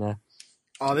maintain a.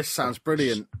 Oh, this sounds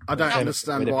brilliant. I don't Yeah.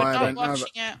 understand We're why I Not don't know. watching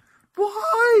it.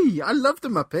 Why? I love the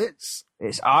Muppets.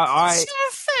 It's I. You're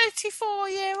a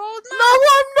 34-year-old No, man.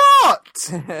 I'm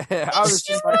not. I was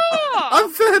just like,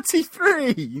 I'm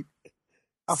 33.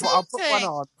 I thought I'll put one Something.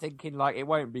 on, thinking like it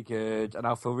won't be good, and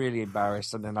I'll feel really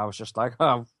embarrassed. And then I was just like,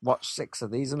 oh, I've watched 6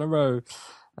 of these in a row.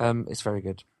 It's very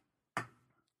good.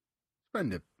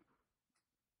 Splendid.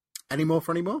 Any more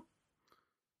for any more?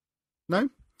 No?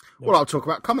 Well, I'll talk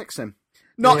about comics then.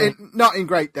 Not in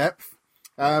great depth,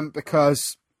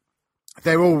 because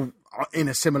they're all in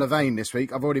a similar vein this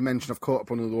week. I've already mentioned I've caught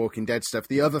up on all the Walking Dead stuff.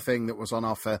 The other thing that was on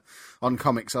offer on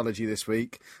Comixology this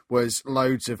week was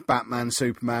loads of Batman,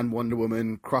 Superman, Wonder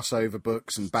Woman crossover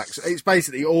books and backs. It's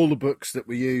basically all the books that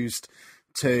were used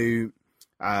to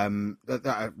that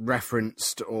are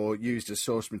referenced or used as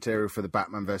source material for the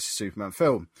Batman versus Superman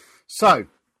film. So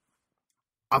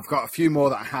I've got a few more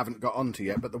that I haven't got onto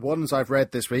yet, but the ones I've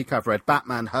read this week, I've read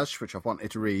Batman Hush, which I've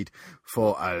wanted to read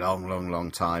for a long, long,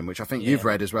 long time, which I think you've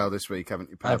read as well this week, haven't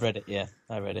you, Pav? I've read it, yeah.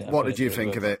 I read it. What did you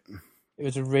think of it? It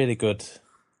was a really good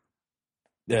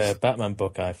Batman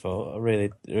book, I thought. I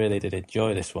really, really did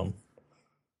enjoy this one.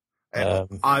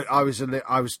 I always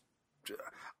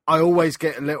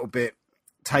get a little bit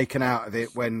taken out of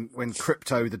it when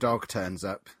Crypto the dog turns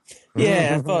up.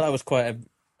 Yeah, I thought that was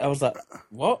I was like,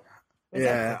 what?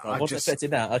 Yeah, I wasn't expecting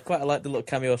that. I quite like the little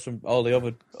cameos from all the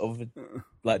other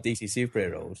like DC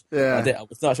superheroes. Yeah. I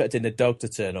was not expecting the dog to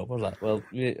turn up. I was like, well,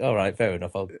 yeah, all right, fair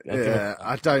enough. I'll give Yeah,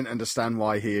 I don't understand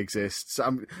why he exists.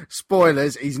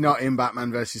 Spoilers: he's not in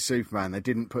Batman versus Superman. They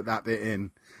didn't put that bit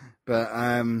in, but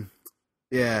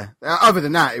yeah. Other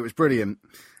than that, it was brilliant.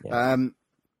 Yeah.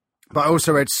 But I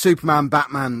also read Superman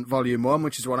Batman Volume 1,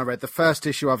 which is one I read the first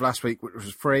issue of last week, which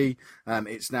was free.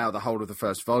 It's now the whole of the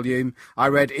first volume. I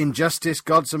read Injustice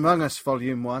Gods Among Us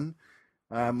Volume 1,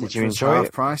 which was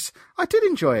half price. I did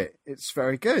enjoy it. It's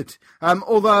very good.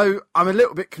 Although I'm a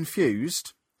little bit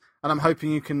confused, and I'm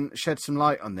hoping you can shed some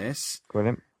light on this.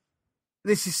 Brilliant.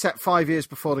 This is set 5 years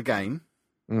before the game.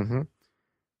 Mm-hmm.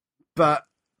 But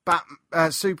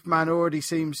Superman already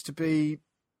seems to be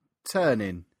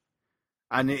turning.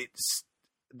 And it's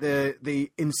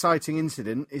the inciting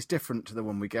incident is different to the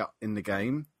one we got in the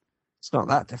game. It's not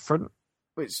that different.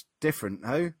 It's different,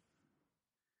 though.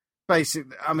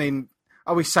 Basically, I mean,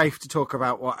 are we safe to talk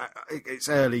about what... It's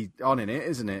early on in it,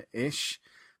 isn't it, ish?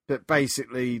 But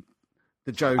basically,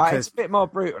 the Joker... It's a bit more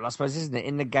brutal, I suppose, isn't it?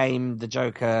 In the game, the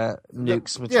Joker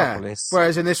nukes Metropolis. Yeah.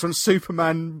 Whereas in this one,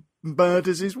 Superman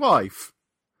murders his wife.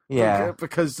 Yeah.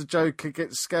 Because the Joker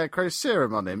gets Scarecrow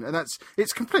serum on him. And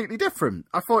it's completely different.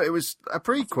 I thought it was a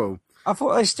prequel. I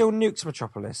thought they still nuked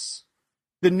Metropolis.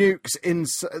 The nuke's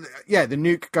the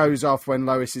nuke goes off when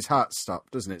Lois's heart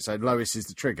stopped, doesn't it? So Lois is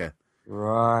the trigger.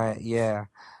 Right, yeah.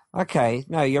 Okay,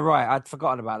 no, you're right. I'd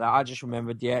forgotten about that. I just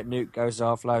remembered, nuke goes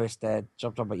off, Lois dead,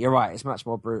 jumped on. But you're right, it's much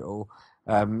more brutal.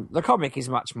 The comic is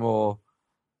much more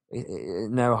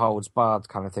no holds barred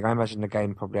kind of thing. I imagine the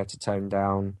game probably had to tone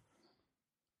down.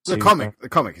 The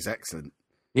comic is excellent.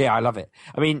 Yeah, I love it.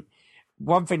 I mean,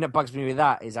 one thing that bugs me with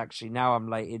that is actually now I'm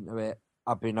late into it.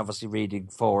 I've been obviously reading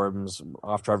forums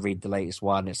after I read the latest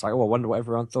one. It's like, I wonder what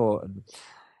everyone thought. And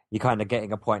you're kind of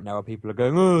getting a point now where people are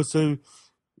going, so,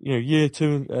 year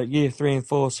 3 and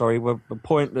 4, were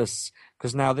pointless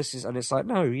because now this is, and it's like,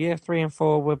 no, year 3 and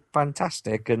 4 were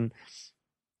fantastic. And,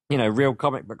 real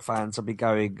comic book fans will be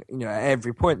going, at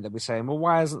every point they'll be saying, well,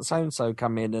 why hasn't so-and-so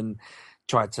come in and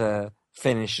tried to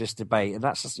finish this debate? And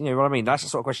that's just, what I mean? That's the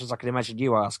sort of questions I can imagine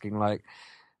you asking. Like,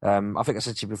 I think I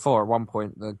said to you before, at one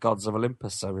point, the gods of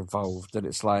Olympus are involved. And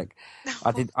it's like,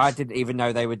 I didn't even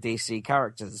know they were DC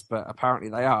characters, but apparently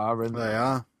they are. And they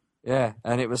are. Yeah.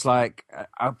 And it was like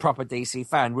a proper DC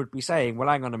fan would be saying, well,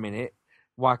 hang on a minute.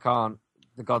 Why can't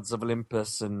the gods of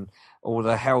Olympus and all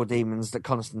the hell demons that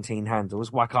Constantine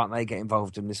handles, why can't they get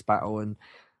involved in this battle and,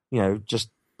 just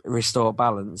restore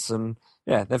balance? And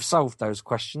yeah, they've solved those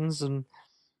questions and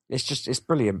it's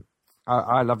brilliant.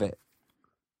 I love it.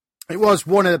 It was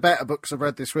one of the better books I've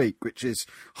read this week, which is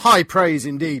high praise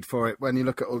indeed for it when you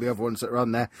look at all the other ones that are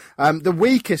on there. The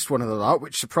weakest one of the lot,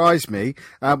 which surprised me,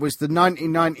 was the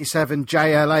 1997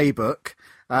 JLA book,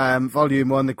 Volume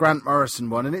 1, the Grant Morrison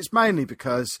one. And it's mainly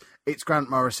because it's Grant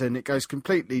Morrison. It goes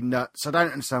completely nuts. I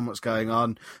don't understand what's going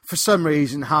on. For some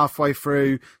reason, halfway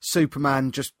through,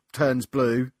 Superman just turns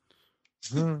blue.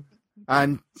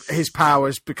 And his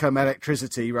powers become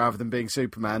electricity rather than being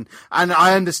Superman. And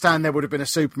I understand there would have been a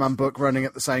Superman book running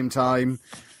at the same time,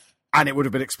 and it would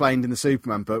have been explained in the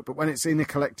Superman book. But when it's in a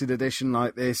collected edition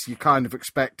like this, you kind of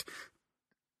expect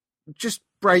just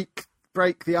break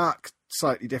the arc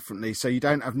slightly differently, so you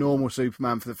don't have normal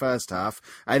Superman for the first half,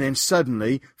 and then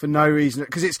suddenly, for no reason,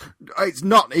 because it's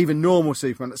not even normal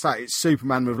Superman at the start, it's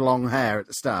Superman with long hair at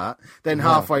the start, then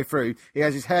halfway through, he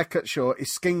has his hair cut short,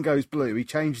 his skin goes blue, he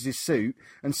changes his suit,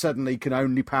 and suddenly can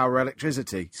only power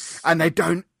electricity. And they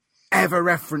don't ever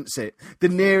reference it. The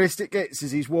nearest it gets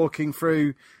is he's walking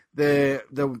through the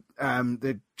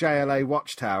JLA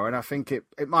watchtower, and I think it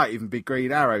might even be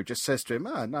Green Arrow just says to him,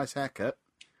 nice haircut.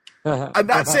 And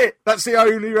that's it. That's the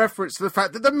only reference to the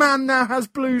fact that the man now has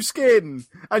blue skin,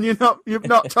 and you've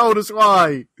not told us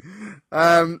why.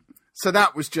 So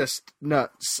that was just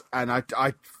nuts, and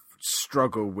I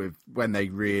struggle with when they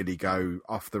really go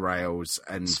off the rails.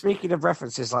 And speaking of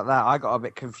references like that, I got a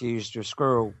bit confused with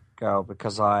Squirrel Girl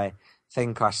because I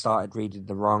think I started reading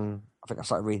I think I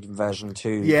started reading version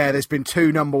 2. Yeah, there's been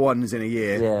 2 number 1s in a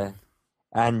year. Yeah.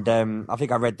 And I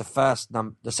think I read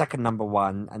the second number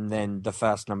 1, and then the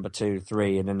first number 2,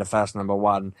 3, and then the first number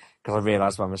 1 because I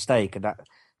realised my mistake, and that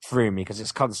threw me because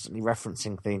it's constantly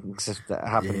referencing things that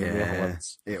happen in the other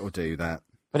ones. It will do that,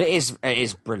 but it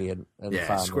is brilliant and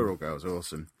fun. Squirrel Girl's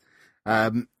awesome.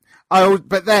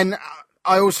 But then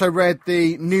I also read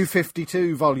the New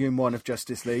 52 Volume 1 of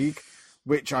Justice League,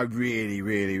 which I really,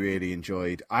 really, really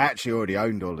enjoyed. I actually already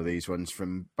owned all of these ones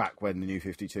from back when the New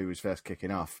 52 was first kicking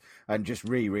off, and just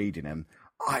rereading them,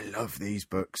 I love these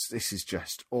books. This is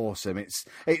just awesome. It's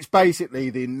basically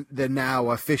the now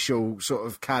official sort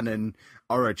of canon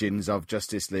origins of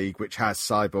Justice League, which has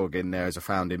Cyborg in there as a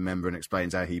founding member and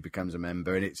explains how he becomes a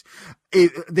member. And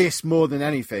this more than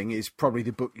anything is probably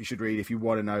the book you should read if you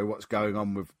want to know what's going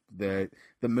on with the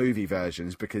movie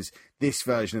versions, because this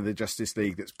version of the Justice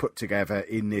League that's put together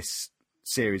in this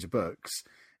series of books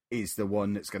is the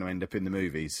one that's going to end up in the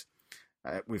movies.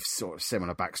 With sort of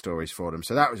similar backstories for them,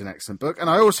 so that was an excellent book. And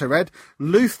I also read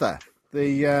Luthor,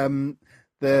 the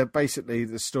basically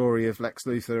the story of Lex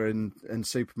Luthor and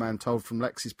Superman told from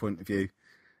Lex's point of view.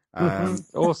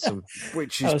 Awesome,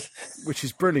 which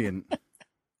is brilliant.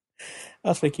 I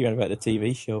was thinking about the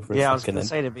TV show for a second. I was going to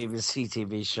say the BBC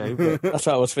TV show. But... That's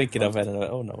what I was thinking of, and I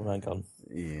went, oh no, hang on.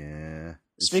 Yeah.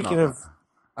 Speaking of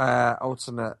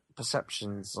alternate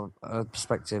perceptions or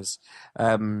perspectives,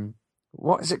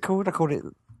 what is it called? I called it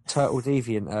Turtle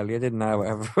Deviant earlier, didn't I?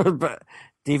 Whatever, but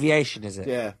Deviation, is it?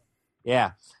 Yeah.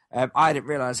 Yeah. I didn't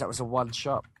realise that was a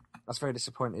one-shot. I was very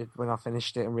disappointed when I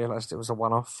finished it and realised it was a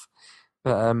one-off.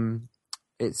 But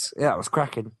it was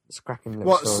cracking. It's a cracking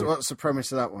little story. What's the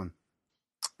premise of that one?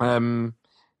 Do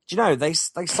you know, they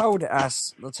sold it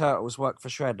as the Turtles work for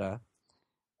Shredder,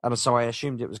 and so I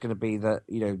assumed it was going to be that,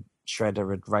 you know,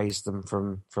 Shredder had raised them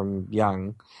from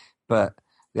young, but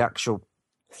the actual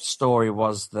story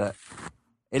was that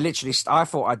it literally. I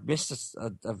thought I'd missed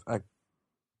an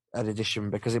edition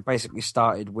because it basically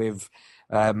started with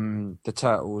the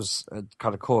Turtles had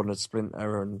kind of cornered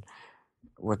Splinter and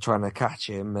were trying to catch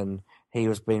him, and he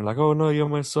was being like, "Oh no, you're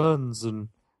my sons," and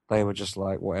they were just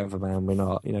like, "Whatever, man, we're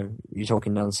not. You know, you're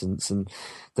talking nonsense." And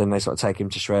then they sort of take him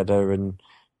to Shredder, and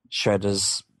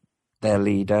Shredder's their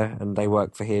leader, and they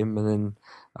work for him, and then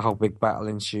a whole big battle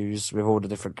ensues with all the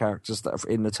different characters that are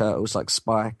in the Turtles, like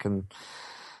Spike and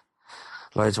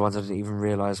loads of ones I didn't even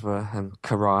realise were, and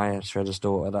Karai, Shredder's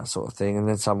daughter, that sort of thing, and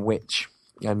then some witch.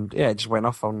 And yeah, it just went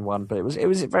off on one, but it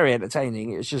was very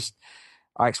entertaining. It was just,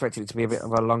 I expected it to be a bit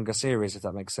of a longer series, if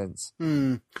that makes sense.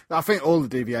 I think all the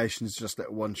Deviations are just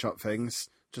little one-shot things,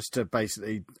 just to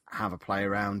basically have a play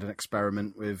around and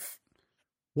experiment with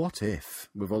what if,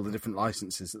 with all the different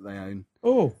licenses that they own.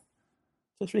 Oh,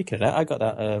 so speaking of that, I got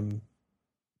that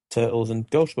Turtles and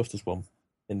Ghostbusters one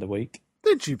in the week.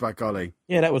 Did you, by golly?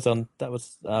 Yeah, that was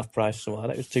half price or something like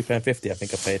that. It was £2.50, I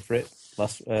think I paid for it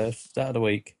last start of the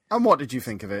week. And what did you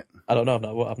think of it? I don't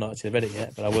know, I've not actually read it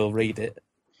yet, but I will read it.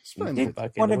 Did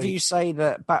one of you say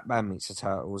that Batman meets the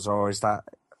Turtles, or is that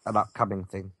an upcoming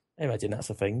thing? I imagine that's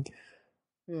a thing.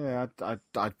 Yeah,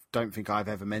 I don't think I've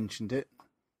ever mentioned it.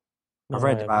 I've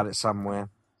read about it somewhere,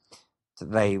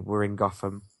 that they were in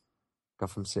Gotham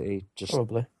City, just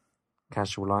probably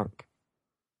casual like.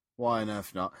 Why on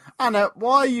earth not? Anna,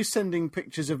 why are you sending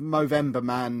pictures of Movember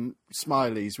Man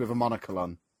smileys with a monocle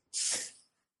on?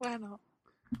 Why not?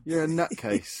 You're a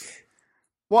nutcase.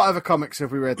 What other comics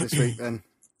have we read this week then?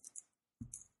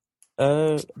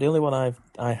 The only one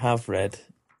I have read,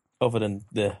 other than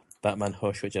the Batman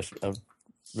Hush, which I've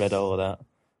read all of that.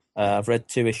 I've read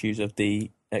 2 issues of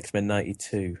the X-Men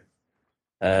 92.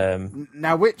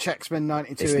 Now, which X-Men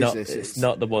 92 is this? It's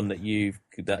not the one that you've...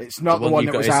 It's not the one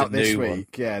that was out this week. One.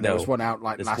 Yeah, there was one out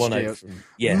like last year.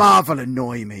 Yeah. Marvel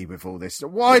annoy me with all this.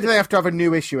 Why do they have to have a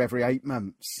new issue every 8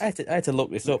 months? I had to look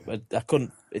this up. I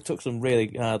couldn't... It took some really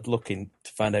hard looking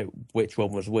to find out which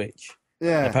one was which.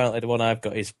 Yeah. And apparently the one I've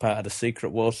got is part of the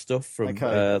Secret Wars stuff from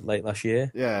late last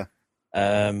year. Yeah.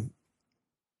 And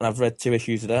I've read 2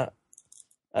 issues of that.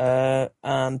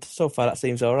 And so far that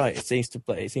seems all right. It seems to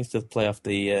play off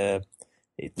the.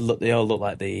 They all look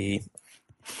like the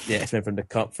X-Men from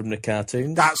the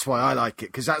cartoons. That's why I like it,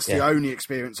 because that's the only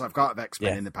experience I've got of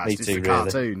X-Men in the past. It's the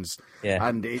cartoons,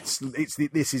 and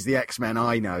this is the X-Men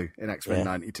I know in X-Men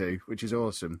 92, which is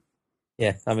awesome.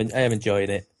 Yeah, I am enjoying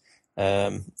it,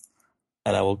 and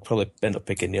I will probably end up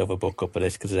picking the other book up of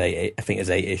this because I think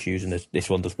there's 8 issues, and this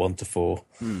one does 1 to 4.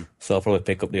 So I'll probably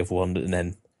pick up the other one and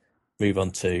then move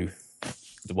on to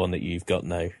the one that you've got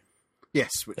now.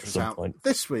 Yes, which was out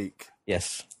this week.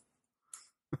 Yes.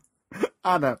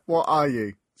 Anna, what are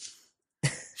you?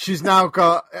 She's now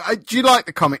got... do you like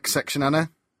the comic section, Anna?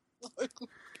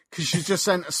 Because she's just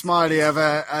sent a smiley of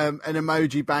an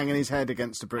emoji banging his head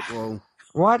against a brick wall.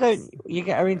 Why don't you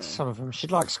get her into some of them?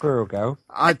 She'd like Squirrel Girl.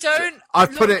 I've got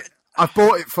it at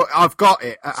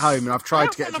home, and I've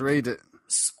tried to get her to read it.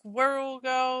 Squirrel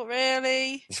Girl,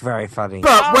 really? It's very funny.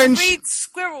 But I'll read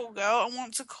Squirrel Girl and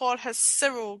want to call her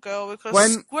Cyril Girl,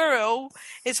 because Squirrel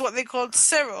is what they called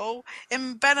Cyril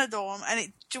in Benidorm, and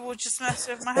it will just mess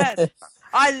with my head.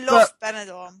 I love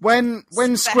Benidorm.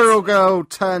 When Squirrel Girl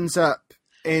turns up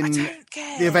in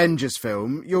the Avengers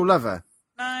film, you'll love her.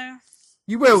 No.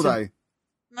 You will, though.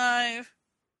 No.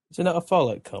 Is it not a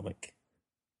Fallout comic?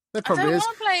 There probably don't is.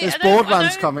 wanna play it. There's I don't-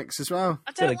 Borderlands comics as well.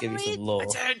 I Gotta don't give want you to some read. lore. I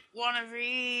don't want to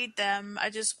read them. I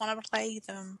just want to play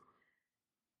them.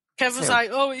 Kev was Yeah.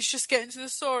 like, "Oh, it's just getting to the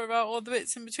story about all the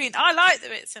bits in between." I like the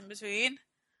bits in between.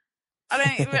 I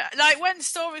don't like when the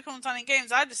story comes on in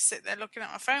games. I just sit there looking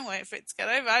at my phone, waiting for it to get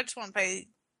over. I just want to play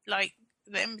like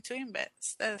the in between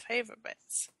bits. They're the favourite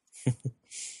bits.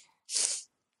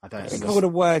 I don't Think know. of all the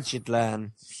words you'd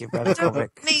learn if you read a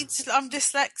comic. I'm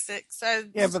dyslexic, so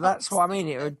Yeah, but that's what I mean.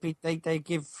 It would be they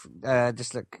give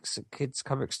dyslexic kids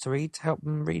comics to read to help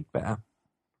them read better.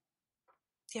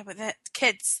 Yeah, but they're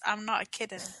kids. I'm not a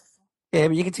kid anymore. Yeah,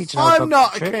 but you can teach an old I'm dog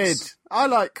not a tricks. kid. I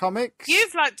like comics.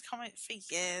 You've liked comics for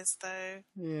years, though.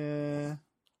 Yeah.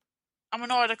 I'm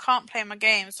annoyed I can't play my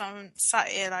game, so I'm sat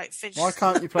here like fidgeting. Why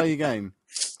can't you play your game?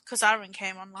 Because Aaron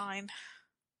came online.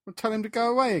 Well, tell him to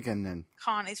go away again then.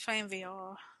 Can't, he's playing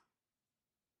VR.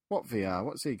 What VR?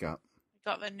 What's he got?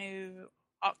 Got the new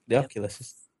The Oculus. Oculus.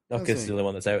 Does Oculus is he? the only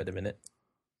one that's out at the minute.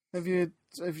 Have you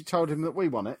told him that we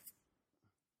want it?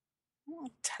 I'll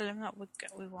tell him that we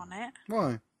want it.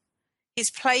 Why?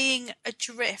 He's playing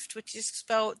Adrift, which is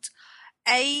spelled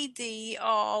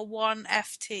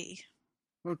ADR1FT.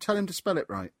 Well, tell him to spell it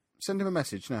right. Send him a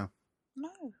message now.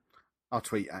 No. I'll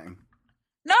tweet at him.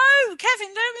 No,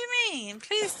 Kevin, don't be mean.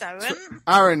 Please don't.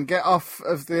 Aaron, get off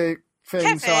of the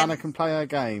thing so Kevin. Anna can play her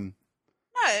game.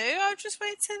 No, I'll just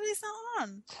wait till he's not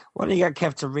on. Why don't you get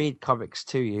Kev to read comics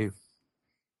to you?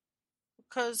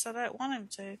 Because I don't want him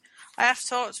to. I have to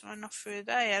talk to him enough through the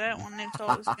day. I don't want him to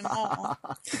talk to me more.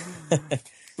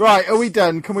 Right, are we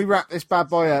done? Can we wrap this bad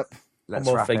boy up? Let's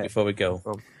One more wrap thing it. before we go.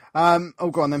 Go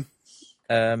Go on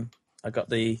then. I got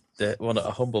the one at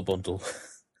a Humble Bundle.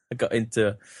 I got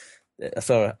into. I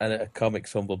saw a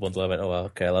comics Humble Bundle. I went, oh, well,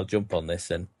 okay, I'll jump on this,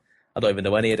 and I don't even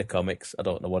know any of the comics. I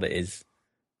don't know what it is,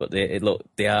 but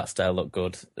the art style looked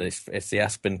good. It's the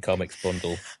Aspen Comics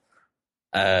Bundle,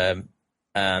 and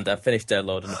I finished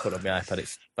downloading and put it on my iPad.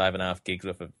 It's 5.5 gigs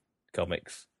worth of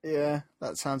comics. Yeah,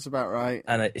 that sounds about right.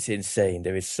 And it's insane.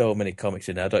 There is so many comics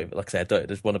in there. Like I said,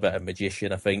 there's one about a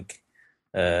magician, I think.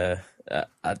 I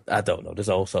don't know. There's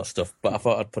all sorts of stuff, but I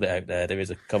thought I'd put it out there. There is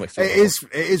a comics. It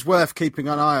is worth keeping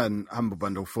an eye on Humble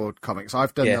Bundle for comics.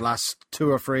 I've done the last 2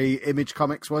 or 3 Image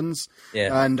Comics ones,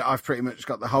 and I've pretty much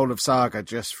got the whole of Saga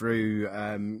just through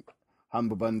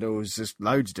Humble Bundles. There's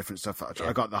loads of different stuff.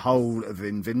 I got the whole of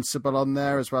Invincible on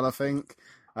there as well, I think,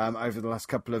 over the last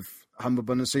couple of Humble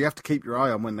Bundles. So you have to keep your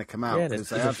eye on when they come out. Yeah,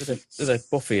 there's a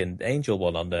Buffy and Angel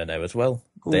one on there now as well.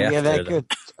 Ooh, yeah, they're good.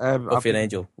 Buffy and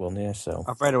Angel one, yeah. So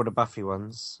I've read all the Buffy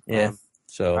ones. Yeah,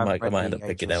 so I might read end the up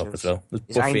picking Angel that up as well. There's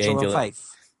Is Angel and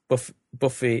Faith?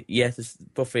 Buffy, yes, there's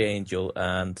Buffy, Angel,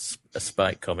 and a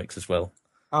Spike comics as well.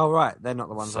 Oh, right. They're not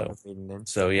the ones So- I've been reading then.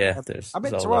 So yeah, I meant there's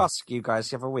to all that. ask you guys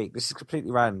the other week. This is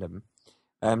completely random.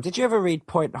 Did you ever read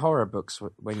point horror books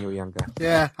when you were younger?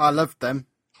 Yeah, I loved them.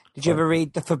 Did you ever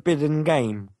read The Forbidden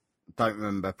Game? Don't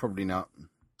remember, probably not.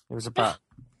 It was about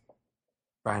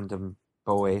random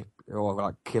boy or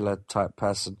like killer type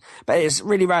person. But it's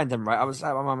really random, right? I was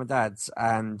at my mum and dad's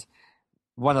and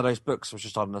one of those books was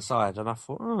just on the side and I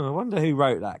thought, I wonder who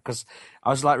wrote that. Because I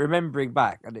was like remembering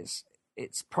back and it's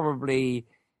probably,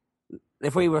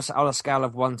 if we were on a scale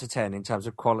of 1 to 10 in terms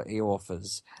of quality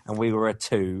authors and we were a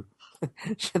 2,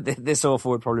 this author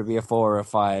would probably be a 4 or a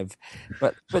 5,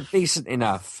 but decent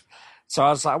enough. So I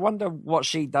was like, I wonder what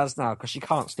she does now because she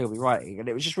can't still be writing. And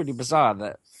it was just really bizarre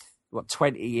that,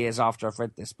 20 years after I've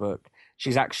read this book,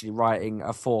 she's actually writing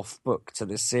a 4th book to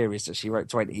this series that she wrote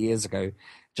 20 years ago,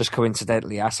 just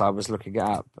coincidentally as I was looking it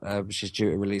up. She's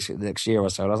due to release it the next year or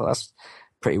so. And I was like, that's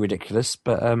pretty ridiculous.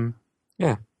 But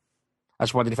yeah, I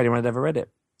just wondered if anyone had ever read it.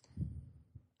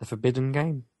 The Forbidden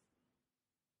Game.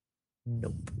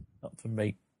 Nope, not for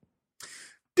me.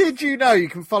 Did you know you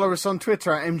can follow us on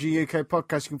Twitter at MGUK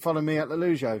Podcast? You can follow me at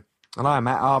Lelujo. And I'm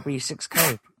at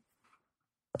RB6K.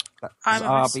 That's I'm at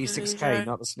RB6K, Lelujo.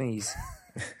 not the sneeze.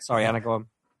 Sorry, Anna, go on.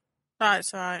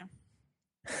 That's right.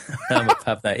 I'm a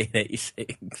Pab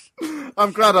 1986.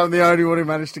 I'm glad I'm the only one who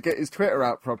managed to get his Twitter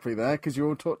out properly there because you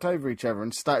all talked over each other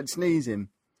and started sneezing.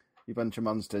 You bunch of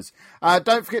monsters.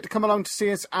 Don't forget to come along to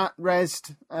see us at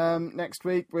Resd next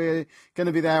week. We're going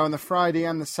to be there on the Friday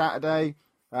and the Saturday.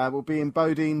 We'll be in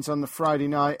Bodines on the Friday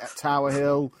night at Tower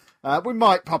Hill. We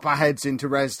might pop our heads into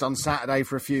Resd on Saturday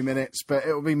for a few minutes, but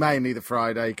it will be mainly the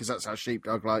Friday because that's how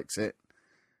Sheepdog likes it.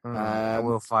 I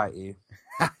will fight you.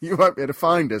 You won't be able to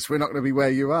find us. We're not going to be where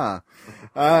you are.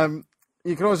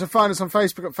 You can also find us on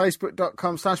Facebook at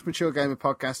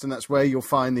facebook.com/MatureGamerPodcast, and that's where you'll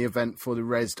find the event for the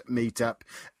Resd meetup.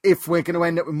 If we're going to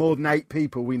end up with more than 8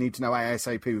 people, we need to know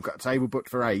ASAP. We've got a table booked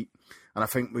for 8. And I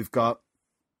think we've got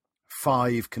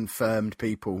 5 confirmed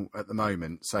people at the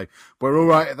moment. So we're all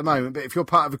right at the moment. But if you're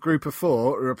part of a group of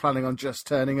 4 who are planning on just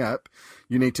turning up,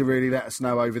 you need to really let us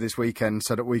know over this weekend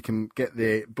so that we can get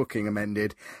the booking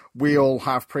amended. We all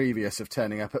have previous of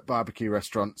turning up at barbecue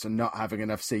restaurants and not having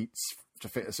enough seats to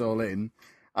fit us all in.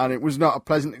 And it was not a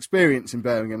pleasant experience in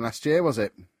Birmingham last year, was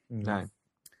it? No.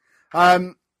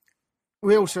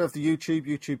 We also have the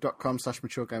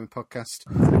youtube.com/Mature Gaming Podcast,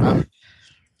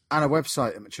 and a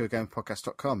website at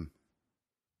maturegamingpodcast.com,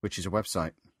 which is a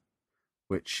website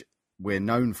which we're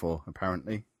known for,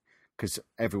 apparently, because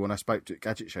everyone I spoke to at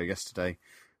Gadget Show yesterday,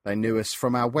 they knew us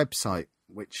from our website,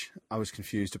 which I was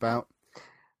confused about.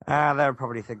 They were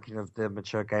probably thinking of the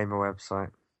Mature Gamer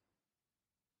website.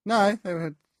 No,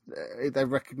 they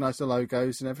recognise the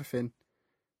logos and everything.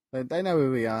 They know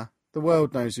who we are. The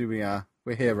world knows who we are.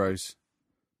 We're heroes.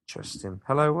 Interesting.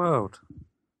 Hello, world.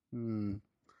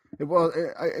 It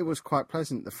was quite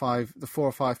pleasant. The 4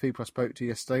 or 5 people I spoke to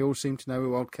yesterday all seemed to know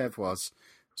who old Kev was.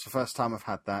 It's the first time I've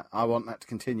had that. I want that to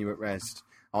continue at Rest.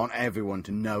 I want everyone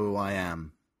to know who I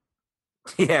am.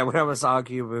 Yeah, when I was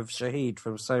arguing with Shahid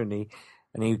from Sony,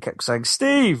 and he kept saying,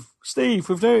 Steve,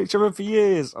 we've known each other for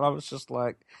years. And I was just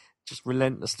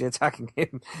relentlessly attacking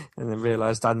him, and then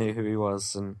realised I knew who he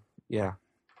was, and yeah.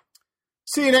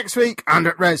 See you next week and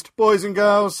at Rest, boys and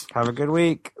girls. Have a good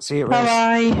week. See you at Rest.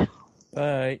 Bye.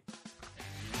 Bye.